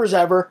biggest rappers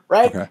ever,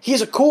 right? Okay.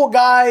 He's a cool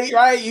guy,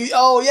 right?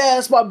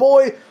 That's my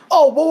boy.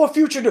 Oh, what will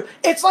Future do?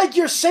 It's like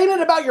you're saying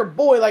it about your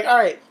boy. Like, all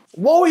right,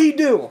 what will he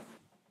do?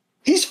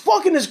 He's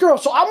fucking this girl,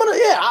 so I'm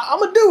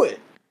gonna do it.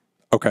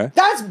 Okay.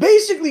 That's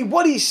basically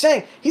what he's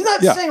saying. He's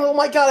not saying, "Oh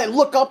my God, I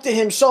look up to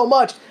him so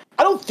much."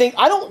 I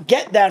don't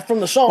get that from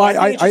the song. Well,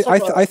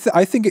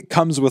 I think it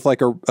comes with like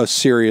a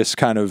serious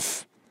kind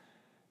of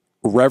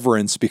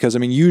reverence, because I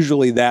mean,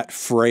 usually that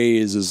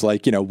phrase is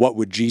like, what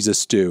would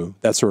Jesus do?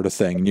 That sort of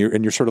thing.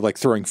 And you're sort of like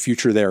throwing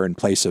Future there in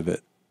place of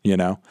it,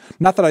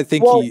 Not that I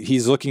think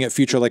he's looking at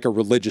Future like a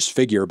religious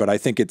figure, but I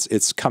think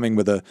it's coming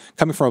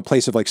from a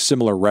place of like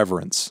similar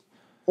reverence.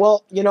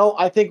 Well,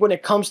 I think when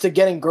it comes to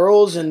getting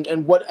girls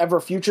and whatever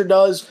Future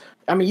does,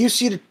 I mean, you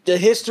see the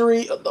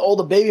history, all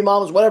the baby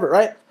mamas, whatever,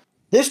 right?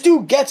 This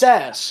dude gets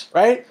ass,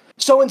 right?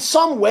 So in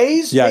some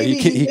ways, yeah,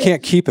 he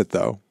can't keep it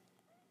though.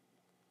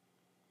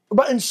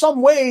 But in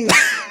some ways,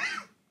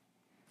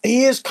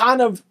 he is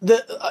kind of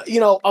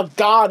a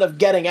god of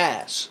getting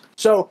ass.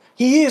 So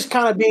he is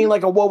kind of being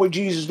like a what would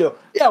Jesus do?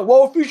 Yeah,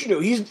 what would Future do?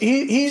 He's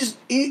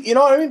you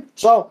know what I mean?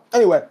 So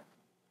anyway.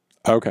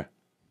 Okay.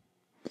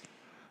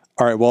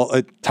 All right.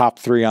 Well, top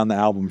 3 on the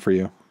album for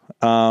you.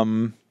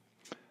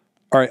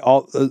 All right,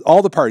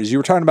 all the parties. You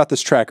were talking about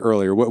this track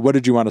earlier. What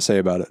did you want to say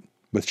about it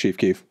with Chief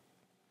Keef?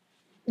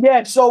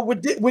 Yeah, so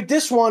with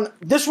this one,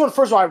 first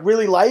of all, I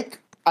really like.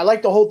 I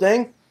like the whole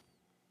thing.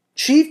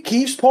 Chief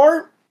Keef's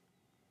part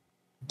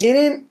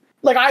didn't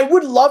like. I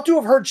would love to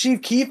have heard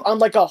Chief Keef on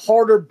like a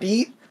harder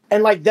beat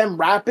and like them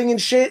rapping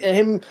and shit, and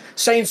him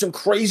saying some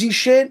crazy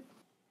shit.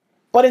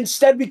 But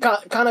instead, we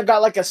kind of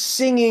got like a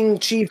singing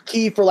Chief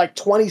Keef for like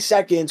 20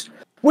 seconds,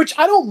 which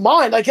I don't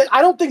mind. Like,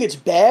 I don't think it's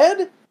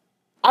bad.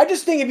 I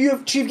just think if you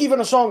have Chief Keef in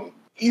a song,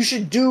 you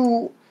should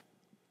do,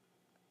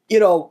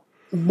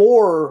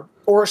 more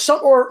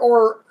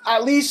or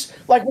at least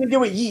like when you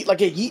do a Yeet,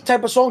 like a Yeet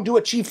type of song, do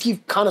a Chief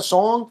Keef kind of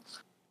song.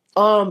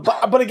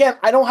 But again,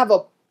 I don't have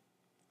a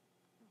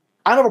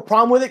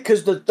problem with it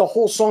because the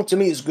whole song to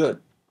me is good.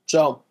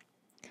 So,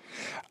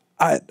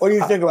 what do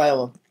you think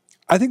about it?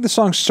 I think the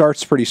song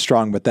starts pretty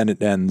strong, but then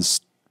it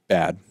ends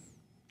bad.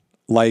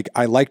 Like,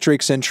 I like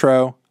Drake's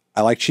intro.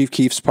 I like Chief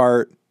Keef's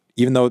part,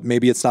 even though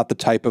maybe it's not the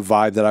type of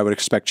vibe that I would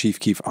expect Chief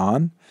Keef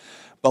on.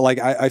 But like,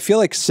 I feel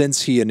like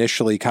since he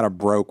initially kind of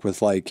broke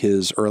with like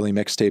his early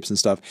mixtapes and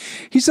stuff,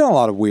 he's done a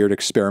lot of weird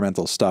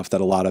experimental stuff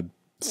that a lot of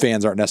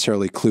fans aren't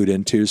necessarily clued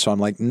into. So I'm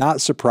like not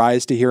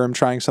surprised to hear him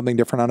trying something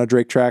different on a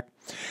Drake track.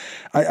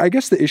 I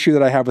guess the issue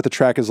that I have with the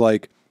track is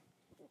like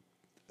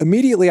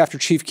immediately after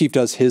Chief Keef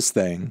does his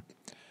thing,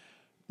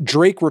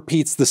 Drake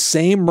repeats the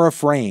same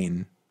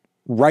refrain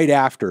right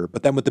after,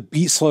 but then with the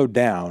beat slowed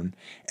down.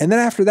 And then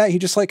after that, he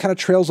just like kind of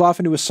trails off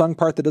into a sung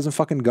part that doesn't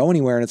fucking go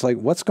anywhere. And it's like,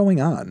 what's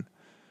going on?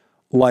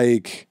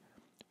 Like,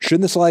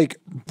 shouldn't this like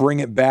bring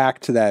it back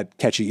to that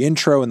catchy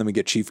intro and then we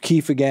get Chief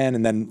Keef again?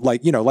 And then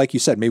like, like you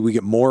said, maybe we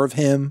get more of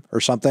him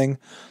or something.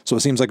 So it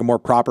seems like a more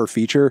proper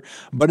feature,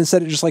 but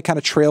instead it just like kind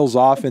of trails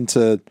off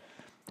into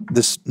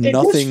this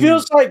nothing.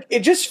 It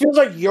just feels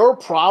like your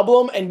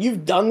problem. And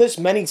you've done this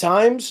many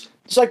times.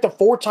 It's like the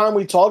fourth time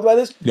we talked about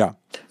this. Yeah.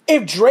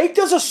 If Drake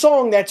does a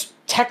song that's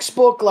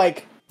textbook,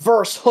 like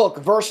verse,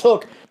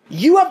 hook,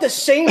 you have the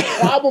same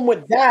problem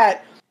with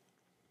that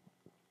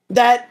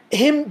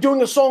him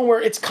doing a song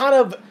where it's kind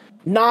of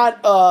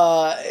not,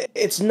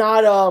 what's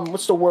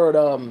the word?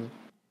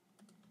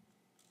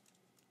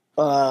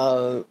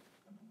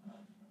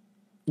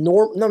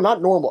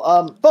 Not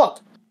normal.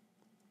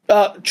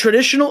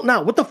 Traditional.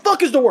 No, what the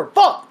fuck is the word?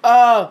 Fuck.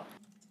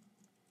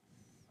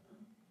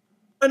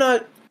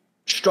 Not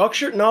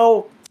structured.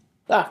 No.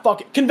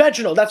 Fuck it.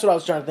 Conventional. That's what I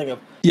was trying to think of.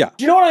 Yeah.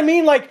 Do you know what I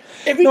mean? Like,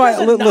 if he does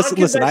a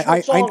listen.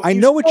 I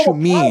know what you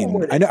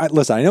mean. I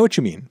know what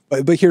you mean.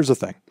 But here's the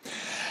thing.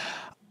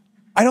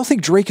 I don't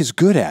think Drake is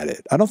good at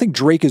it. I don't think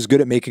Drake is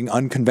good at making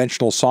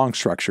unconventional song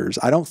structures.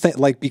 I don't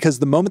think because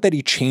the moment that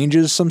he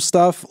changes some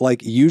stuff,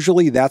 like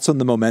usually that's when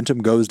the momentum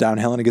goes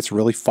downhill and it gets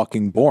really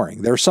fucking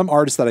boring. There are some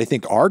artists that I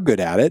think are good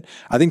at it.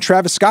 I think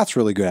Travis Scott's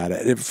really good at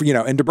it.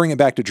 And to bring it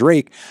back to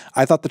Drake,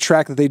 I thought the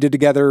track that they did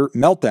together,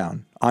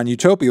 Meltdown on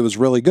Utopia, was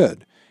really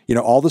good.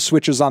 All the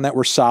switches on that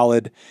were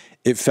solid.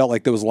 It felt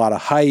like there was a lot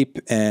of hype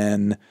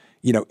and,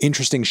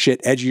 interesting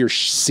shit, edge of your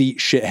seat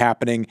shit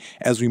happening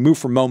as we move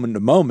from moment to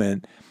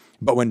moment.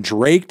 But when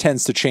Drake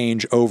tends to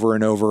change over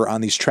and over on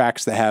these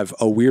tracks that have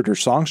a weirder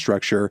song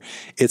structure,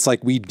 it's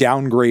like we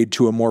downgrade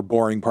to a more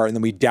boring part, and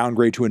then we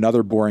downgrade to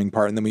another boring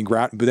part, and then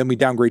we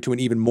downgrade to an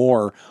even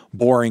more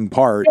boring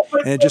part,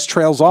 and it just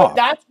trails off.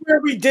 That's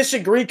where we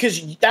disagree,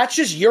 because that's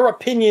just your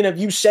opinion of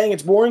you saying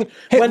it's boring.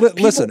 Hey,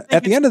 listen,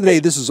 at the end of the day,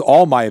 this is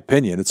all my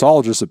opinion. It's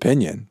all just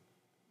opinion.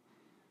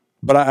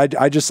 But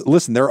I just,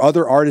 listen, there are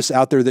other artists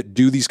out there that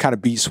do these kind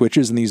of beat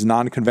switches and these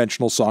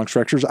non-conventional song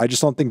structures. I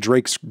just don't think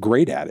Drake's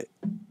great at it.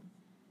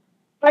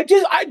 I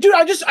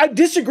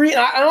disagree, and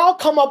I'll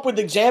come up with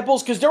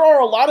examples, because there are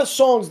a lot of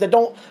songs that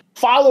don't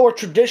follow a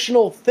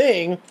traditional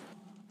thing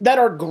that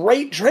are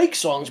great Drake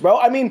songs, bro.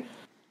 I mean,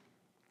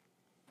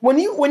 when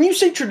you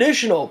say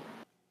traditional,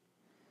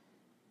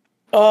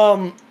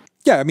 yeah,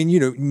 I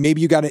mean,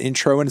 maybe you got an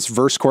intro and it's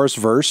verse, chorus,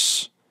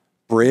 verse,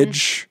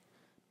 bridge.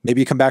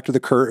 Maybe you come back to the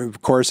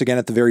chorus again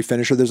at the very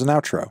finish, or there's an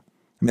outro. I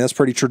mean, that's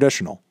pretty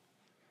traditional.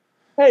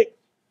 Hey.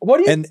 What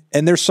do you,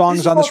 and there's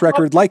songs on this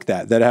record like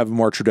that have a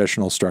more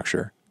traditional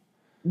structure.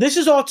 This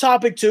is off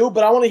topic too,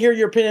 but I want to hear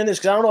your opinion on this,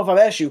 because I don't know if I've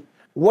asked you.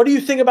 What do you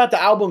think about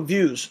the album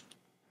Views?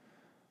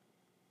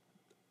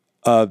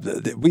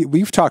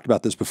 We've talked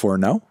about this before,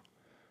 no?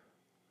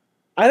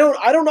 I don't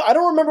know. I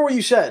don't remember what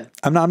you said.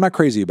 I'm not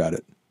crazy about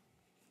it.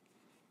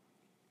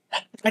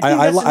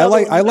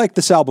 I like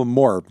this album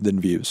more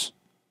than Views.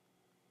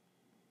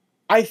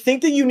 I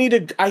think that you need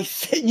to.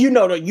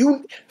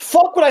 You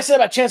fuck what I said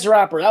about Chance the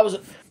Rapper.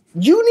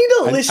 You need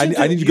to listen.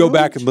 I need to go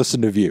back and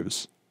listen to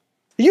Views.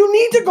 You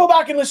need to go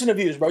back and listen to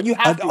Views, bro. You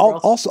have to. Bro.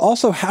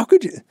 Also, how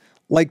could you?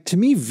 Like, to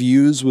me,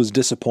 Views was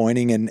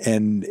disappointing,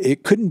 and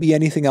it couldn't be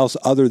anything else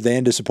other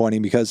than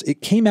disappointing, because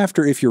it came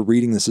after If You're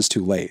Reading This Is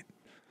Too Late.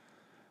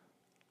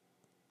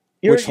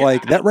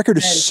 That record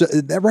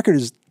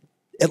is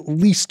at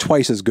least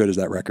twice as good as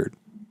that record.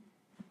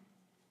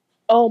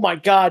 Oh my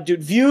god,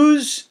 dude!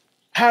 Views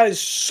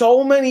has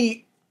so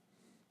many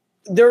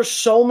there's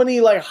so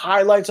many like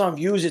highlights on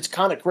views. It's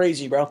kind of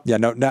crazy, bro. Yeah,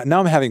 no, now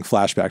I'm having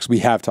flashbacks. We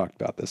have talked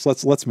about this.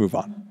 Let's move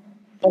on.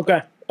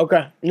 Okay.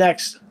 Okay.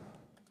 Next.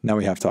 Now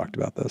we have talked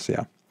about this.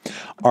 Yeah.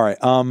 All right.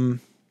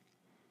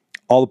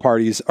 All the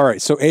parties. All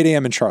right. So 8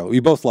 a.m. in Charlotte. We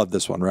both love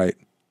this one, right?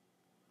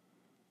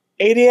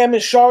 8 a.m. in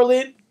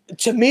Charlotte.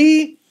 To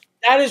me,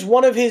 that is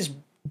one of his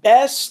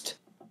best.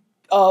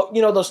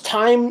 Those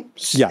time.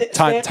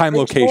 Time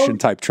location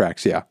type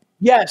tracks. Yeah.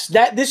 Yes,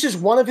 this is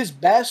one of his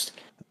best.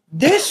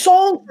 This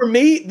song for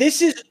me,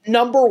 this is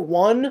number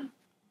 1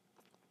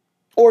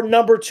 or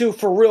number 2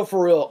 for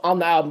real on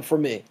the album for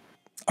me.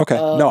 Okay.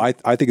 No,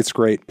 I think it's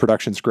great.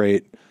 Production's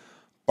great.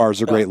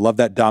 Bars are great. Love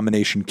that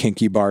Domination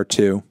Kinky bar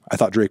too. I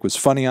thought Drake was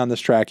funny on this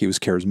track. He was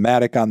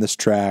charismatic on this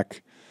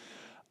track.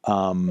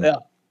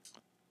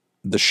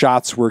 The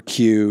shots were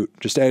cute.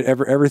 Just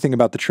everything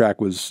about the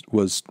track was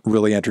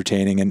really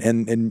entertaining.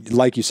 And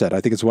like you said,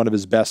 I think it's one of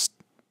his best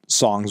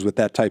songs with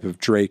that type of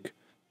Drake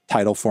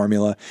title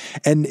formula.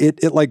 And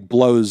it like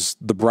blows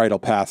the Bridal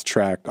Path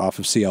track off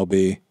of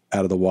CLB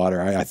out of the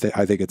water. I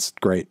think it's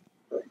great.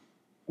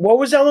 What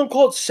was that one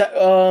called?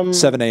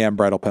 7 a.m.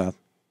 Bridal Path.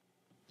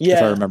 Yeah,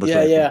 if I remember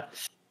correctly.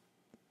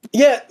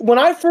 Yeah. When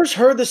I first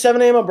heard the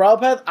 7 a.m. Bridal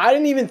Path, I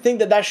didn't even think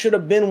that should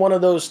have been one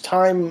of those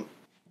time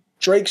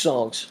Drake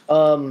songs.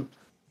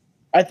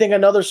 I think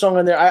another song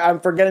in there, I'm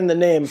forgetting the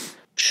name,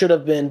 should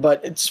have been,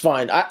 but it's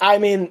fine. I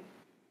mean,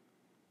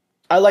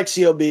 I like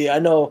CLB. I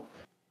know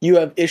you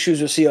have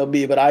issues with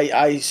CLB, but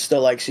I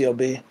still like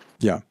CLB.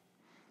 Yeah.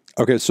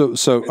 Okay, so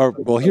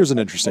well, here's an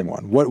interesting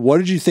one. What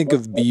did you think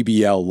of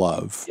BBL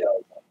Love?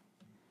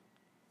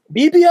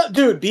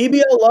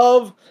 BBL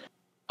Love.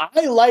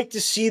 I like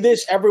to see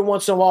this every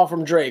once in a while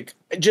from Drake.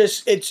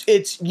 Just it's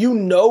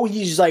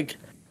he's like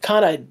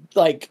kind of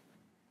like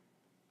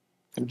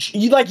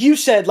you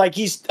said, like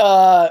he's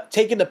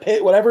taking the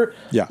pit, whatever.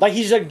 Yeah. Like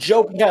he's like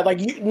joking.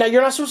 Like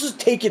you're not supposed to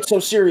take it so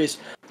serious.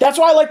 That's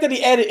why I like that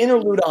he added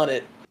interlude on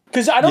it.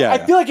 Because I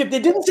feel like if they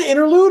didn't say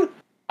interlude,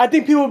 I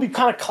think people would be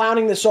kind of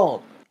clowning the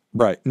song.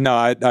 Right. No,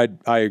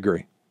 I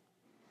agree.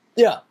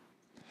 Yeah.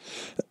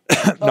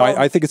 No,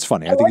 I think it's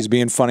funny. I think he's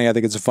being funny. I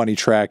think it's a funny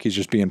track. He's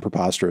just being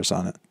preposterous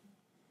on it.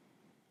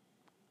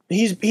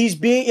 He's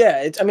being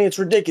it's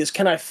ridiculous.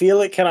 Can I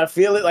feel it? Can I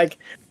feel it? Like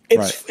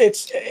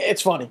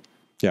it's funny.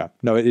 Yeah.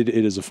 No, it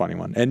is a funny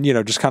one. And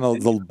just kind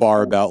of the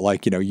bar about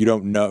like, you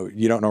don't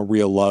know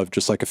real love,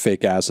 just like a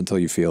fake ass until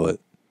you feel it.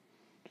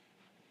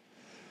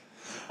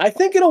 I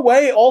think in a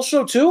way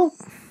also too,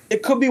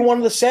 it could be one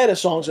of the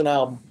saddest songs in the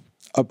album.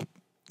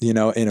 In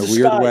a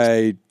weird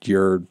way,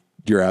 you're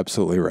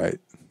absolutely right.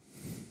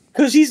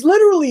 Because he's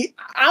literally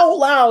out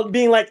loud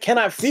being like, can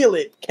I feel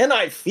it? Can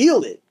I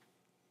feel it?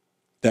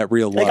 That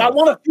real love. Like, I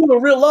want to feel the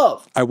real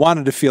love. I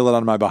wanted to feel it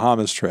on my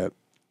Bahamas trip.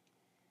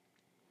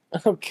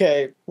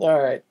 Okay. All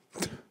right.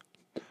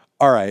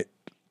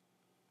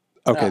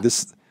 Okay.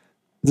 This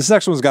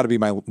next one's got to be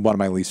one of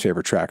my least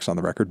favorite tracks on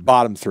the record.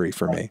 Bottom 3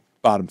 for me.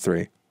 Bottom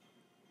 3.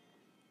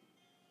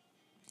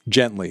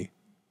 Gently.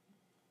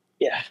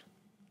 Yeah.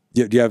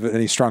 Do you have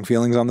any strong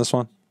feelings on this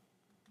one?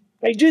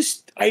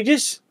 As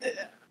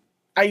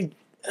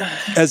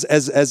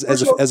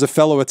a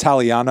fellow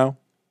Italiano,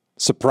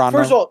 soprano.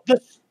 First of all,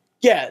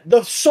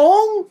 the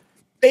song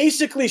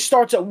basically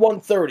starts at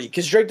 1:30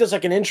 because Drake does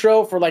like an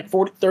intro for like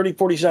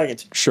 40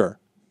 seconds. Sure.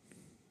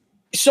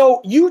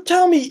 So you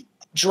tell me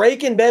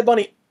Drake and Bad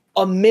Bunny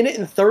 1 minute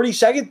and 30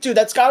 seconds? Dude,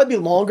 that's got to be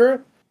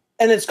longer.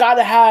 And it's got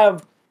to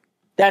have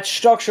that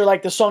structure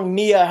like the song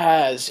Nia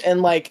has.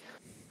 And like,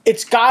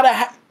 it's got to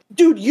have...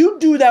 Dude, you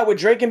do that with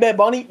Drake and Bad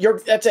Bunny,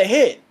 that's a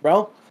hit,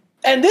 bro.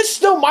 And this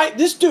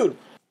dude,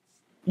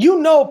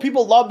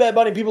 people love Bad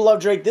Bunny, people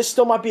love Drake. This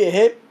still might be a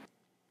hit.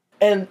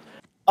 And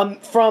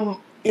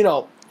from,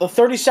 the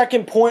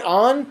 30-second point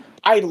on,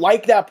 I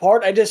like that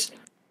part. I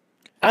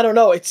don't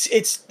know.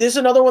 This is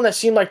another one that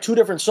seemed like two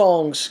different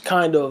songs,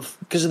 kind of,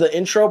 because of the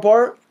intro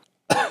part.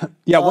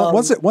 Yeah,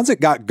 once it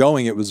got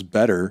going, it was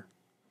better,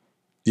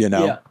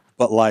 Yeah.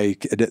 But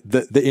like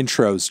the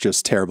intro's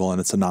just terrible and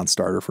it's a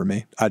non-starter for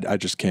me. I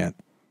just can't.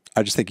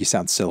 I just think he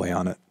sounds silly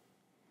on it.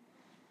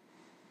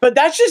 But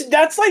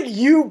that's like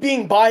you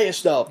being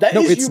biased though.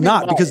 No, it's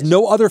not because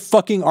no other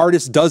fucking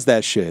artist does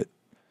that shit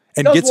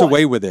and gets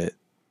away with it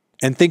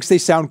and thinks they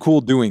sound cool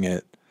doing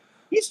it.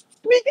 He's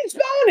speaking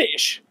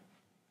Spanish.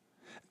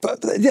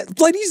 But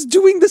he's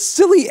doing the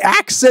silly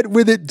accent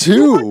with it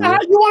too. You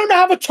want him to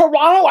have a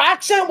Toronto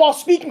accent while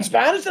speaking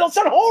Spanish? That'll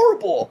sound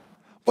horrible.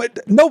 But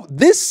no,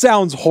 this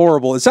sounds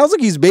horrible. It sounds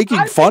like he's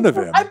making fun of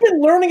him. I've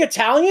been learning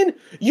Italian.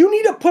 You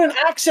need to put an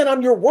accent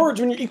on your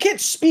words when you can't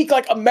speak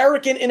like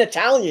American in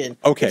Italian.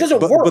 Okay, it doesn't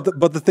work.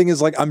 But the thing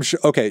is, like, I'm sure.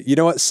 Okay, you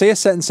know what? Say a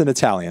sentence in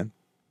Italian.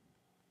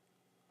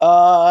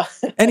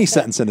 Any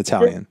sentence in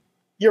Italian.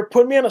 You're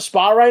putting me on a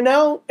spot right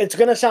now. It's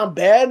gonna sound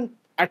bad.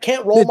 I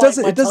can't roll. It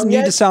doesn't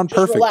need to sound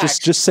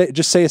perfect. Just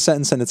say a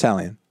sentence in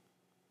Italian.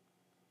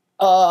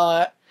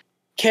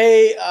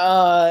 Okay.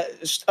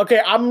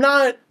 Okay.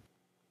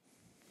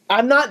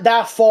 I'm not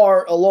that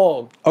far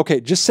along. Okay,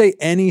 just say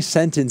any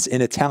sentence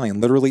in Italian.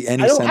 Literally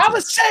any sentence. I don't have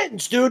a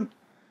sentence, dude.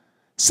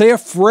 Say a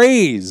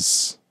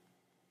phrase.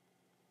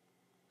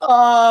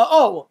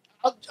 Como.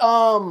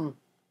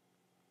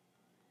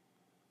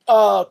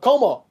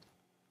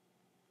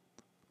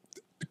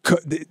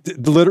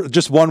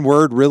 Just one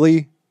word,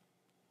 really?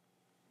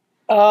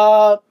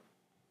 Oh,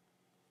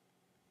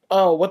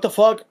 what the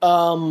fuck?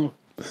 Damn,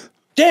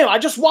 I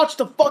just watched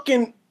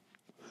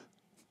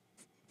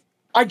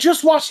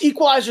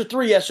Equalizer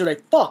 3 yesterday.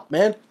 Fuck,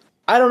 man.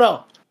 I don't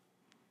know.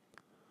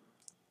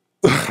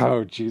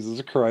 Oh, Jesus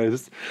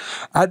Christ.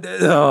 Do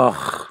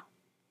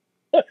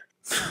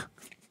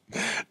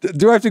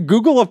I have to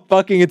Google a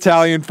fucking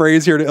Italian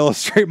phrase here to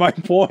illustrate my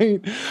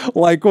point?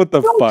 Like, what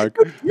the fuck?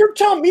 You're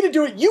telling me to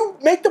do it. You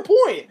make the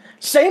point.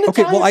 Say an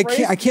Italian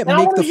phrase. I can't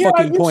make the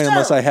fucking point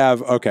unless I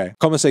have, okay.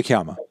 Come si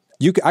chiama.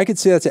 I could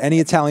say that to any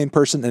Italian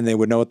person and they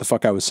would know what the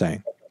fuck I was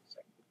saying.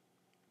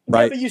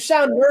 Right? Yeah, but you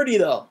sound nerdy,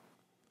 though.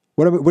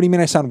 What do you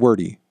mean I sound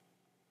wordy?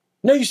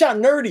 No, you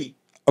sound nerdy.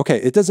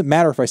 Okay, it doesn't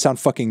matter if I sound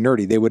fucking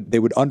nerdy. They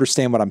would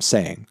understand what I'm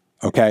saying.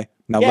 Okay?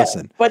 Now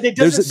listen. But it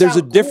there's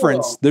a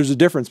difference. Cool, there's a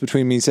difference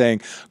between me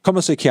saying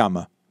 "Come si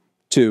chiama"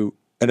 to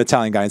an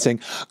Italian guy and saying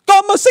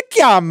 "Come si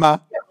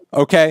chiama."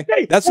 Okay?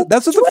 Hey, that's what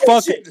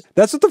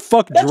the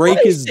fuck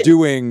Drake is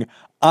doing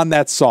on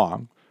that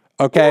song.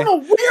 Okay,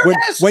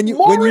 when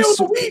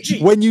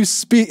you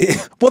speak,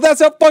 well,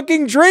 that's how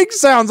fucking Drake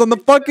sounds on the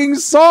fucking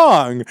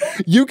song.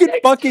 You can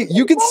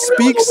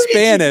speak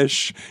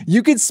Spanish.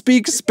 You can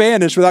speak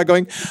Spanish without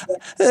going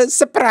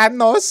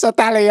sopranos,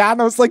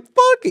 italianos. Like,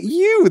 fuck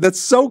you.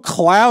 That's so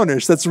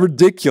clownish. That's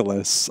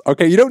ridiculous.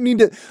 Okay, you don't need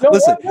to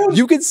listen.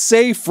 You can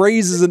say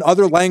phrases in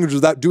other languages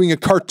without doing a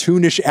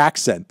cartoonish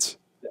accent.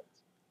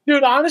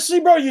 Dude, honestly,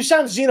 bro, you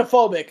sound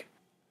xenophobic.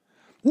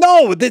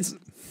 No,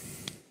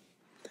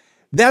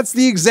 that's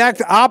the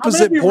exact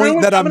opposite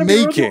point that I'm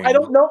making. I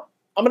don't know.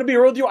 I'm going to be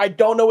real with you. I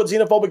don't know what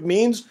xenophobic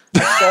means.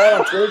 I saw it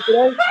on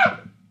Twitter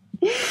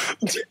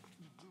today.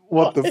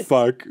 What the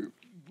fuck?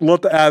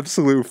 What the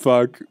absolute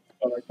fuck?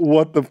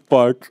 What the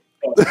fuck?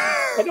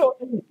 I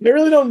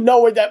really don't know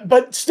what that,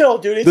 but still,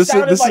 dude, this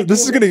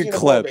is going to get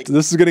clipped.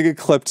 This is going to get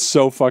clipped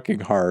so fucking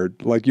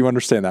hard. Like, you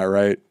understand that,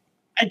 right?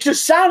 It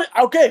just sounded,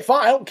 okay,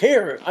 fine. I don't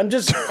care.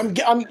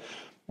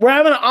 We're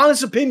having an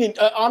honest opinion,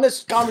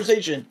 honest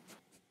conversation.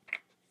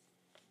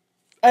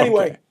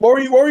 Anyway, okay. What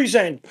were you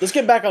saying? Let's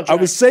get back on track.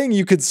 I was saying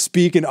you could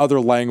speak in other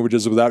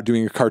languages without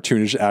doing a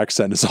cartoonish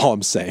accent is all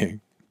I'm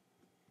saying.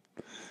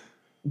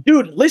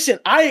 Dude, listen,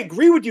 I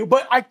agree with you,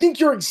 but I think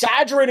you're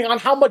exaggerating on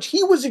how much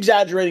he was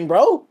exaggerating,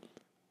 bro.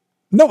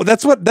 No,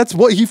 that's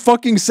what he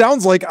fucking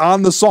sounds like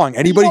on the song.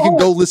 Anybody can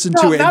go listen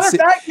to it. Matter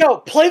of fact,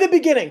 play the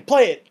beginning.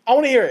 Play it. I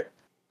want to hear it.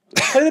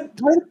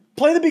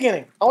 Play the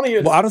beginning. I want to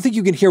hear this. Well, I don't think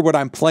you can hear what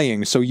I'm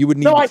playing, so you would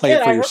need to play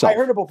it for yourself. I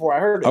heard it before. I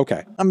heard it.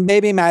 Okay.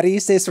 Baby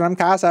Marices from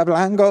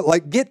Casablanca.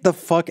 Like, get the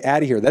fuck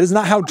out of here. That is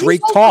not how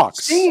Drake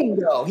talks.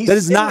 That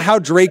is not how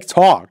Drake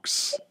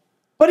talks.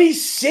 But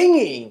he's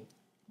singing.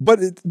 But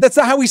that's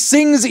not how he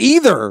sings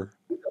either.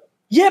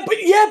 Yeah,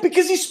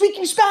 because he's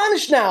speaking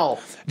Spanish now.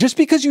 Just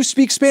because you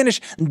speak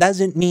Spanish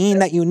doesn't mean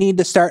that you need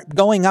to start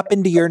going up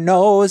into your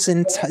nose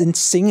and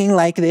singing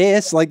like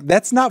this. Like,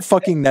 that's not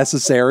fucking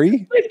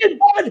necessary.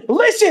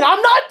 Listen,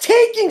 I'm not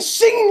taking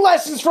singing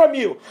lessons from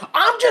you.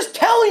 I'm just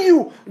telling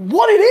you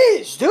what it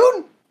is,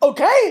 dude.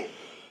 Okay?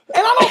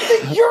 And I don't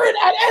think you're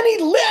at any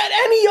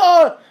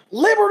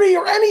liberty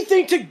or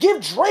anything to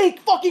give Drake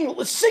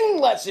fucking singing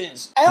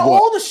lessons. And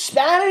all the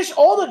Spanish,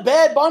 all the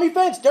Bad Bunny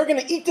fans, they're going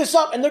to eat this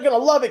up and they're going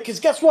to love it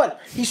because guess what?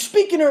 He's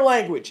speaking their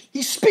language.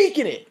 He's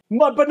speaking it.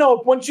 But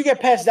no, once you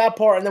get past that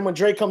part and then when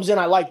Drake comes in,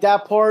 I like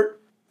that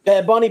part,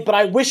 Bad Bunny, but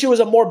I wish it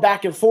was a more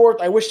back and forth.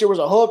 I wish there was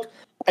a hook.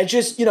 I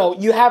just,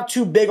 you have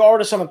two big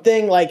artists on a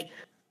thing. Like,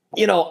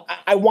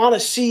 I want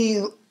to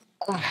see,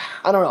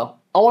 I don't know.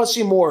 I want to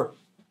see more.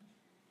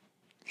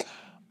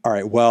 All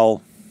right.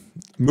 Well,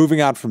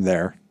 moving on from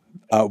there.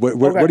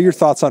 What are your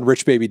thoughts on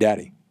Rich Baby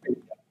Daddy?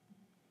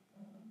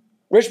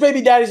 Rich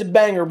Baby Daddy's a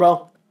banger,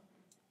 bro.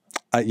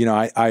 I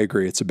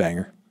agree. It's a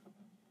banger.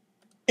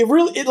 It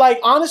really,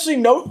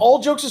 honestly,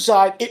 all jokes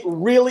aside, it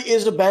really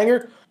is a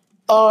banger.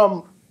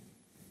 And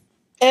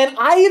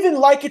I even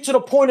like it to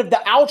the point of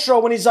the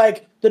outro when he's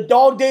like, the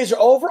dog days are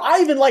over. I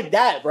even like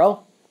that,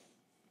 bro.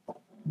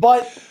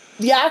 But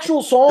the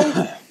actual song,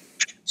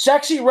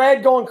 Sexy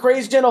Red going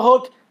crazy in a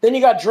hook. Then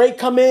you got Drake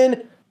come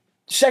in,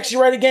 Sexy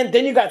Red again.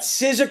 Then you got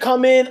SZA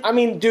come in. I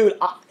mean, dude,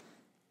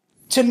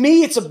 to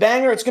me, it's a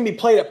banger. It's going to be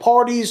played at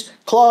parties,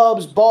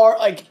 clubs, bar.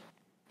 Like,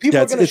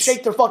 people are going to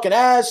shake their fucking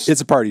ass.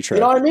 It's a party track.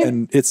 You know what I mean?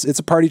 And it's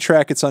a party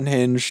track. It's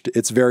unhinged.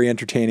 It's very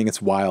entertaining.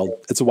 It's wild.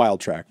 It's a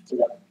wild track.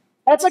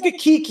 That's like a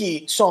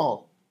Kiki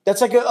song.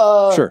 That's like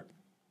a sure.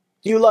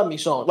 Do You Love Me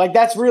song. Like,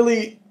 that's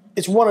really,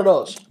 it's one of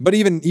those. But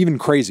even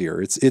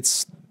crazier.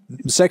 It's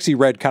Sexy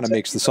Red kind of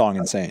makes the song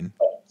insane.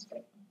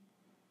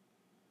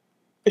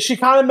 She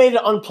kind of made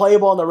it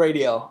unplayable on the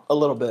radio a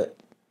little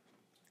bit.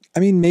 I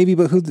mean, maybe,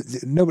 but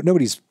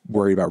nobody's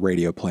worried about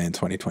radio play in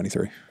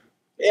 2023.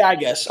 Yeah, I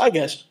guess. All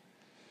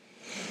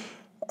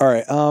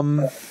right.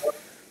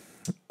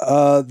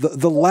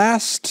 The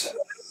last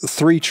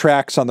 3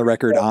 tracks on the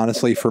record,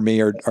 honestly, for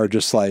me are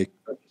just like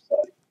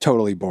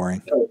totally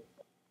boring.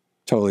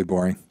 Totally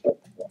boring.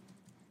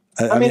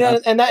 I mean,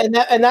 and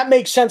that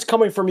makes sense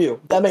coming from you.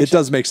 That makes it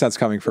does make sense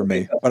coming from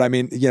me. But I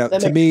mean, you know,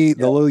 to me,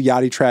 the Lil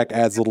Yachty track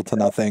adds little to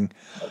nothing.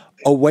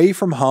 Away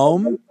From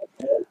Home,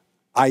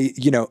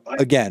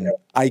 again,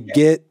 I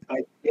get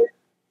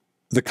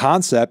the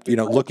concept, you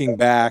know, looking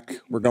back,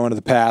 we're going to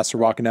the past, we're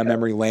walking down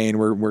memory lane,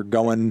 we're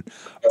going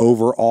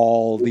over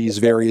all these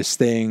various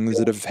things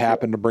that have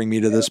happened to bring me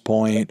to this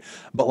point.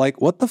 But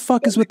like, what the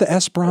fuck is with the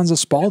Esperanza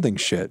Spalding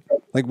shit?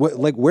 Like,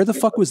 where the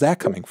fuck was that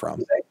coming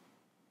from?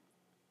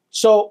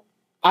 So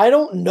I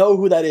don't know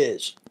who that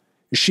is.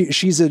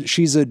 She's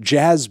a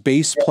jazz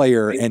bass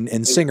player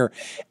and singer,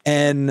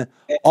 and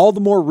all the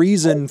more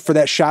reason for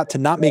that shot to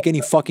not make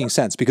any fucking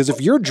sense. Because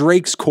if you're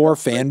Drake's core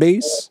fan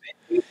base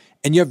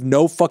and you have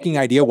no fucking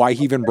idea why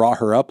he even brought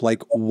her up,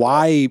 like,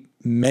 why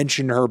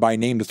mention her by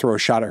name to throw a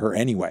shot at her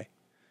anyway?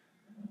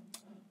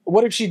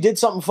 What if she did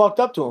something fucked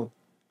up to him?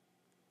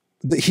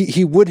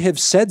 He would have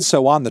said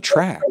so on the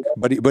track,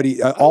 but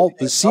he all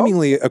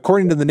seemingly,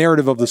 according to the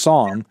narrative of the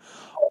song,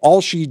 all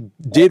she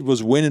did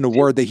was win an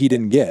award that he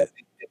didn't get.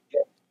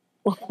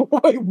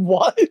 Wait,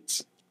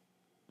 what?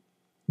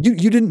 You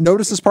didn't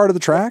notice this part of the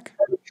track?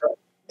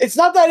 It's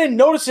not that I didn't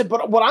notice it,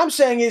 but what I'm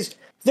saying is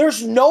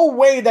there's no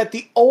way that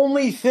the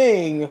only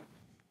thing...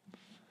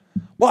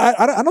 Well,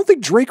 I don't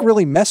think Drake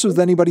really messes with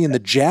anybody in the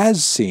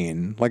jazz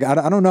scene. Like,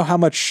 I don't know how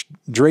much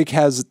Drake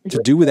has to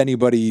do with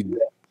anybody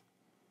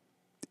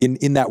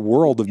in that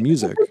world of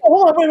music.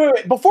 Hold on,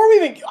 wait. Before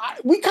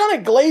we kind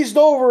of glazed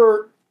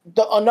over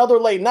Another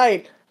Late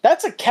Night.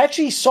 That's a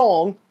catchy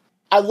song.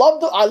 I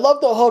love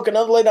the hook,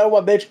 Another Late Night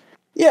with My Bitch.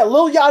 Yeah,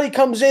 Lil Yachty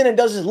comes in and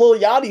does his Lil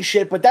Yachty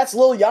shit, but that's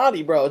Lil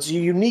Yachty, bro. It's a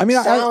unique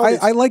sound.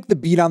 I like the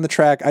beat on the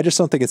track. I just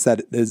don't think it's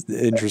that as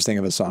interesting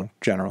of a song,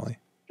 generally.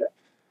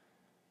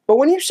 But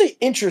when you say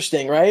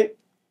interesting, right?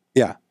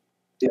 Yeah.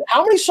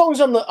 How many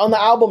songs on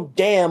the album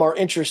Damn are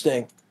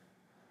interesting?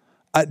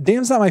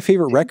 Damn's not my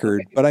favorite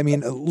record, but I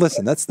mean,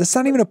 listen, that's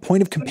not even a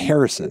point of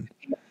comparison.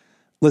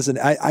 Listen,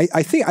 I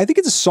think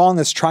it's a song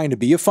that's trying to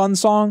be a fun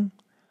song.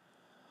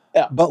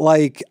 Yeah. But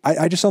like,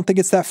 I just don't think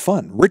it's that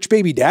fun. Rich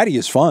Baby Daddy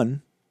is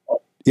fun.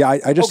 Yeah,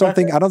 I just don't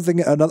think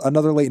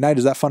Another Late Night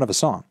is that fun of a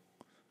song.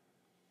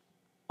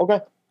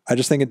 Okay. I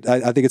just think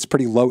I think it's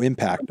pretty low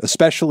impact,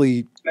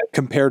 especially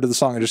compared to the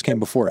song that just came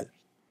before it.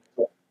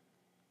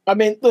 I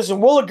mean, listen,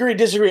 we'll agree,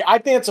 disagree. I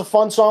think it's a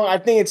fun song.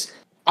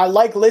 I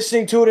like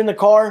listening to it in the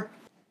car.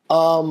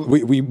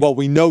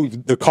 We know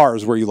the car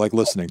is where you like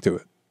listening to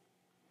it.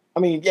 I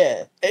mean,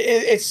 yeah,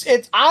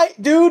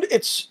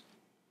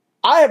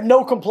 I have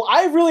no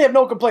I really have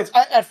no complaints.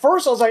 At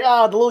first, I was like,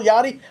 the Lil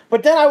Yachty,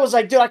 but then I was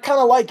like, dude, I kind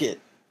of like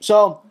it.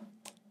 So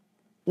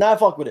now I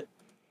fuck with it.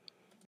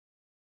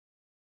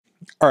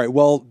 All right.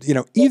 Well, you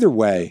know, either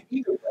way,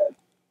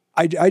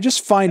 I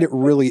just find it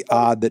really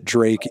odd that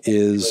Drake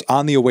is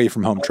on the Away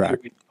From Home track.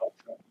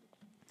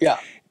 Yeah.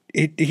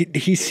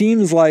 He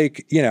seems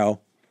like, you know,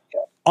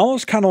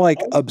 almost kind of like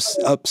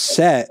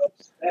upset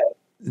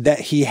that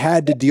he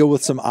had to deal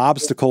with some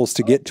obstacles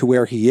to get to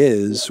where he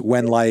is,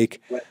 when,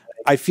 like,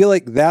 I feel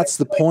like that's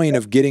the point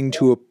of getting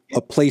to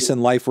a place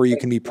in life where you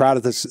can be proud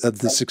of the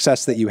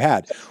success that you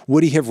had.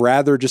 Would he have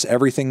rather just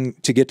everything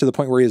to get to the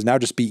point where he is now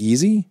just be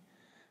easy?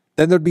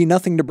 Then there'd be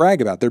nothing to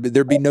brag about.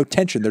 There'd be no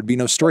tension. There'd be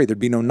no story. There'd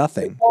be no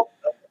nothing.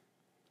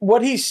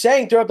 What he's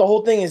saying throughout the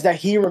whole thing is that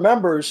he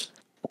remembers.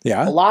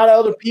 Yeah. A lot of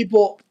other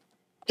people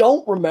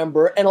don't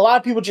remember, and a lot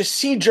of people just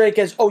see Drake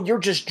as, oh, you're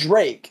just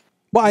Drake.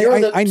 Well,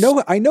 I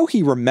know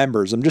he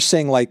remembers. I'm just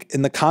saying, like,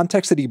 in the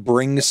context that he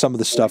brings some of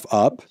the stuff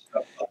up,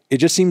 it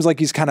just seems like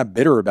he's kind of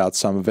bitter about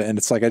some of it, and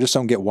it's like, I just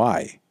don't get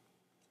why.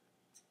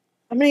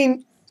 I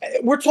mean,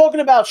 we're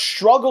talking about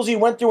struggles he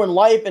went through in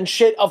life and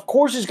shit. Of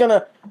course it's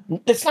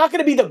not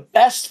gonna be the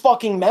best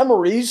fucking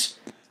memories.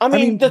 I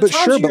mean but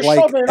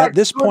like, at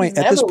this point,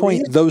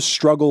 those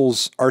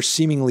struggles are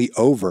seemingly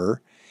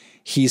over.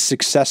 He's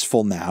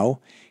successful now.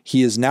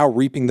 He is now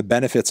reaping the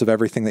benefits of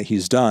everything that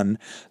he's done.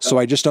 So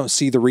I just don't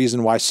see the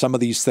reason why some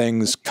of these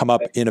things come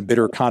up in a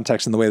bitter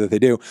context in the way that they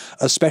do,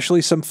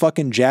 especially some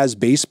fucking jazz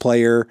bass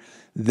player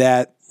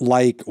that,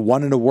 like,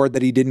 won an award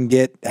that he didn't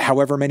get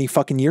however many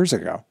fucking years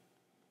ago.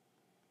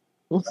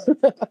 What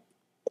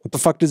the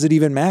fuck does it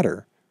even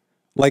matter?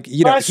 Like,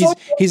 you know,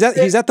 he's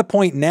at the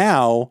point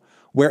now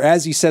where,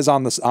 as he says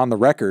on the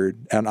record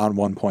and on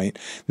one point,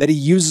 that he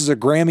uses a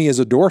Grammy as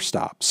a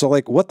doorstop. So,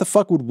 like, what the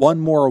fuck would one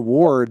more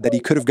award that he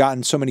could have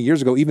gotten so many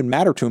years ago even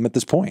matter to him at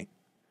this point?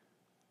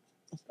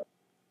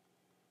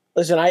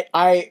 Listen, I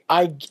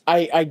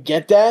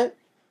get that.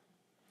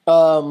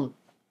 I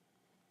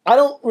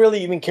don't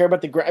really even care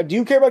about do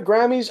you care about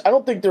Grammys? I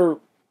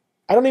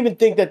don't even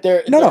think that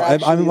they're... No,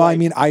 I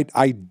mean,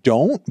 I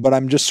don't, but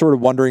I'm just sort of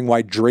wondering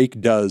why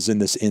Drake does in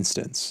this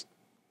instance.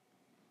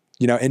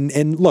 You know,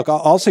 and look,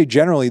 I'll say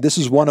generally, this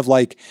is one of,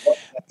 like,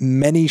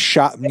 many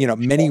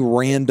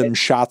random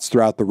shots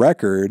throughout the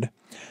record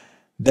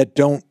that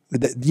don't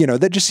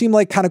that just seem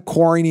like kind of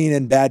corny and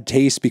in bad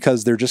taste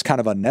because they're just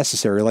kind of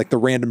unnecessary. Like the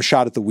random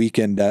shot at the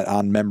weekend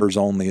on members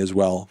only as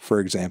well, for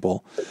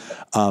example.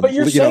 But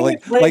you're saying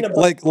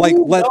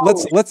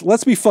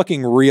let's be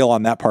fucking real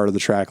on that part of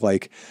the track.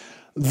 Like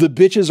the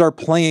bitches are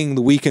playing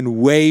the weekend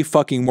way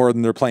fucking more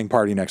than they're playing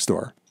Party Next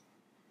Door.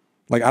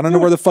 Like I don't know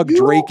where the fuck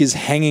Drake is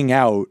hanging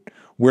out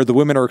where the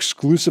women are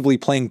exclusively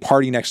playing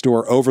Party Next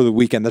Door over the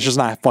weekend. That's just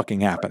not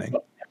fucking happening.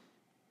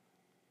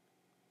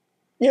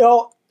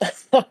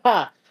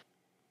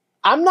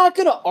 I'm not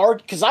going to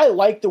argue because I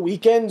like the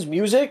Weeknd's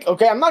music.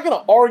 Okay, I'm not going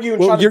to argue.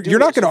 You're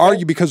not going to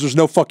argue because there's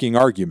no fucking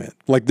argument.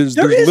 Like there's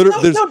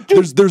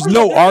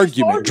no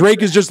argument.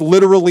 Drake is just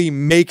literally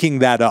making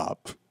that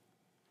up.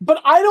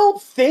 But I don't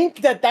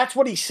think that's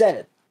what he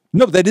said.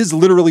 No, that is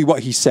literally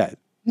what he said.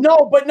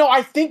 No,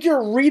 I think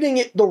you're reading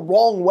it the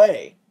wrong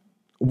way.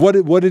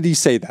 What did he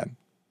say then?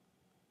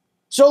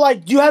 So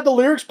like, you had the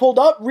lyrics pulled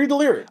up. Read the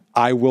lyrics.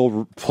 I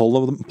will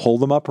pull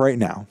them up right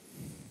now.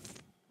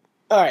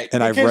 All right,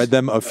 and I've read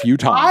them a few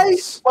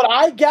times. What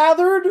I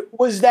gathered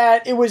was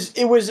that it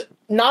was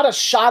not a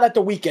shot at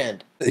the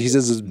Weeknd. He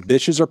says his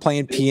bitches are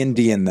playing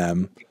P&D in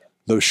them.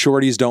 Those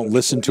shorties don't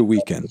listen to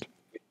Weeknd,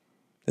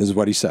 is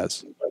what he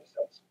says.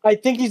 I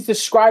think he's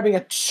describing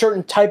a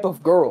certain type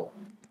of girl.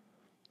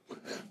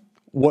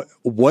 What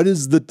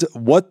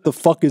the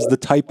fuck is the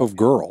type of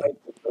girl?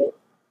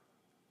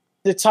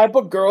 The type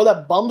of girl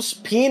that bumps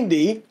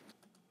P&D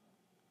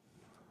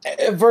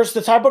versus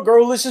the type of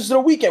girl who listens to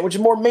the Weeknd, which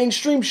is more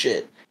mainstream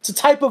shit. It's a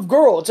type of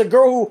girl. It's a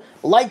girl who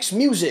likes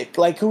music,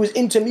 like who is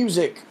into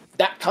music,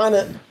 that kind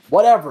of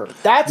whatever.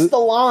 That's the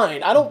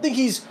line. I don't think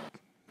he's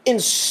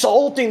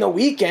insulting the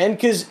Weeknd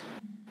because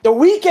the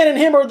Weeknd and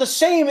him are the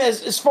same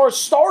as far as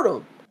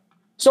stardom.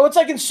 So it's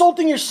like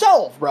insulting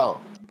yourself,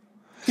 bro.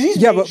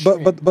 Yeah,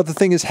 but the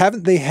thing is,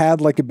 haven't they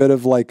had like a bit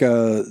of like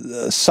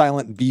a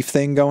silent beef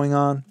thing going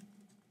on?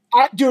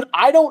 Dude,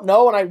 I don't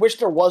know, and I wish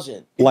there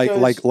wasn't.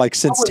 Like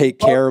since Take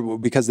Care,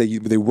 because they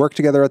worked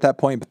together at that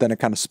point, but then it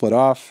kind of split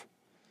off.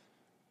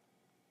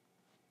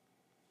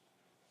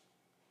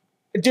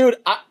 Dude,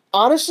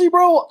 honestly,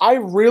 bro, I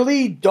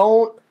really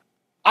don't.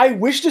 I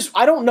wish this.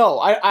 I don't know.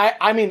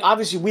 I mean,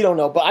 obviously we don't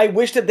know, but I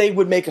wish that they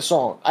would make a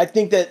song. I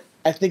think it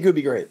would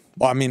be great.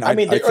 Well, I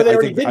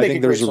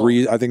think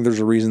there's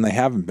a reason they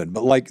haven't been.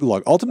 But like,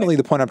 look, ultimately,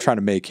 the point I'm trying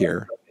to make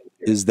here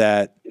is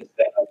that.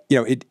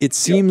 It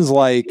seems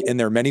like, and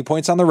there are many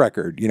points on the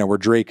record, where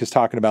Drake is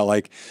talking about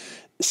like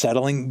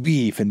settling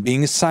beef and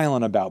being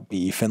silent about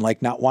beef and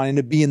like not wanting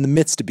to be in the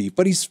midst of beef,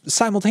 but he's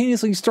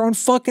simultaneously throwing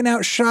fucking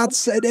out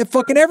shots at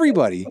fucking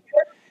everybody.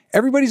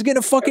 Everybody's getting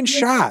a fucking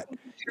shot,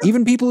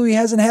 even people who he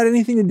hasn't had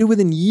anything to do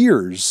with in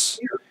years.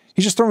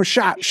 He's just throwing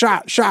shot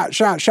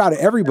at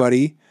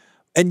everybody,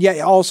 and yet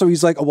also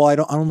he's like, oh, well, I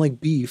don't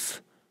like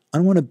beef. I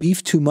don't want to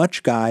beef too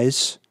much,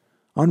 guys.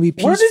 I want to be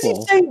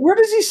peaceful. Where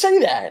does he say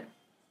that?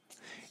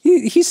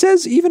 He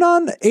says even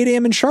on 8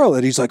 a.m. in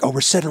Charlotte, he's like, oh,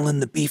 we're settling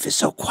the beef is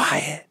so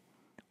quiet.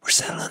 We're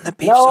settling the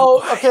beef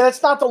so quiet. Okay,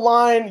 that's not the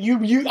line.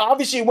 You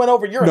obviously went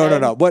over your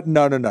head. No. What?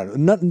 No.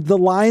 The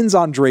lines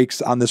on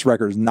Drake's on this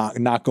record is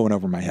not going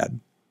over my head.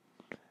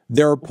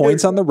 There are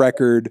points on the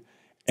record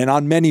and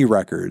on many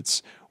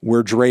records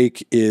where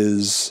Drake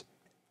is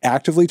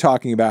actively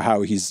talking about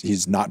how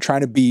he's not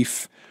trying to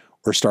beef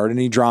or start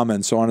any drama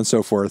and so on and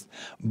so forth.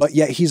 But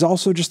yet he's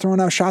also just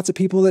throwing out shots at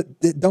people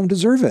that don't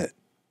deserve it.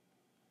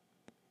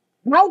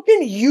 How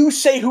can you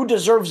say who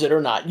deserves it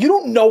or not? You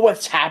don't know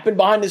what's happened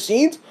behind the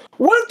scenes.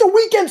 What if the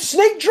Weeknd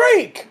snake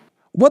Drake?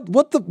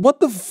 What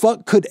the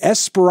fuck could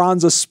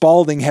Esperanza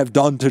Spalding have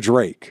done to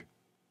Drake?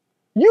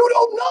 You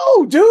don't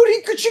know,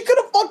 dude. She could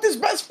have fucked his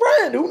best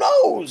friend. Who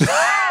knows?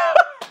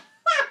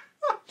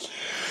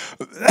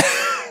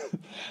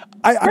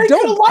 I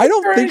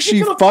don't think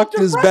she fucked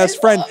his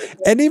best friend.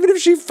 And even if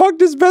she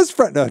fucked his best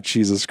friend, oh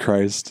Jesus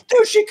Christ,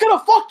 dude, she could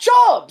have fucked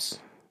Chubbs.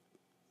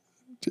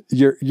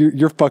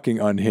 You're fucking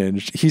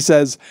unhinged. He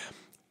says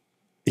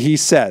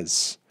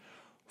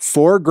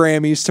 4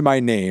 Grammys to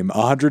my name,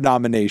 100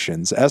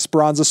 nominations.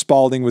 Esperanza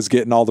Spalding was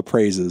getting all the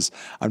praises.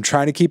 I'm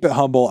trying to keep it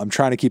humble. I'm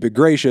trying to keep it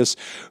gracious.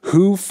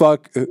 Who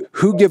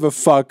give a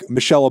fuck?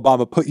 Michelle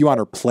Obama put you on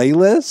her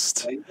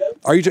playlist?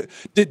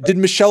 Did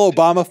Michelle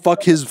Obama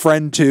fuck his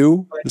friend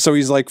too? So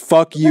he's like,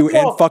 fuck you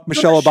and fuck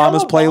Michelle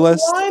Obama's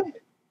playlist?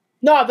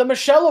 No, the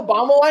Michelle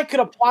Obama line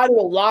could apply to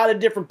a lot of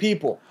different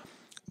people.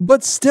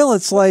 But still,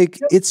 it's like,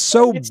 it's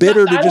so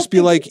bitter to just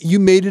be like, you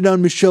made it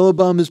on Michelle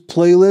Obama's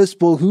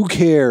playlist? Well, who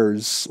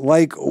cares?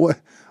 Like,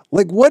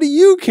 what do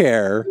you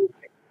care?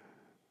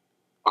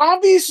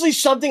 Obviously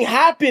something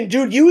happened,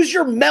 dude. Use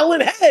your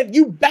melon head,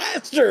 you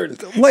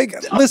bastard. Like,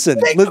 listen,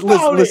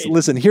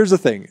 here's the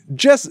thing.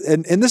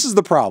 And this is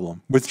the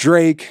problem with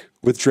Drake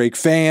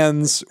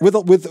fans, with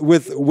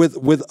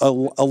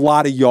a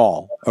lot of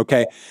y'all,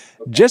 okay?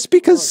 Just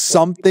because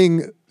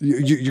something,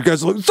 you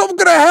guys are like, something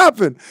gonna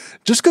happen.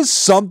 Just because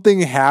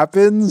something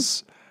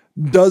happens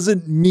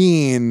doesn't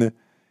mean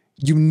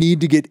you need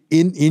to get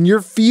in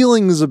your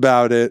feelings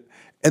about it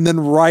and then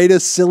write a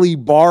silly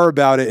bar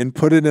about it and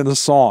put it in a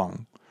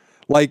song.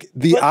 Like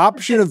the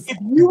option of if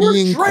you were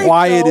being Drake,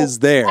 quiet though, is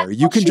there. that's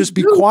You what can you just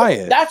be do.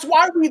 quiet. That's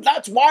why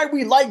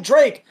we like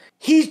Drake.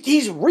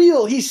 He's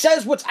real. He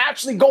says what's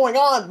actually going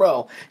on,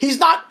 bro. He's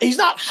not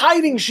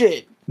hiding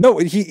shit. No,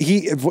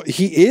 he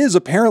is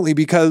apparently,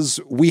 because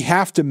we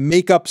have to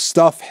make up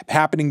stuff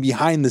happening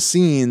behind the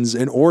scenes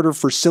in order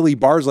for silly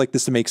bars like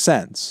this to make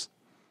sense.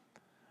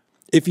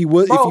 If he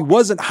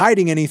wasn't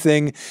hiding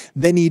anything,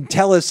 then he'd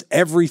tell us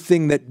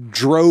everything that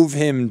drove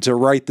him to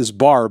write this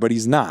bar, but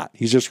he's not.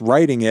 He's just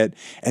writing it,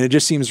 and it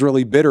just seems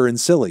really bitter and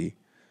silly.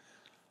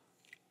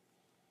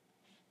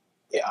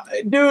 Yeah,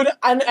 dude,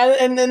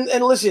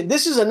 and listen,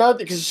 this is another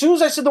thing, because as soon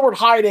as I said the word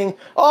hiding,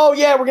 oh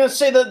yeah, we're gonna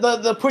say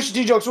the Pusha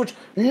T jokes, which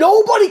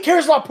nobody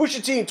cares about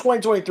Pusha T in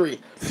 2023.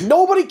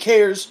 Nobody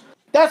cares.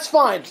 That's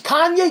fine.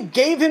 Kanye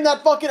gave him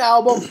that fucking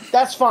album.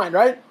 That's fine,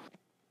 right?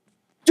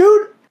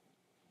 Dude,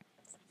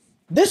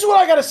 this is what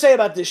I gotta say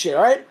about this shit,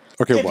 all right?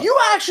 Okay, if you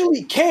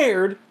actually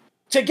cared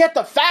to get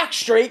the facts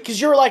straight, because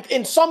you're like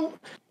in some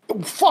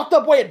fucked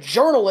up way a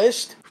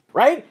journalist,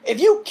 right? If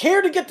you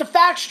care to get the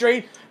facts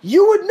straight,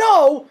 you would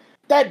know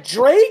that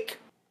Drake,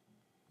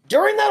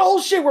 during that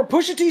whole shit where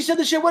Pusha T said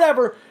the shit,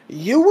 whatever,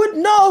 you would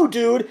know,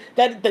 dude,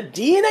 that the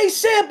DNA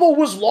sample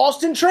was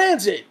lost in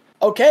transit,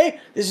 okay?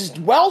 This is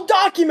well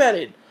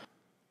documented.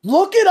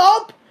 Look it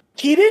up.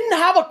 He didn't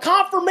have a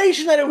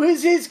confirmation that it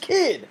was his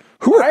kid.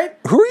 Who are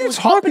you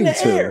talking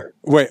to? Air.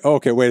 Wait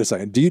a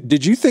second.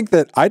 Did you think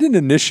that I didn't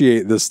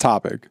initiate this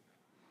topic?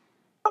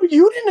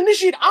 You didn't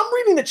initiate. I'm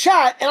reading the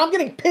chat and I'm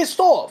getting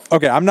pissed off.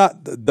 Okay, I'm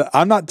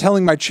not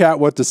telling my chat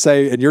what to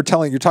say, and you're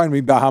talking to me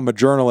about how I'm a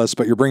journalist,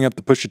 but you're bringing up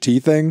the Pusha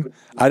T thing.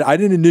 I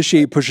didn't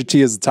initiate Pusha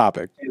T as a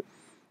topic.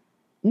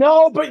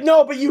 No, but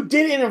you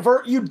did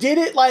it you did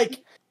it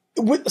like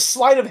with the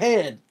sleight of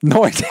hand.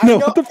 No, I didn't know.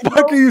 What the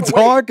fuck are you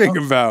talking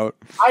about?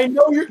 I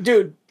know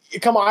dude.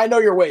 Come on, I know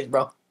your ways,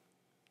 bro.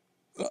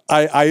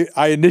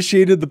 I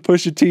initiated the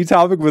Pusha T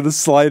topic with a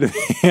sleight of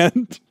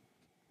hand.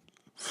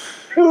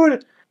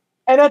 Dude,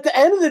 and at the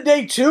end of the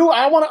day, too,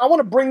 I want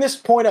to bring this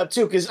point up,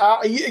 too, because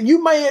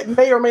you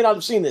may or may not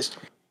have seen this.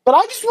 But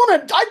I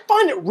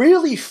find it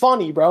really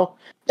funny, bro,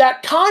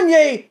 that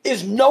Kanye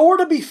is nowhere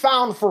to be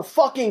found for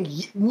fucking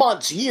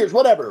months, years,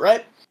 whatever,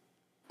 right?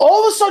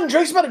 All of a sudden,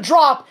 Drake's about to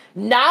drop.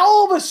 Now,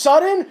 all of a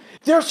sudden,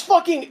 there's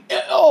fucking,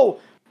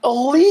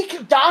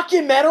 leak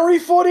documentary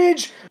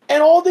footage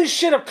and all this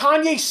shit of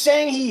Kanye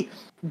saying he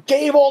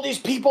gave all these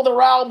people their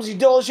albums, he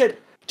did all this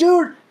shit.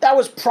 Dude, that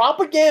was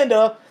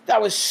propaganda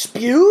that was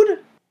spewed.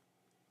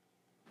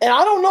 And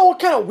I don't know what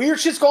kind of weird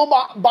shit's going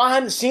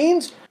behind the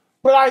scenes,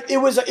 but it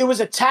was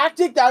a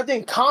tactic that I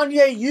think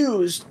Kanye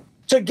used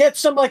to get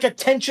some like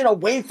attention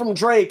away from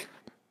Drake,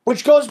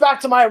 which goes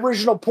back to my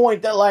original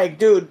point that, like,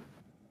 dude,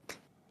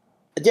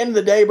 at the end of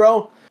the day,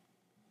 bro,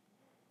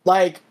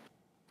 like,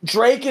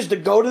 Drake is the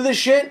go to this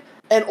shit,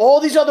 and all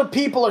these other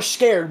people are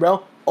scared,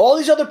 bro. All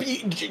these other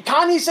people.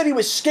 Kanye said he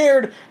was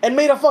scared and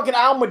made a fucking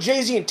album with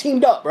Jay-Z and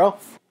teamed up, bro.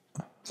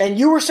 And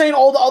you were saying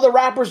all the other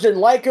rappers didn't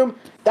like him.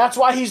 That's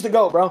why he's the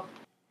GOAT, bro.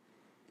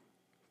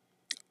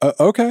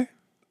 Okay.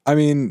 I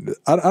mean,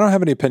 I don't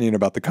have any opinion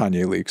about the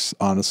Kanye leaks,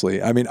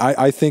 honestly. I mean,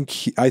 I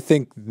think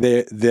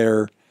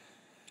they're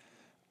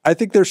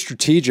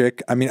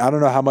strategic. I mean, I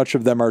don't know how much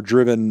of them are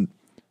driven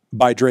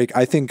by Drake.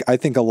 I think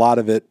a lot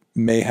of it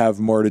may have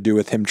more to do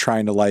with him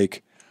trying to,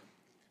 like,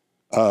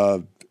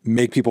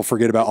 make people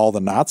forget about all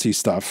the Nazi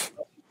stuff.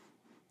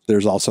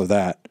 There's also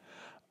that.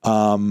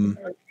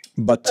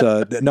 But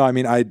no, I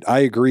mean, I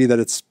agree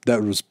that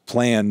that was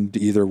planned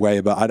either way,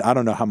 but I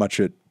don't know how much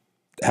it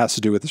has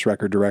to do with this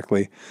record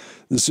directly.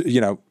 This,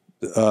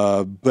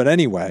 but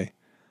anyway,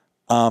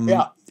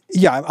 yeah,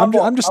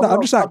 I'm just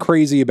not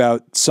crazy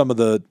about some of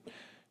the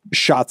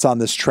shots on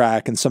this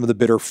track and some of the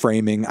bitter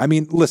framing. I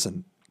mean,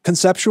 listen,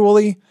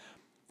 conceptually,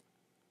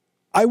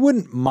 I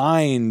wouldn't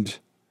mind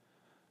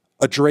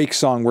a Drake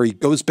song where he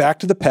goes back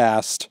to the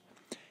past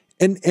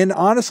and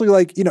honestly,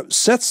 like,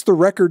 sets the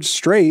record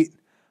straight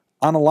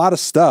on a lot of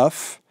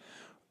stuff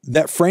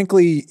that,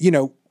 frankly,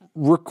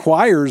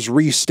 requires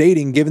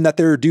restating, given that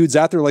there are dudes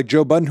out there like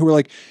Joe Budden who are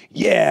like,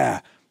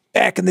 yeah,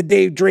 back in the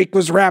day, Drake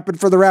was rapping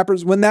for the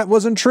rappers, when that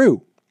wasn't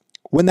true.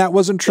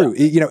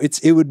 Yeah.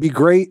 It would be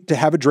great to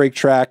have a Drake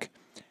track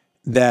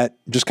that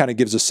just kind of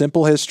gives a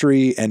simple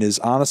history and is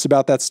honest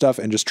about that stuff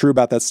and just true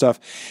about that stuff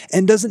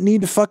and doesn't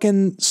need to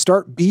fucking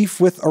start beef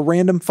with a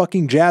random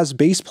fucking jazz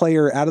bass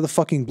player out of the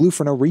fucking blue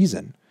for no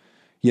reason.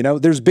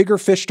 There's bigger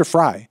fish to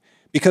fry.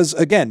 Because,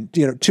 again,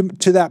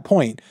 to that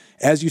point,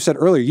 as you said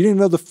earlier, you didn't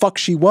even know the fuck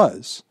she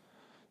was.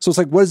 So it's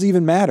like, what does it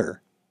even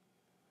matter?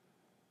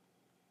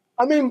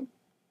 I mean,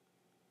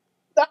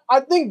 I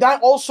think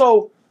that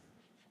also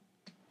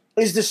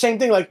is the same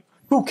thing. Like,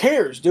 who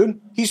cares, dude?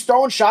 He's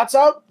throwing shots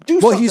out.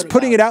 Well, he's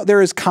putting it out there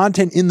as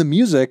content in the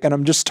music, and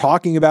I'm just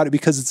talking about it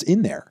because it's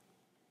in there.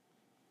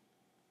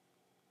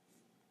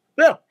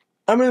 Yeah.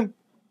 I mean,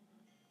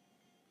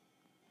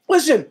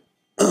 listen,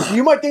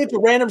 you might think it's a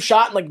random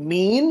shot and, like,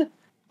 mean,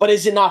 but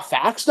is it not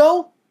facts,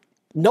 though?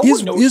 No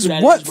one knows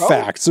what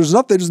facts?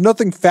 There's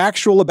nothing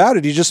factual about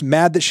it. He's just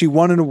mad that she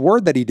won an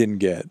award that he didn't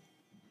get.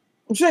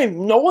 I'm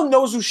saying no one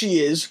knows who she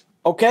is.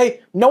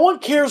 Okay, no one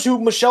cares who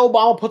Michelle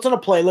Obama puts on a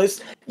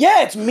playlist.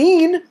 Yeah, it's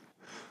mean,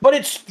 but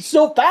it's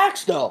still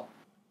facts, though.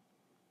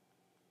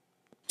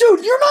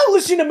 Dude, you're not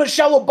listening to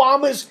Michelle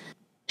Obama's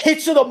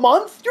hits of the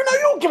month. You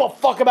don't give a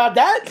fuck about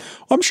that.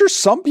 I'm sure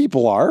some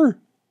people are.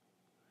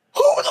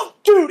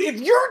 Dude? If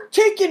you're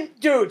taking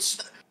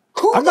dudes,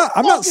 I'm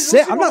not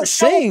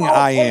saying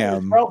I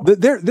am.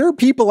 There are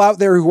people out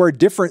there who are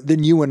different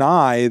than you and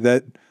I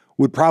that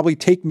would probably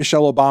take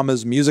Michelle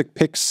Obama's music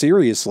picks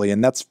seriously,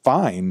 and that's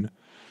fine.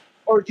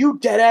 Or you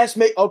dead ass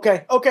make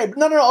okay.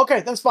 No,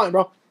 okay, that's fine,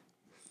 bro.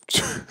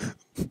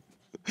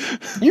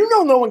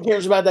 No one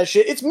cares about that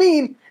shit. It's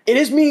mean. It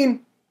is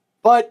mean,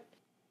 but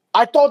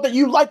I thought that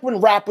you liked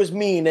when rap was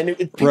mean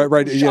and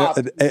right. Yeah,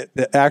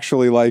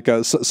 actually, like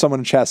someone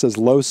in chat says,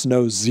 Los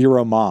knows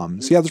zero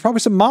moms. Yeah, there's probably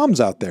some moms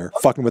out there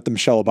fucking with the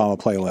Michelle Obama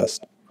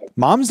playlist.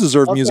 Moms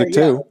deserve music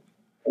too.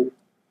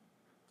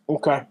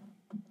 Okay.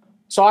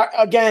 So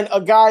again, a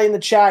guy in the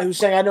chat who's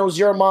saying I know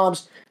zero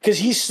moms because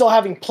he's still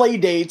having play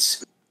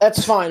dates.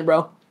 That's fine,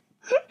 bro.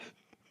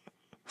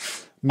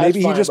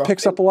 Maybe he just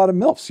picks up a lot of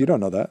MILFs. You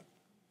don't know that.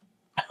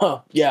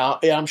 Yeah,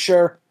 I'm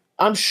sure.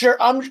 I'm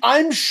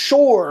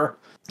sure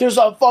there's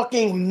a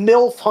fucking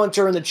MILF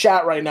hunter in the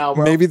chat right now,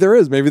 bro. Maybe there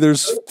is. Maybe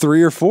there's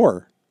 3 or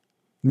 4.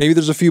 Maybe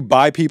there's a few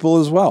bi people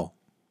as well.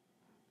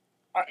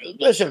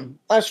 Listen,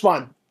 that's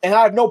fine. And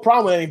I have no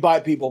problem with any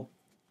bi people.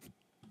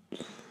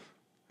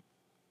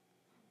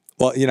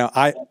 Well,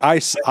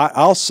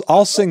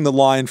 I'll sing the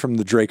line from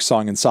the Drake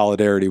song in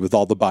solidarity with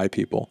all the bi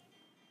people.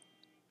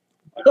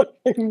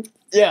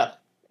 Yeah,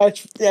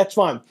 that's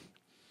fine.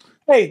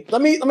 Hey,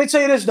 let me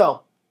tell you this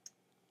though.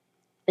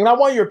 And I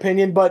want your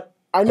opinion, but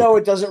I know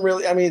it doesn't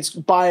really. I mean, it's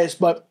biased,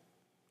 but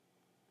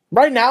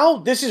right now,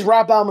 this is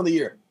rap album of the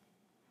year.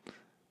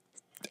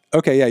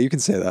 Okay, yeah, you can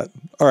say that.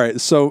 All right,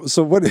 so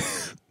what?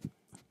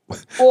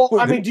 Well,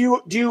 I mean,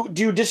 do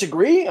you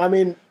disagree? I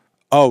mean,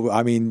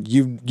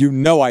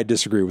 I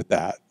disagree with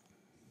that.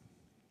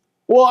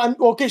 Well,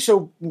 okay.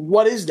 So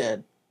what is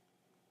then?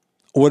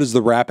 What is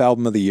the rap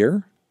album of the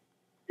year?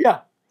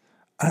 Yeah.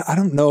 I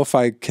don't know if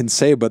I can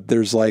say, but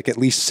there's like at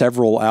least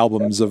several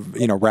albums of,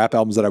 rap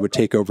albums that I would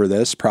take over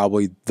this.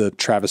 Probably the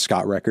Travis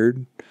Scott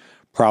record,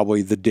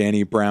 probably the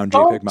Danny Brown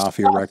JPEG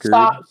Mafia record.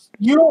 Stop.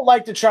 You don't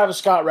like the Travis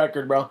Scott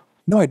record, bro.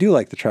 No, I do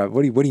like the Travis.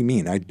 What do you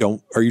mean? I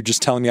don't. Are you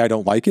just telling me I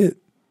don't like it?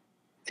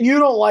 You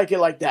don't like it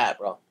like that,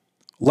 bro.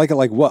 Like it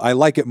like what? I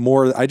like it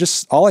more.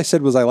 All I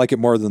said was I like it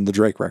more than the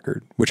Drake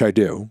record, which I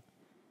do.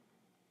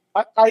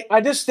 I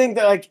just think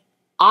that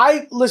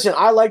I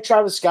like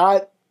Travis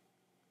Scott.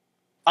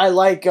 I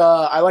like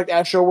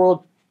Astro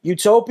World.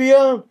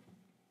 Utopia.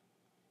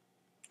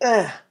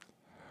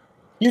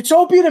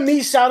 Utopia to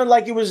me sounded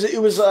like it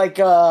was like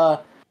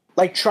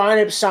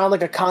trying to sound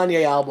like a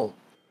Kanye album.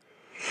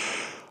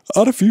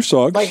 On a few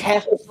songs. Like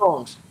half the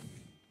songs.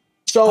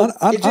 So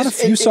on a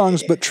few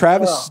songs, but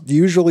Travis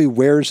usually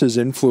wears his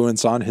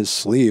influence on his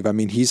sleeve. I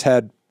mean, he's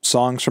had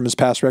songs from his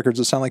past records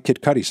that sound like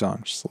Kid Cudi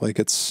songs. Like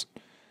it's.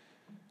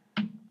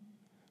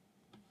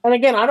 And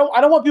again, I don't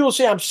want people to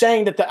say I'm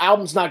saying that the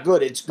album's not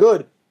good. It's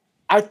good.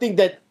 I think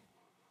that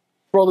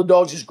For All the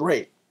Dogs is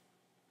great.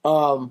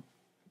 But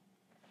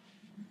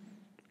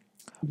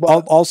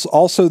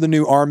also the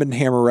new Arm &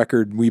 Hammer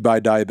record, We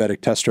Buy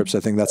Diabetic Test Strips. I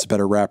think that's a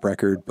better rap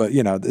record. But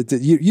you don't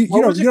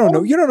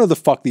know the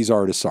fuck these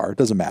artists are. It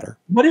doesn't matter.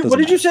 What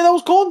did you say that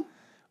was called?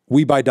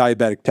 We Buy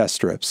Diabetic Test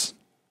Strips.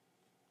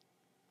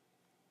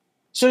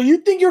 So you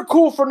think you're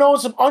cool for knowing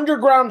some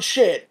underground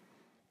shit?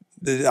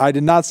 I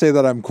did not say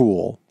that I'm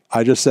cool.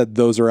 I just said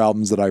those are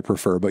albums that I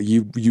prefer, but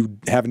you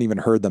haven't even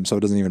heard them, so it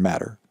doesn't even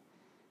matter.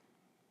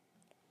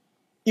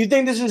 You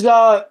think this is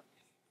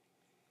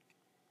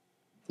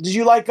did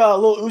you like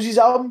Lil Uzi's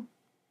album?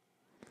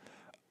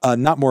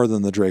 Not more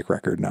than the Drake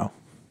record, no.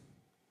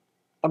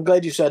 I'm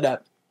glad you said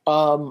that.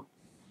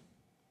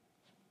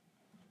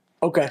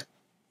 Okay.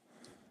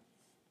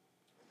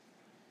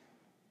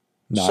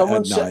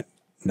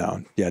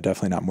 No, yeah,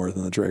 definitely not more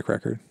than the Drake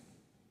record.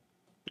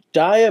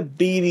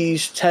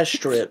 Diabetes Test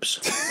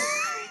Strips.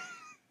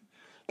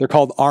 They're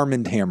called Arm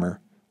 & Hammer,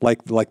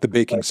 like the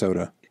baking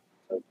soda.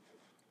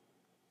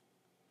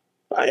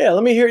 Oh, yeah,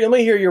 let me hear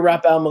your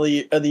rap album of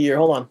the year.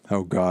 Hold on.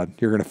 Oh God,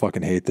 you're gonna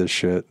fucking hate this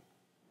shit.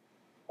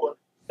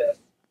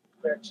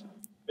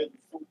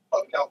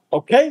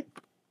 Okay.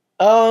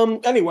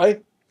 Anyway.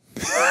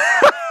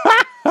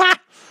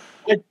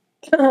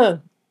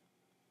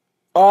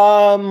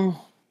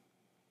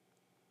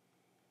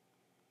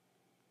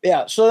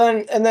 Yeah. So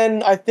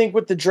then I think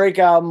with the Drake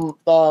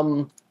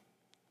album,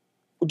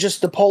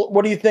 just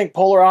what do you think?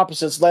 Polar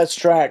Opposites, last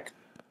track.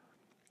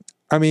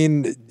 I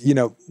mean,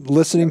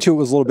 listening to it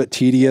was a little bit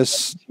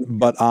tedious,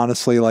 but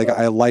honestly,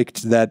 I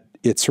liked that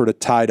it sort of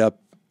tied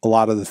up a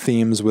lot of the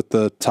themes with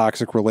the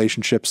toxic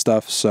relationship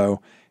stuff.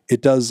 So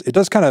it does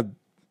kind of,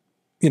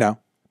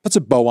 puts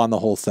a bow on the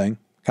whole thing.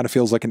 Kind of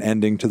feels like an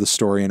ending to the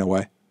story in a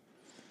way.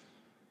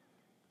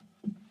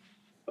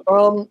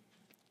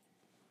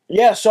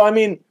 Yeah. So I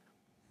mean,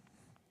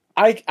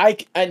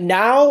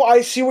 Now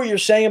I see what you're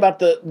saying about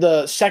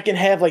the second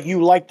half. Like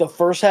you like the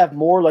first half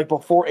more, like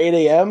before 8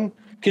 a.m.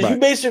 Because you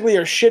Right. basically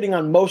are shitting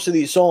on most of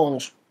these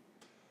songs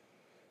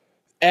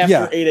after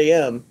Yeah. 8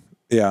 a.m.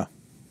 Yeah.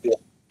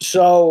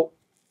 So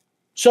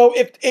so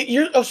if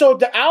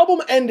the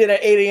album ended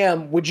at 8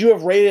 a.m., would you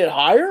have rated it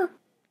higher?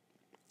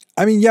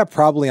 I mean, yeah,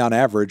 probably on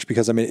average,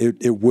 because I mean,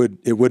 it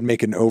would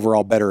make an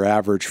overall better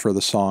average for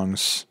the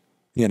songs,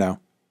 you know,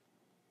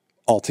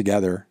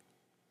 altogether.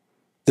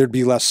 There'd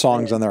be less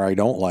songs on there I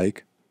don't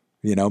like,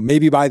 you know.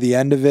 Maybe by the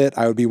end of it,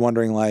 I would be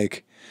wondering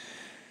like,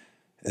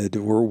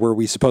 were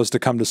we supposed to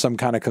come to some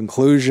kind of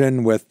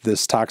conclusion with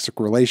this toxic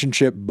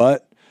relationship?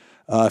 But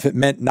if it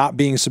meant not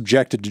being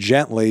subjected to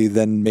gently,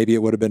 then maybe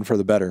it would have been for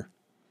the better.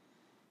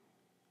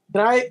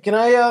 Can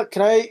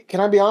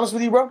I be honest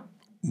with you, bro?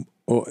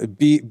 Well,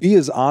 be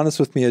as honest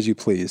with me as you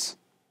please.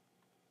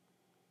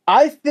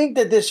 I think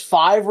that this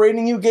 5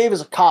 rating you gave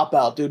is a cop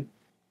out, dude.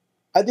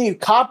 I think you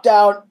copped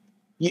out.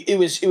 It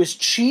was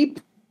cheap,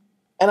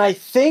 and I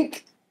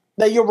think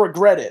that you'll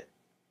regret it.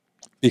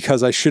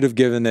 Because I should have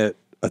given it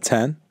a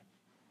 10.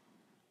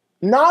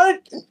 Not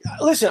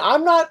listen.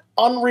 I'm not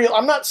unreal.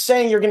 I'm not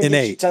saying you're going to An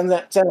get 8. 10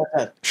 out of 10.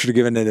 Should have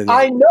given it an 8.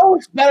 I know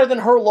it's better than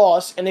her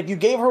loss, and if you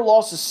gave her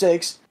loss a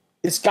 6,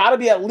 it's got to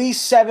be at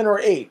least 7 or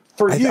 8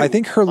 for you. I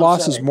think her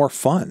loss is more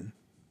fun.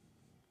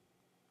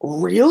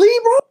 Really,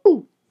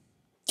 bro?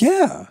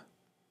 Yeah.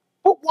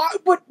 But why?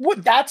 But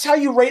what? That's how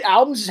you rate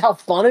albums? Is how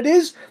fun it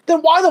is?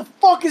 Then why the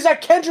fuck is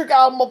that Kendrick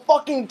album a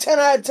fucking 10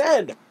 out of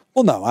 10?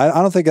 Well, no, I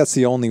don't think that's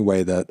the only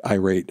way that I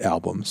rate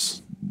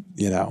albums,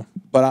 you know.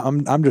 But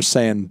I'm just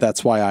saying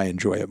that's why I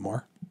enjoy it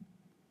more.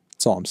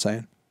 That's all I'm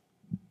saying.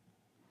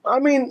 I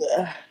mean,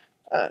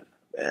 man,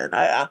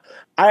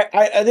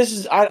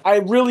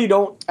 I really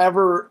don't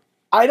ever.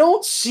 I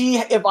don't see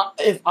if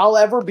I'll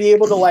ever be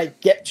able to like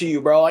get to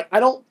you, bro. Like I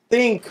don't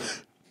think.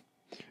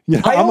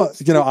 Yeah,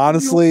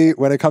 honestly,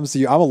 when it comes to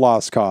you, I'm a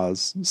lost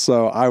cause.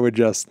 So I would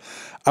just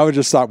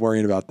stop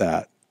worrying about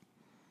that.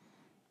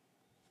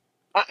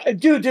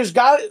 Dude, there's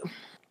got.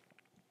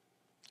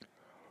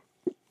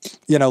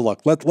 You know,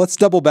 look, let's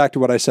double back to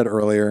what I said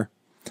earlier.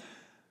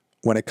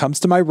 When it comes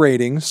to my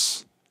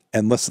ratings,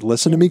 and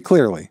listen to me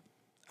clearly,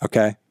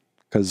 okay?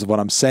 Because what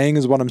I'm saying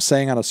is what I'm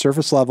saying on a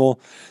surface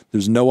level.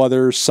 There's no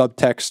other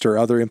subtext or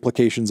other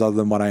implications other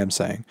than what I am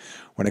saying.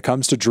 When it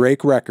comes to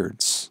Drake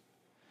records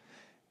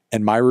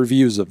and my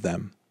reviews of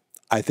them,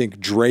 I think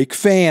Drake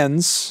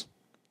fans,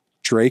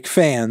 I'm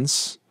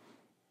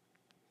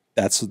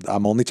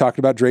only talking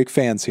about Drake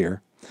fans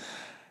here.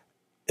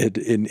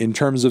 In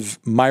terms of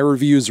my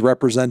reviews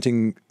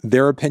representing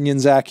their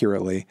opinions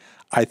accurately,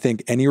 I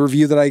think any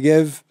review that I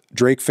give,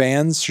 Drake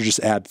fans should just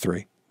add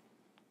 3.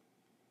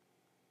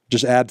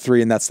 Just add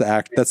 3, and that's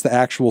the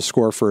actual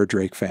score for a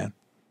Drake fan.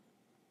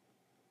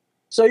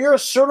 So you're a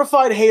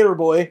certified hater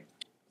boy,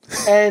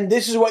 and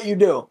this is what you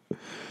do.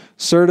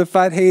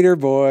 Certified hater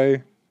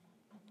boy.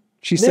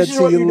 She said, "See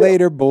you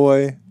later,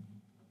 boy."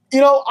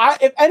 You know,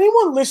 if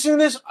anyone listening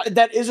to this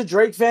that is a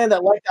Drake fan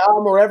that liked the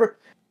album or whatever,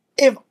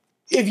 if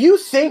you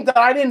think that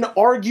I didn't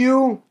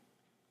argue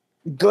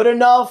good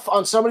enough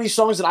on some of these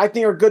songs that I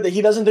think are good that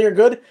he doesn't think are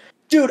good,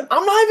 dude,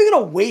 I'm not even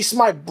gonna waste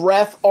my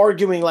breath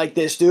arguing like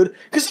this, dude,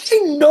 because I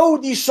know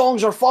these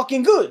songs are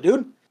fucking good,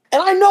 dude.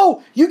 And I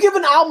know you give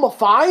an album a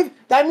 5,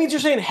 that means you're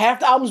saying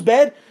half the album's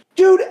bad.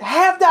 Dude,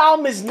 half the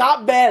album is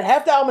not bad,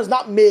 half the album is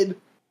not mid.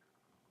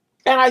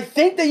 And I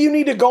think that you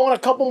need to go on a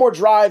couple more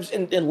drives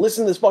and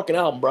listen to this fucking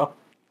album, bro.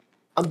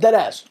 I'm dead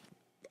ass.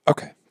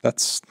 Okay,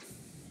 that's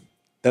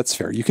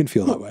fair. You can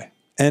feel that way.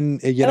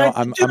 And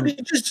I'm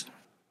just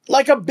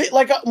like a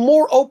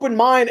more open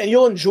mind, and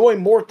you'll enjoy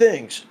more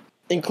things,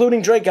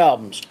 including Drake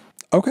albums.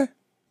 Okay.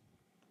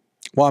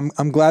 Well,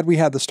 I'm glad we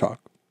had this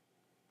talk.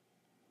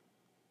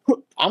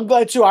 I'm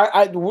glad too.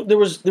 There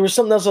was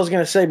something else I was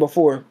going to say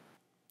before.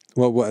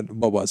 What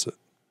was it?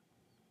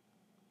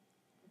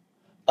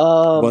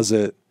 Was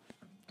it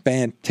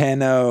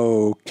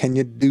Fantano? Can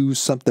you do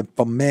something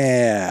for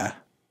me?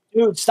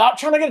 Dude, stop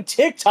trying to get a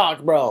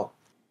TikTok, bro.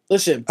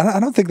 Listen, I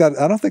don't think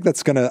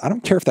that's gonna. I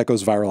don't care if that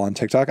goes viral on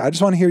TikTok. I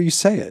just want to hear you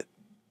say it.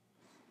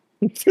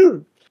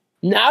 Dude,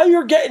 now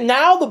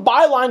the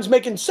byline's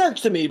making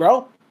sense to me,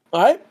 bro.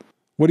 All right.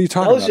 What are you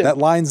talking about? That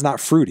line's not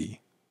fruity.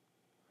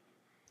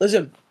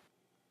 Listen,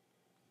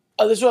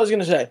 this is what I was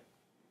gonna say.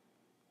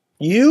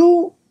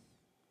 You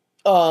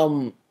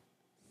had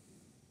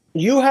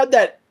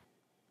that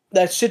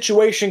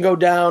situation go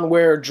down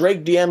where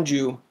Drake DM'd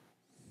you.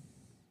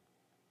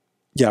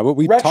 Yeah, but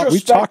we've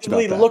talked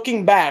about that.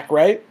 Looking back,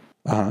 right?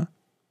 Uh-huh.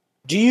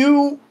 Do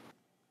you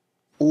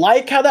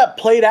like how that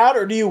played out,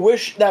 or do you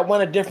wish that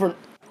went a different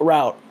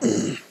route?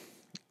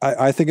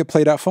 I think it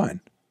played out fine.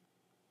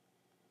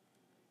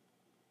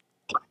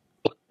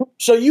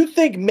 So you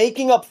think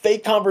making up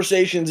fake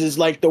conversations is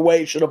like the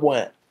way it should have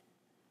went?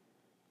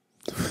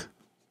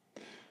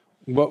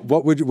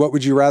 What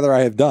would you rather I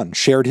have done?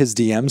 Shared his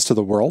DMs to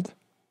the world?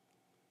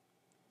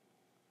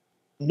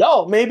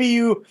 No, maybe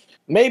you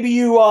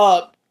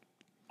I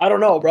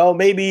don't know, bro.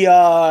 Maybe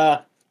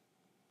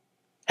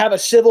have a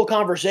civil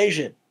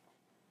conversation.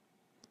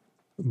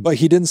 But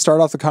he didn't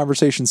start off the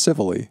conversation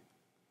civilly.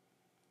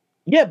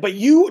 Yeah, but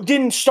you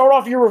didn't start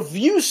off your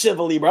review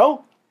civilly,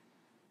 bro.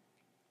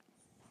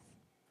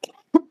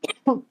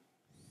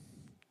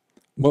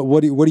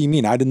 What do you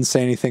mean? I didn't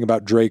say anything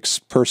about Drake's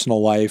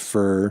personal life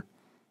or,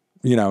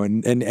 you know,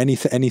 and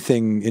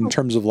anything in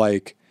terms of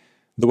like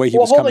the way he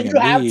was coming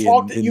at me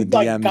in the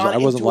DMs. I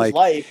wasn't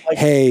like,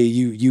 hey,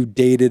 you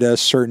dated a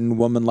certain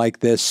woman like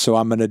this, so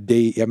I'm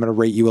gonna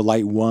rate you a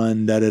light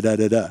 1. Da da da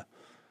da da.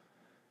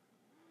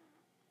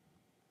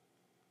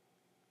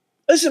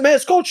 Listen, man,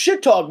 it's called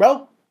shit talk,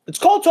 bro. It's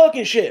called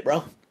talking shit,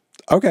 bro.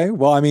 Okay,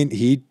 well, I mean,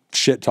 he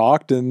shit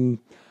talked, and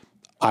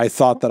I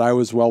thought that I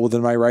was well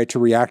within my right to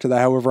react to that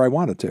however I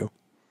wanted to,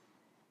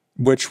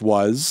 which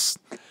was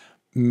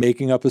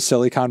making up a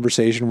silly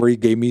conversation where he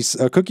gave me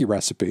a cookie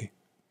recipe.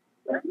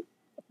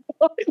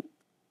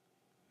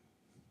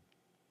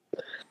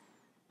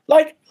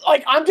 Like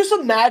I'm just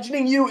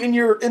imagining you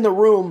in the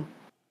room,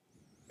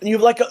 and you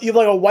have like a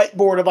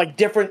whiteboard of like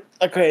different,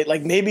 okay,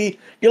 like maybe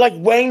you're like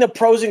weighing the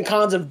pros and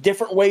cons of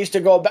different ways to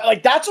go about.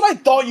 Like that's what I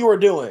thought you were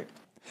doing.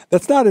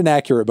 That's not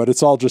inaccurate, but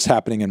it's all just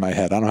happening in my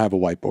head. I don't have a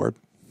whiteboard.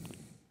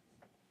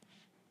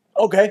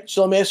 Okay,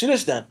 so let me ask you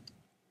this then.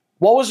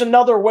 What was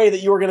another way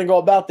that you were going to go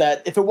about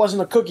that if it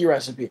wasn't a cookie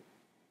recipe?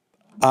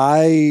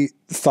 I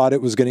thought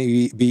it was going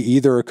to be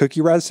either a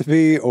cookie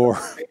recipe or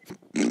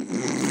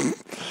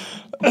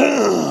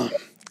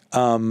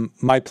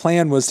my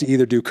plan was to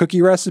either do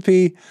cookie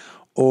recipe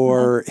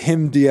or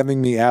him DMing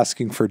me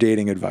asking for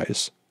dating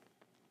advice.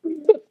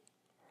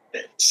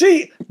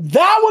 See,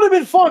 that would have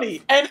been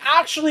funny and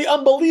actually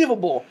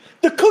unbelievable.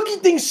 The cookie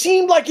thing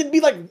seemed like it'd be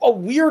like a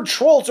weird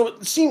troll, so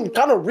it seemed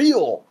kind of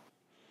real.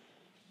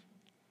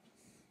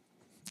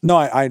 No,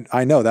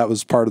 I know that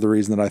was part of the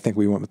reason that I think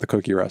we went with the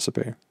cookie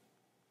recipe.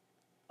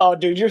 Oh,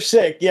 dude, you're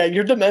sick. Yeah,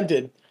 you're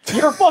demented.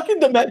 You're fucking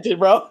demented,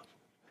 bro.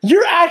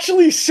 You're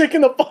actually sick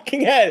in the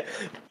fucking head.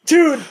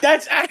 Dude,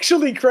 that's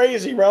actually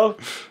crazy, bro.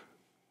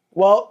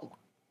 Well,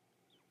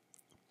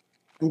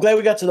 I'm glad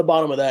we got to the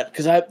bottom of that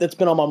because that's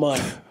been on my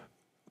mind.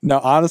 No,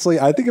 honestly,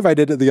 I think if I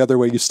did it the other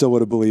way, you still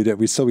would have believed it.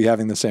 We'd still be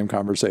having the same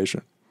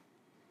conversation.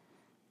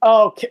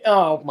 Okay.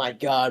 Oh, my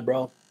God,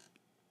 bro.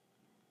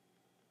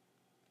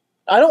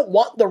 I don't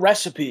want the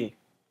recipe.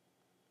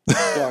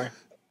 Sorry.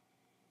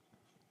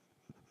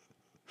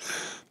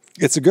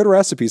 It's a good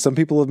recipe. Some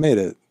people have made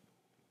it.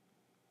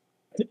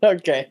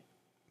 Okay.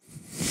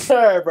 All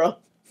right, bro.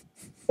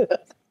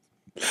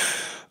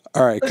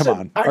 All right, listen,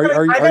 come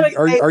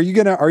on. Are you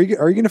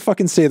gonna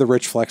fucking say the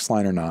Rich Flex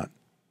line or not?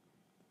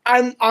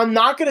 I'm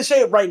not gonna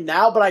say it right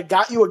now, but I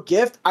got you a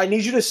gift. I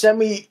need you to send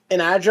me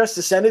an address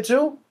to send it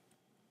to,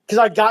 because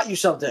I got you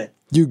something.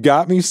 You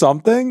got me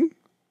something?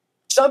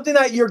 Something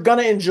that you're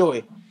gonna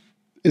enjoy.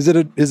 Is it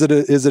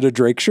a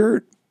Drake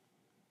shirt?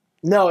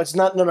 No, it's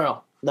not.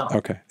 No.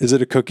 Okay. Is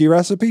it a cookie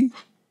recipe?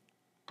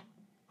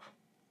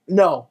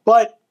 No,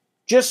 but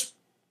just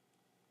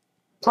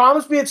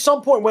promise me at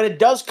some point when it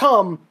does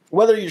come,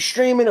 whether you're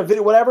streaming a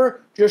video,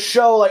 whatever, just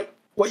show like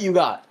what you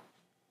got.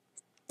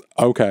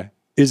 Okay.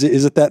 Is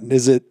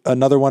it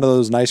another one of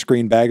those nice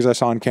green bags I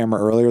saw on camera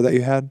earlier that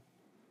you had?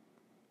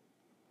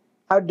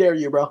 How dare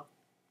you, bro?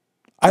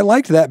 I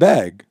liked that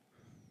bag.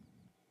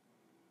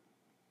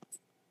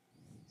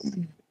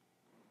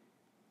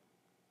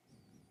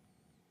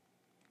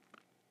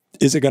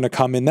 Is it going to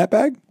come in that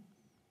bag?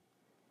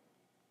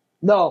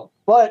 No,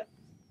 but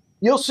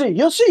you'll see.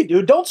 You'll see,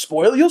 dude. Don't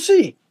spoil. You'll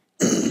see.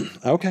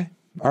 Okay.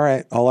 All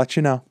right. I'll let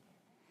you know.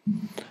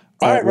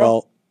 All right, bro.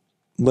 Well,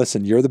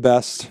 listen, you're the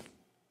best.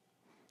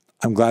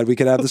 I'm glad we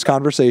could have this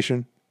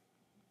conversation.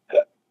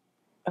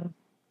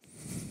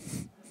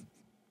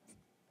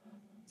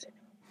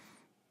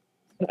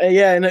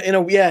 Yeah, in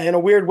a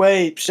weird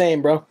way,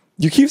 same, bro.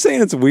 You keep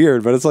saying it's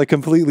weird, but it's like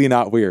completely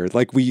not weird.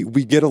 Like we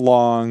get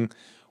along,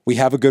 we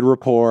have a good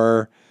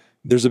rapport.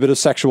 There's a bit of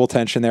sexual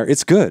tension there.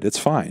 It's good. It's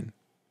fine.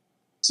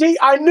 See,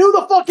 I knew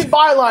the fucking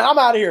byline. I'm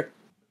out of here.